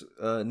was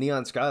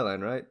Neon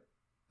Skyline, right?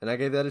 And I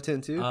gave that a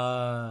 10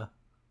 too.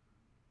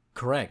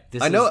 Correct.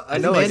 I know. I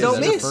don't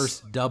miss. The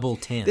first double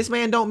 10. This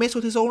man don't miss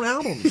with his own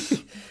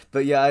albums.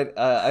 But yeah,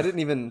 I didn't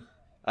even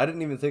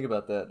think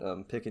about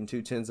that, picking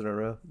 2 10s in a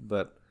row.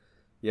 But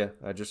yeah,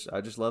 I just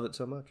love it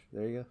so much.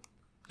 There you go.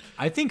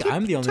 I think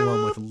I'm the only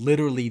one with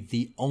literally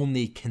the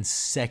only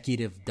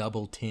consecutive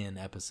double 10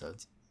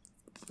 episodes.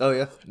 Oh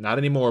yeah, not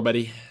anymore,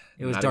 buddy.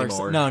 It was Dark.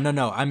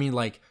 No. I mean,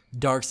 like,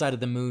 Dark Side of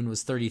the Moon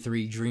was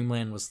 33,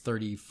 Dreamland was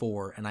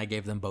 34, and I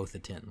gave them both a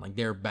 10. Like,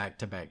 they're back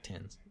to back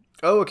 10s.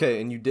 Oh, okay,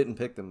 and you didn't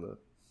pick them though,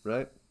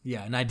 right?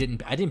 Yeah, and I didn't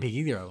pick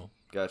either of them.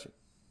 Gotcha.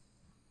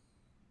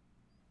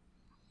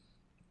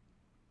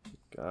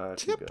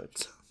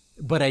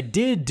 But I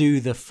did do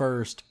the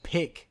first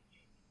pick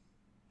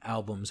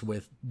albums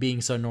with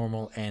Being So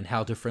Normal and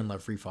How to Friend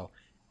Love Freefall.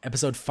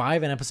 Episode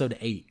 5 and episode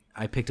 8,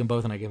 I picked them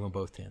both and I gave them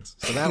both 10s.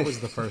 So that was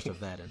the first of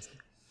that instance.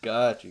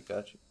 Gotcha.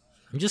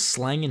 I'm just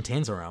slanging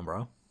 10s around,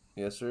 bro.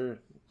 Yes, sir.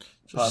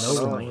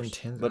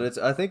 But it's.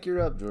 I think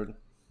you're up, Jordan.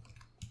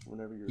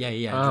 Whenever you're ready.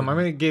 Yeah. I'm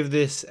gonna give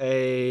this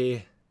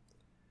a.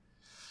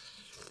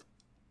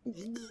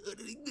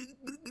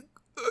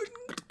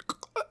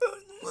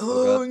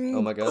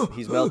 Oh my god,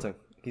 he's melting.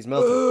 He's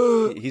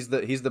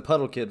the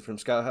puddle kid from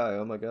Sky High.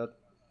 Oh my god.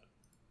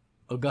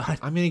 Oh god.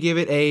 I'm gonna give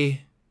it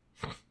a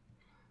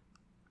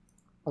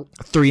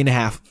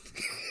 3.5.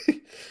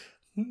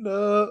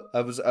 No,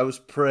 I was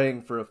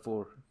praying for a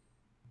 4.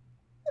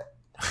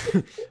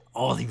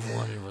 All he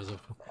wanted was a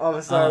 4.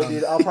 I'm sorry,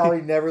 dude. I'll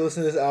probably never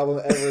listen to this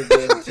album ever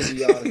again. To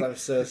be honest, I'm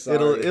so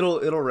sorry.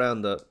 It'll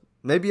round up.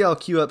 Maybe I'll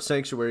queue up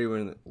Sanctuary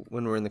when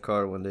we're in the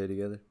car one day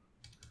together.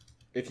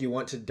 If you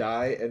want to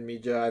die and me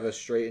drive us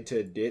straight into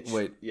a ditch,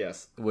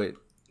 yes. Wait.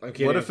 I'm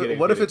kidding.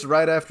 What if it's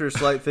right after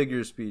Slight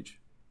Figure speech?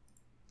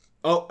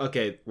 Oh,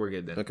 okay. We're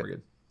good then. Okay. We're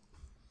good.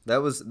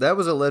 That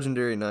was a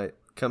legendary night,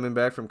 coming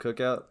back from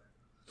Cookout,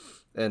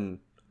 and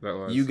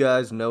you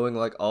guys knowing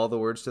like all the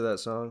words to that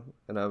song,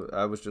 and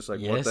I was just like,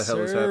 yes, what the hell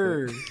is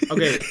happening?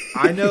 Okay,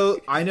 I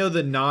know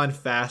the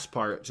non-fast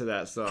part to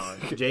that song.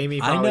 Jamie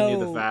probably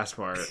knew the fast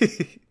part.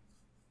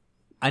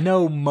 I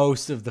know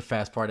most of the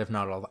fast part, if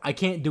not all. I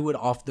can't do it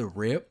off the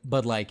rip,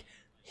 but like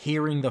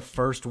hearing the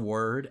first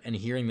word and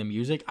hearing the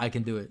music, I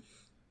can do it.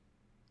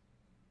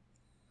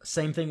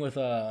 Same thing with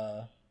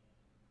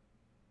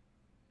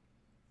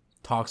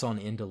Talks on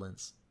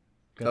Indolence.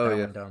 Got that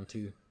one down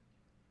too.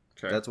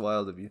 Okay. That's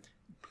wild of you.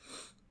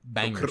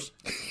 Bangers.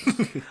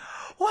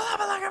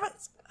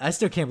 I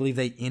still can't believe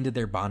they ended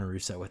their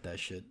Bonnaroo set with that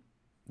shit.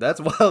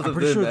 That's wild of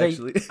them,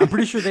 actually. I'm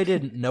pretty sure they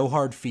did No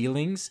Hard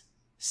Feelings,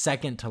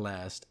 second to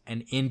last,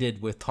 and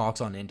ended with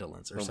Talks on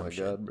Indolence or some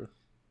shit. Oh my god, bro.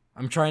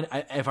 I'm trying.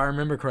 If I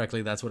remember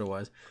correctly, that's what it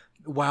was.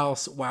 While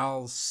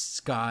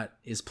Scott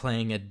is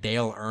playing a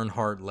Dale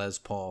Earnhardt Les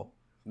Paul.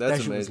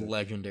 That shit was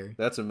legendary.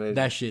 That's amazing.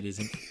 That shit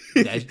isn't.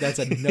 That's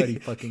a nutty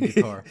fucking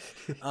guitar.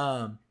 But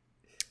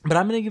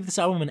I'm gonna give this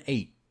album an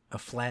 8, a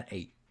flat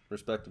 8.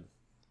 Respectable.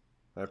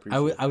 I appreciate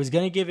it. I was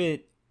gonna give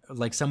it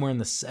like somewhere in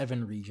the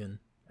 7 region,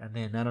 and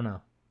then I don't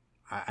know.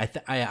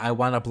 I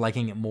wound up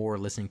liking it more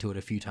listening to it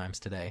a few times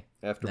today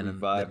after we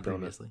vibed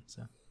previously.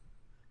 So,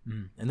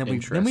 and then we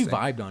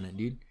vibed on it,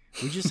 dude.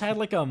 We just had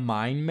like a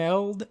mind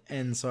meld,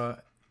 and so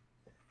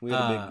we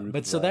had a big group.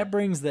 But so that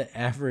brings the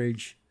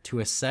average to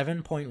a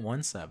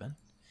 7.17,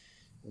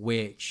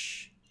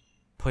 which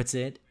puts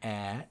it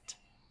at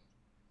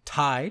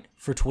tied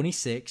for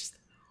 26th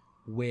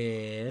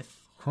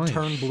with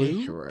Turn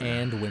Blue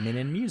and Women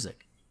in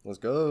Music. Let's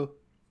go.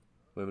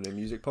 Women in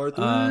Music Part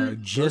 3.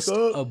 Just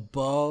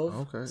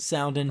above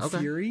Sound and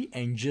Fury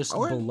and just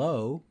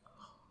below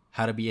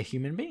How to Be a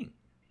Human Being.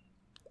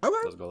 Okay.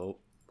 Let's go.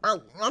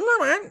 I'm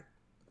not mad.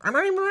 I'm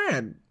not even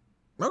mad.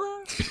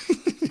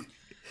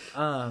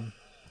 Okay.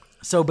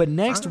 But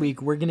next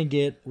week we're gonna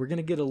get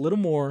a little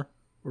more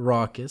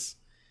raucous,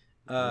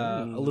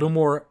 a little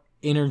more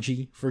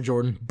energy for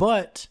Jordan,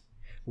 but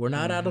we're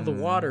not out of the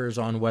waters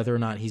on whether or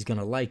not he's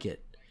gonna like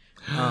it.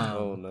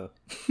 Oh no.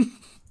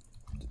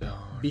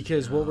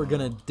 Because what we're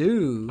gonna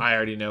do, I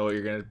already know what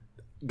you're gonna.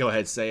 Go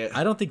ahead, say it.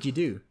 I don't think you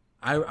do.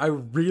 I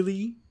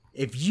really,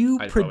 if you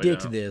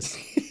predict this,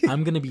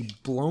 I'm gonna be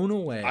blown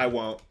away. I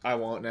won't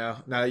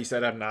now. Now that you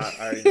said I'm not,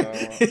 I already know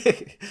I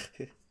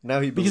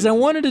won't. Because I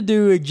wanted to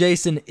do a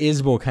Jason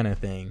Isbell kind of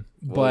thing,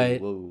 but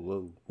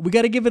we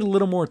got to give it a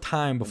little more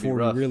time before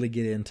we really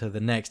get into the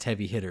next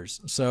heavy hitters.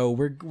 So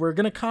we're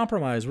gonna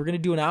compromise. We're gonna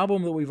do an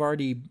album that we've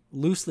already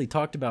loosely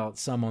talked about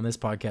some on this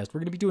podcast. We're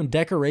gonna be doing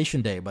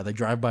 "Decoration Day" by the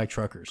Drive-By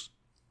Truckers.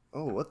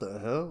 Oh, what the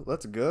hell?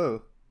 Let's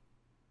go.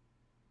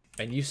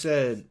 And you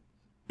said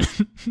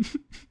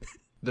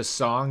the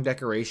song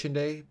 "Decoration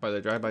Day" by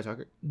the Drive-By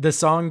Truckers?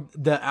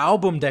 The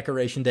album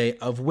 "Decoration Day,"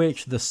 of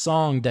which the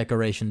song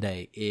 "Decoration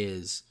Day"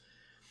 is.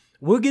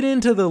 We'll get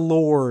into the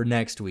lore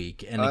next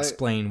week and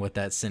explain what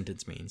that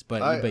sentence means.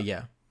 But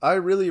yeah. I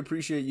really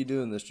appreciate you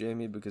doing this,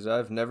 Jamie, because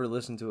I've never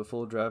listened to a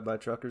full Drive-By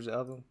Truckers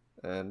album,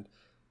 and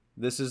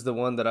this is the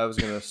one that I was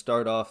going to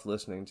start off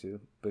listening to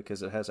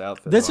because it has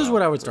outfits. This is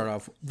what I would start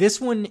off.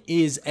 This one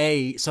is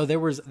so there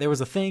was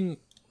a thing.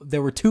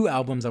 There were 2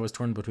 albums I was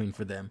torn between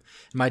for them.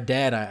 My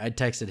dad, I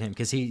texted him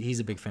because he's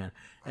a big fan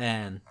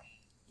and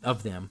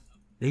of them.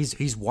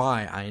 He's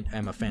why I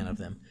am a fan of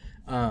them.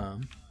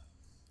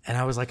 And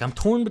I was like, I'm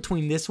torn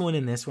between this one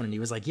and this one. And he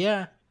was like,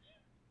 yeah,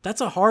 that's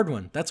a hard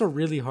one. That's a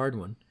really hard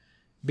one.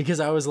 Because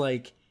I was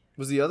like...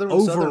 Was the other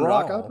one Southern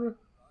Rock Opera?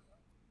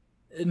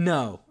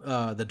 No,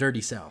 the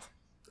Dirty South.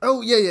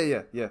 Oh,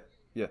 yeah.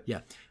 Yeah,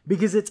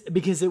 because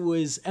it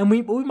was... And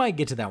we might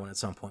get to that one at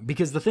some point.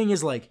 Because the thing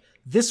is, like,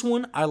 this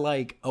one, I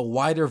like a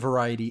wider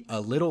variety,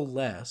 a little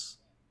less.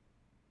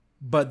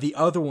 But the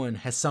other one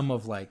has some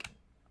of, like...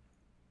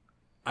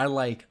 I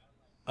like...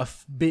 a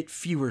bit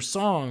fewer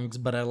songs,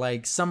 but I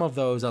like some of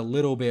those a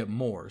little bit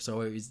more.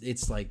 So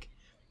it's like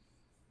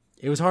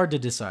it was hard to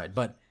decide,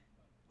 but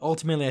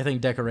ultimately I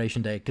think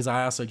Decoration Day, because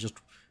I also just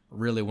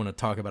really want to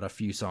talk about a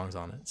few songs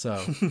on it.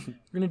 So we're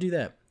gonna do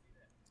that.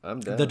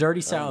 I'm down. The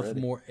Dirty South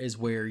more is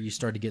where you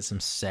start to get some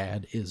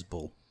sad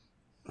Isbell.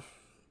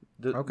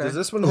 Does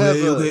this one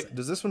have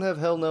Does this one have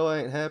Hell No I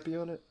Ain't Happy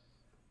on it?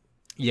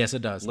 Yes,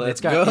 it does.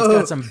 It's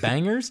got some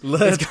bangers.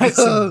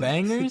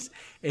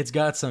 It's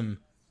got some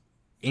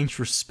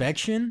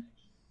introspection.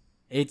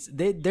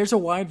 There's a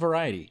wide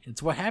variety.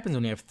 It's what happens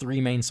when you have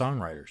 3 main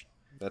songwriters.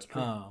 That's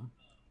true.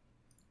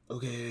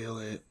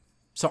 Okay.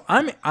 So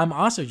I'm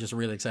also just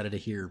really excited to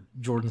hear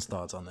Jordan's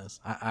thoughts on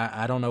this.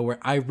 I don't know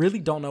I really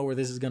don't know where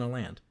this is gonna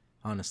land,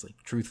 honestly,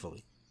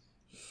 truthfully.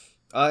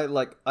 I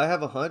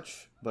have a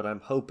hunch, but I'm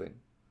hoping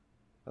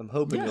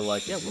to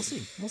like it. Yeah,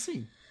 we'll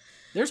see.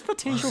 There's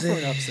potential for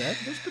an upset.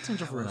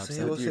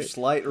 With your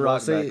slight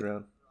rock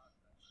background.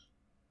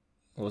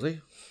 We'll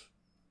see.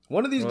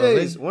 One of these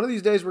days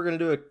we're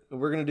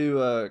gonna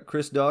do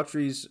Chris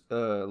Daughtry's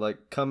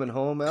like Coming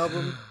Home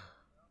album.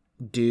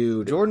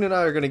 Dude, Jordan and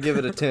I are gonna give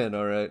it a 10,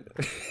 all right?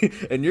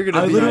 And you're gonna.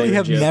 I literally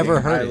have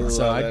never heard it,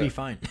 so I'd be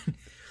fine.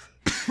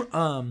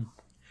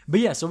 But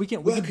yeah, so we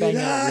can bang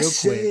out real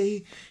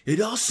quick.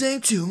 It all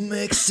seemed to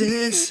make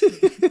sense.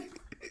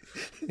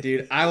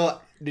 Dude, I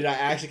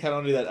actually kind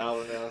of want to do that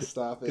album now.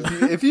 Stop it.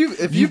 If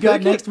you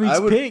got next week's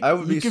pick, I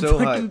would be so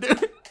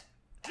hyped.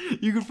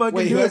 You can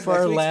fucking do it for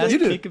our last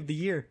pick of the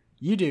year.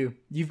 You do.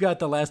 You've got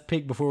the last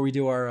pick before we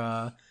do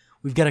our.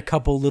 We've got a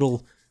couple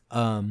little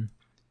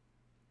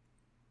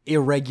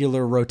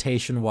irregular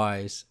rotation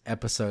wise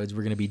episodes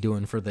we're gonna be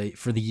doing for the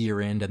year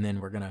end, and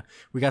then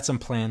we got some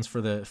plans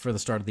for the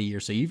start of the year.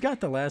 So you've got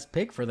the last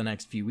pick for the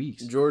next few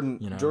weeks. Jordan,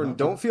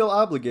 don't feel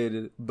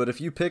obligated, but if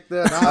you pick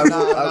that,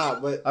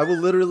 I will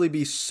literally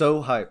be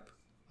so hype.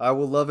 I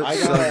will love it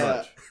so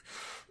much.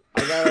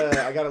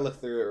 I gotta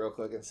look through it real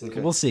quick and see. Okay.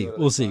 We'll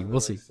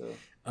see.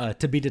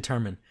 To be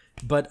determined.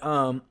 But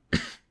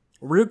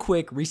real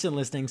quick, recent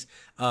listings.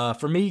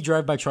 For me,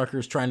 Drive By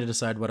Truckers, trying to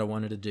decide what I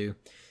wanted to do.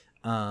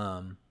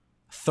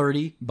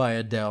 30 by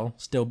Adele,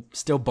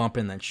 still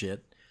bumping that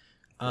shit.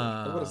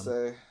 I'm gonna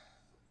say.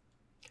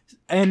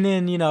 And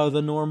then,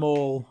 the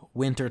normal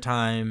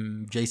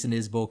wintertime Jason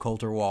Isbell,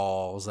 Coulter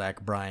Wall,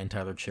 Zach Bryan,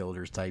 Tyler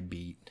Childers type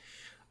beat.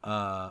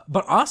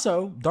 But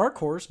also Dark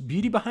Horse,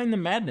 Beauty Behind the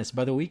Madness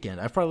by The Weeknd.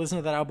 I've probably listened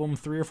to that album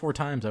 3 or 4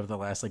 times over the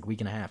last week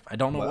and a half. I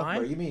don't know why.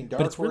 You mean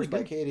Dark Horse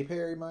by Katy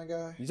Perry, my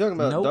guy? You talking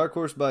about Dark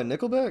Horse by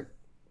Nickelback,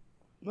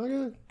 my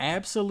guy?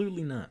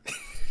 Absolutely not.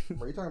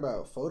 Are you talking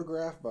about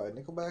Photograph by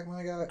Nickelback,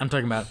 my guy? I'm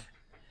talking about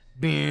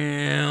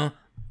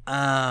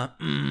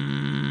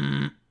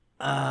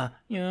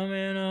young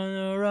man on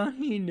the run,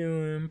 he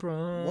doing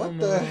promo. What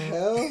the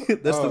hell?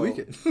 That's The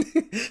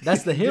Weeknd.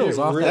 That's The Hills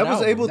off that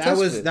was album.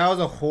 That was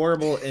a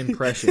horrible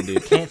impression,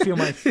 dude. Can't Feel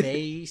My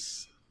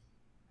Face.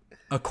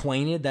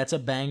 Acquainted, that's a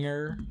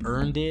banger.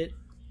 Earned It.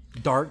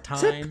 Dark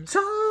Times.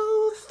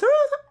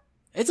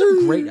 It's a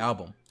great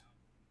album.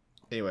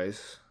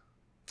 Anyways.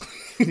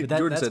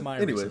 That's my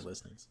recent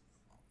listings.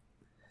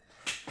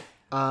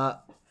 I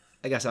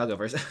guess I'll go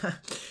first.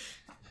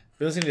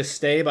 Been listening to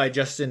Stay by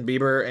Justin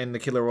Bieber and the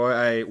Kid Laroi.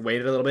 I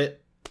waited a little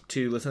bit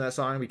to listen to that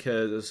song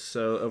because it was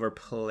so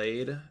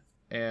overplayed.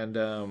 And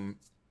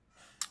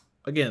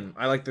again,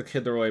 I liked the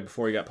Kid Laroi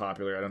before he got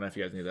popular. I don't know if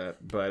you guys knew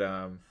that, but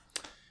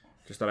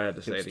just thought I had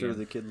to say it again.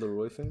 The Kid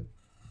Laroi fan?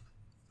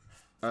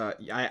 I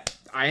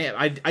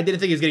didn't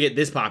think he was gonna get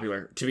this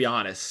popular, to be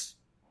honest.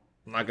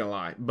 I'm not gonna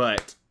lie,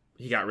 but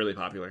he got really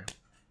popular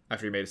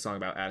after he made a song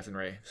about Addison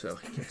Rae. So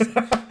you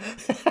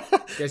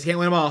guys can't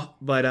win them all,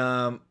 but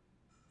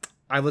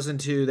I listened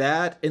to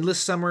that. Endless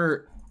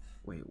Summer.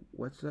 Wait,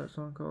 what's that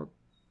song called?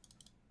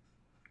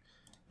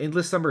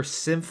 Endless Summer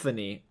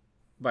Symphony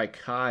by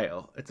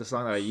Kyle. It's a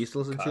song that I used to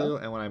listen to,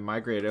 and when I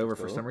migrated over,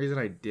 for some reason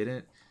I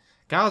didn't.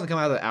 Kyle hasn't come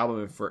out of the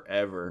album in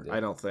forever, I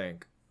don't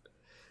think.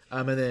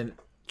 And then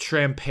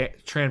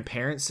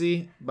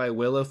Transparency by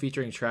Willow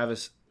featuring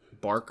Travis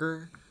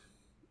Barker.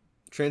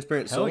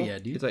 Transparent Soul? Hell yeah,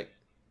 dude. It's like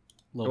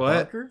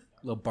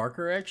Little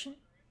Barker action?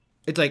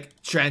 It's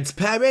like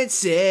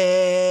Transparency.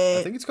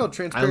 I think it's called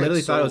Transparent Soul. I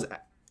literally thought it was...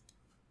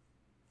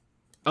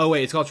 Oh,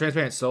 wait, it's called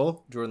Transparent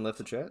Soul? Jordan left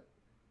the chat?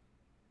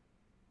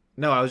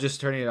 No, I was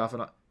just turning it off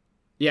and on.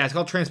 Yeah, it's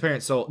called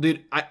Transparent Soul.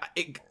 Dude,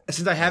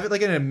 since I have it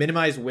like in a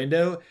minimized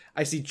window,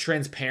 I see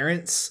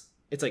Transparence.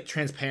 It's like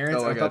transparent.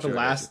 I thought the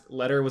last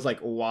letter was like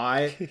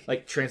Y,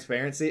 like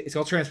transparency. It's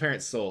called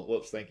Transparent Soul.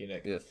 Whoops, thank you,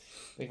 Nick. Yeah.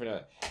 Thank you for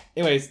that.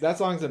 Anyways, that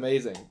song's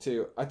amazing,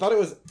 too. I thought it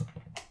was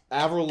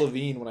Avril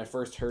Lavigne when I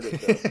first heard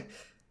it, though.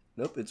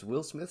 Nope, it's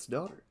Will Smith's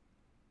daughter.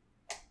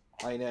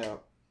 I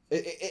know.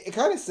 It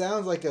kind of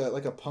sounds like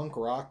a punk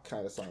rock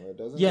kind of song, though,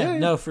 doesn't it? Yeah,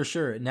 no, for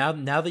sure. Now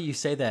that you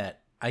say that,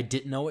 I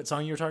didn't know what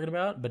song you were talking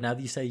about, but now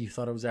that you say you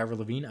thought it was Avril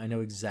Lavigne, I know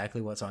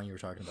exactly what song you were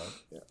talking about.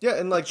 Yeah,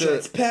 and like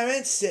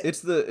Transparency.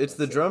 It's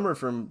the drummer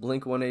from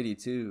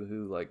Blink-182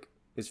 who like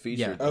is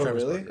featured. Yeah. Oh,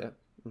 Travis really? Barker.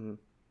 Yeah. Mm-hmm.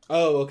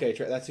 Oh, okay.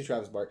 That's who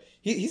Travis Barker.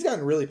 He's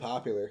gotten really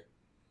popular.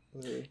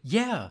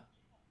 Yeah.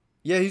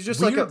 Yeah, he's just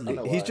like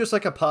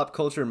a pop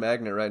culture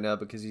magnet right now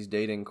because he's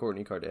dating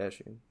Kourtney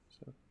Kardashian.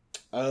 So.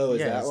 Oh, is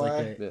that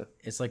why?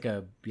 It's like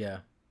a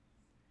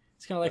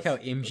It's kind of like how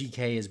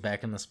MGK is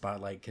back in the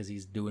spotlight because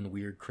he's doing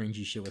weird,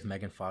 cringy shit with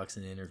Megan Fox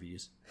in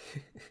interviews.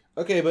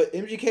 Okay, but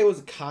MGK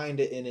was kind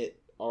of in it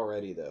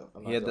already, though.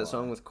 He had that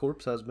song with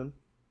Corpse Husband.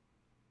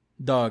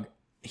 Dog,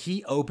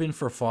 he opened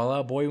for Fall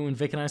Out Boy when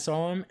Vic and I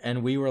saw him,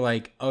 and we were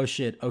like, oh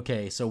shit,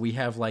 okay, so we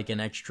have like an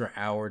extra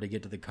hour to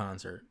get to the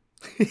concert.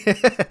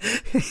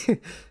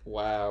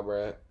 Wow,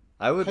 bro.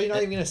 How are you not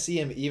even going to see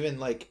him even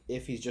like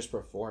if he's just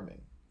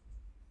performing?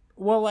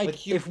 Well,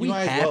 like if we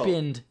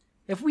happened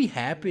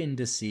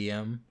to see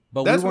him,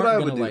 but that's we what I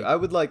would do. I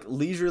would like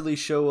leisurely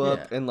show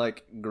up and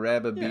like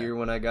grab a beer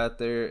when I got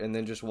there, and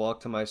then just walk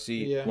to my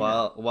seat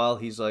while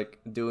he's like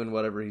doing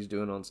whatever he's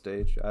doing on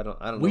stage. I don't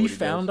know. We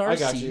found our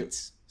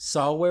seats,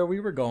 saw where we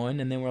were going,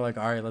 and then we're like,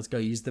 all right, let's go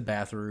use the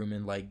bathroom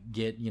and like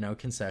get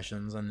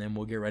concessions, and then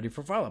we'll get ready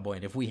for Fall Out Boy.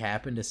 And if we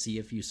happen to see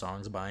a few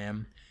songs by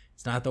him,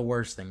 it's not the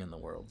worst thing in the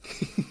world.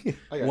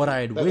 What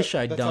I'd wish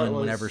I'd done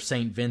whenever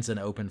St. Vincent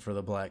opened for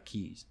the Black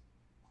Keys.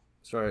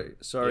 Sorry,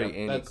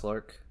 Annie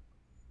Clark.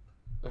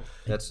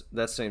 That's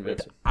St.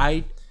 Vincent.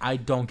 I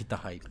don't get the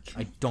hype.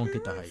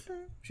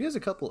 She has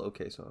a couple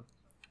okay songs.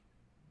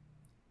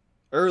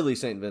 Early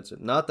St.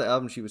 Vincent, not the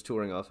album she was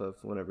touring off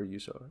of whenever you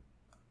saw her.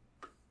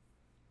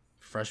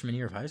 Freshman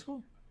year of high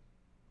school?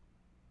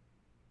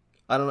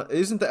 I don't know.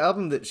 Isn't the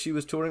album that she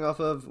was touring off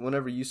of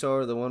whenever you saw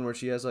her the one where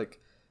she has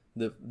like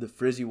the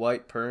frizzy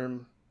white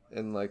perm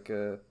and like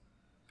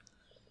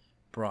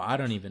Bro, I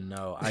don't even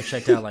know. I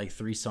checked out like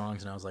 3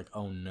 songs and I was like,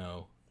 oh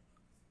no.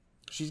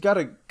 She's got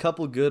a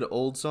couple good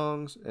old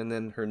songs, and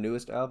then her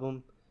newest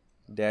album,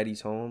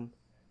 Daddy's Home,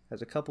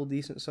 has a couple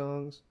decent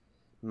songs.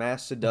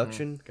 Mass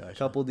Seduction,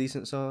 couple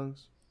decent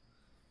songs.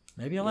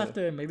 Maybe I'll have to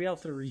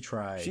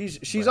retry.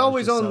 She's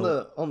always on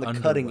the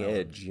cutting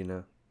edge, you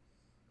know.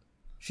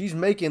 She's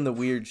making the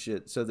weird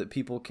shit so that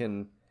people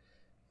can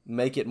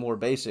make it more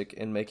basic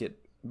and make it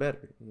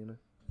better, you know.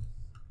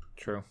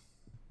 True.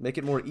 Make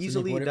it more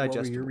easily digestible.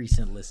 What were your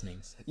recent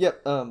listenings?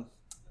 Yep.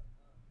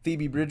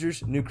 Phoebe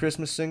Bridgers' new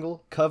Christmas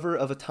single, cover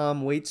of a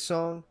Tom Waits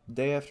song,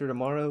 Day After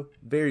Tomorrow.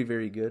 Very,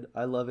 very good.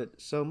 I love it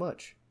so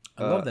much.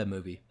 I love that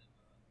movie.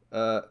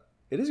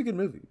 It is a good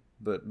movie,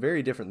 but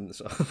very different than the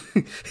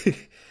song.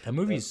 That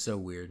movie is so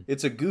weird.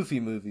 It's a goofy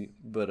movie,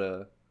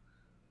 but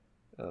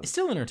it's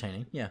still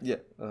entertaining. Yeah. Yeah.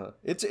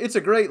 It's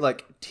a great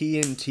like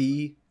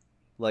TNT,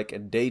 like a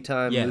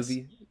daytime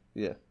movie.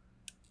 Yeah.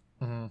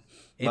 Mm-hmm.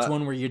 It's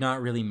one where you're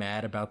not really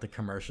mad about the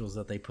commercials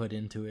that they put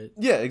into it.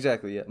 Yeah,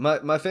 exactly. Yeah,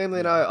 my family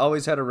and I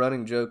always had a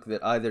running joke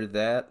that either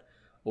that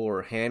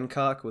or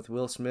Hancock with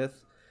Will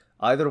Smith,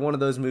 either one of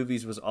those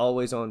movies was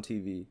always on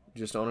TV,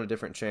 just on a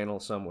different channel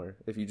somewhere.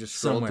 If you just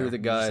scrolled through the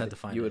guide,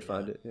 you would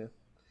find it. Yeah.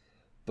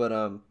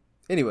 But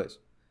anyways,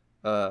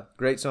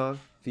 great song,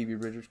 Phoebe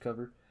Bridgers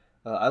cover.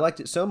 I liked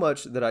it so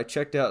much that I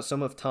checked out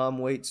some of Tom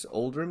Waits'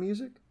 older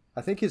music.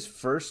 I think his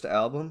first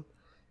album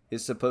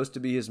is supposed to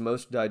be his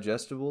most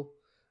digestible,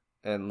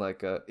 and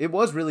like it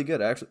was really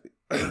good actually.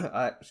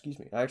 I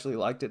actually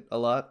liked it a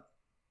lot,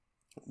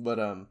 but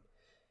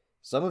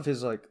some of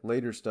his like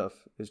later stuff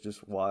is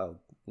just wild,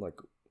 like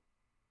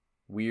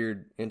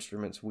weird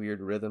instruments, weird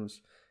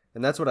rhythms,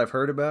 and that's what I've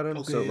heard about him.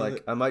 Okay, so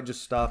like I might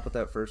just stop with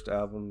that first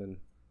album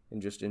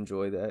and just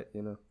enjoy that,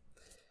 you know.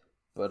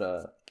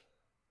 But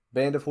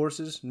Band of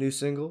Horses, new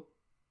single,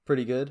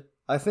 pretty good.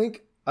 I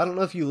don't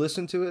know if you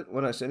listened to it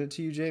when I sent it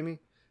to you, Jamie,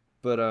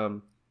 but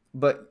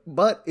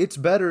it's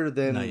better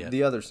than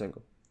the other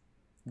single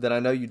that I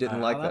know you didn't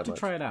like that much. I'll have to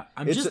try it out.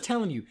 I'm just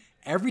telling you,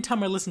 every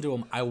time I listen to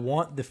him, I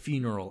want The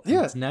Funeral.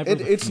 Yeah, it's never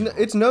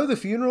it's no The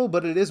Funeral,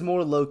 but it is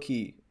more low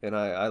key, and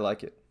I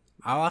like it.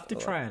 I'll have to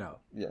try it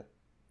out. Yeah,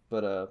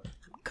 but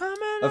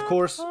of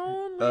course,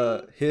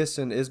 Hiss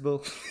and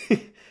Isbell,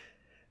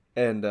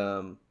 and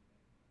a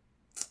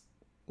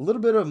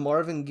little bit of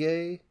Marvin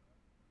Gaye,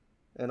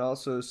 and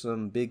also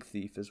some Big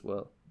Thief as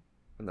well.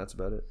 And that's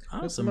about it.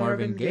 Oh, so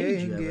Marvin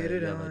Gaye, you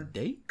have a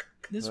date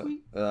this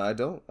week? I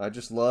don't. I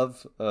just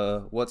love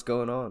what's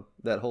going on.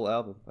 That whole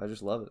album. I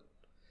just love it.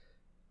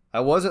 I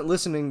wasn't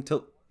listening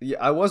to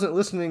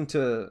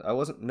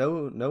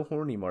no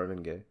horny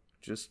Marvin Gaye.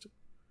 Just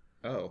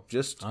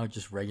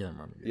regular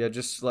Marvin Gaye. Yeah,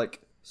 just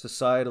like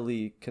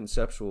societally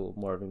conceptual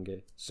Marvin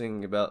Gaye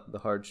singing about the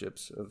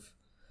hardships of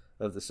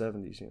the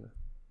 70s, you know.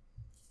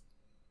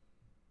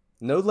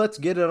 No, let's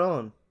get it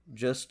on.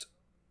 Just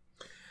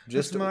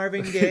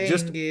Marvin Gaye,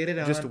 get it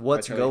on. Just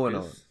what's going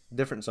on.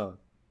 Different song,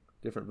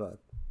 different vibe.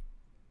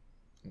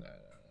 No.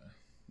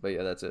 But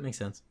yeah, that's it. Makes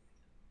sense.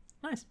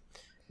 Nice.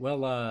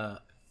 Well,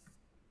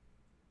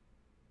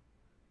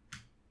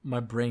 my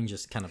brain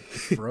just kind of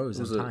froze.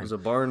 It was a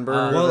barn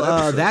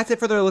burner. That's it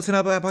for the Listen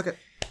Up Pocket.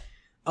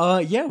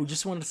 Yeah, we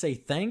just wanted to say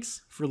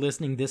thanks for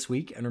listening this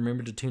week, and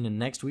remember to tune in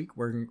next week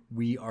where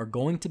we are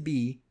going to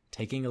be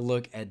taking a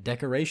look at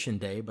Decoration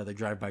Day by the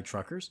Drive-By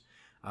Truckers.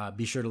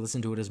 Be sure to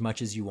listen to it as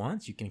much as you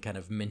want. So you can kind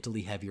of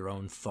mentally have your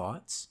own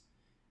thoughts.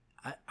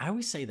 I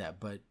always say that,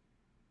 but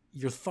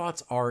your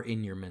thoughts are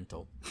in your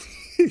mental.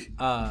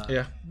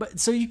 Yeah. But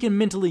so you can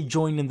mentally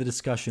join in the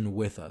discussion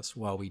with us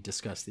while we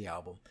discuss the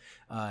album.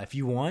 If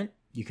you want,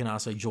 you can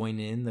also join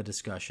in the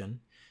discussion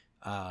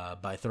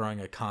by throwing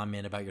a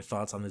comment about your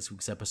thoughts on this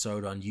week's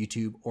episode on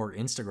YouTube or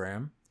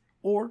Instagram.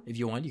 Or, if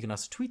you want, you can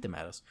also tweet them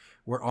at us.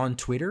 We're on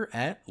Twitter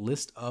at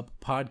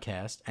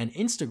ListUpPodcast and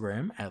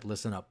Instagram at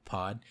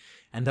ListenUpPod.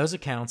 And those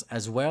accounts,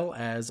 as well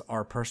as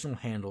our personal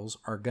handles,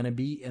 are going to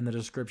be in the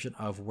description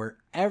of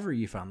wherever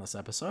you found this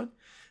episode.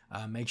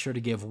 Make sure to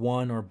give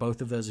one or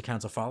both of those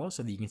accounts a follow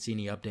so that you can see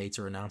any updates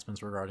or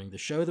announcements regarding the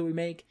show that we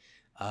make,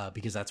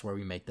 because that's where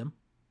we make them.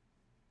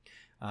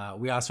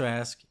 We also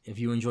ask, if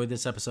you enjoyed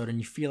this episode and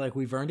you feel like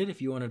we've earned it,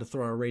 if you wanted to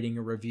throw a rating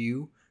or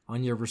review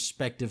on your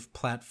respective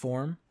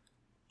platform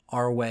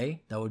our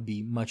way, that would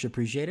be much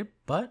appreciated,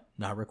 but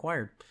not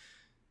required.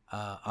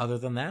 Other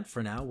than that,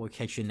 for now, we'll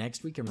catch you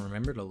next week, and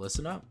remember to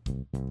listen up.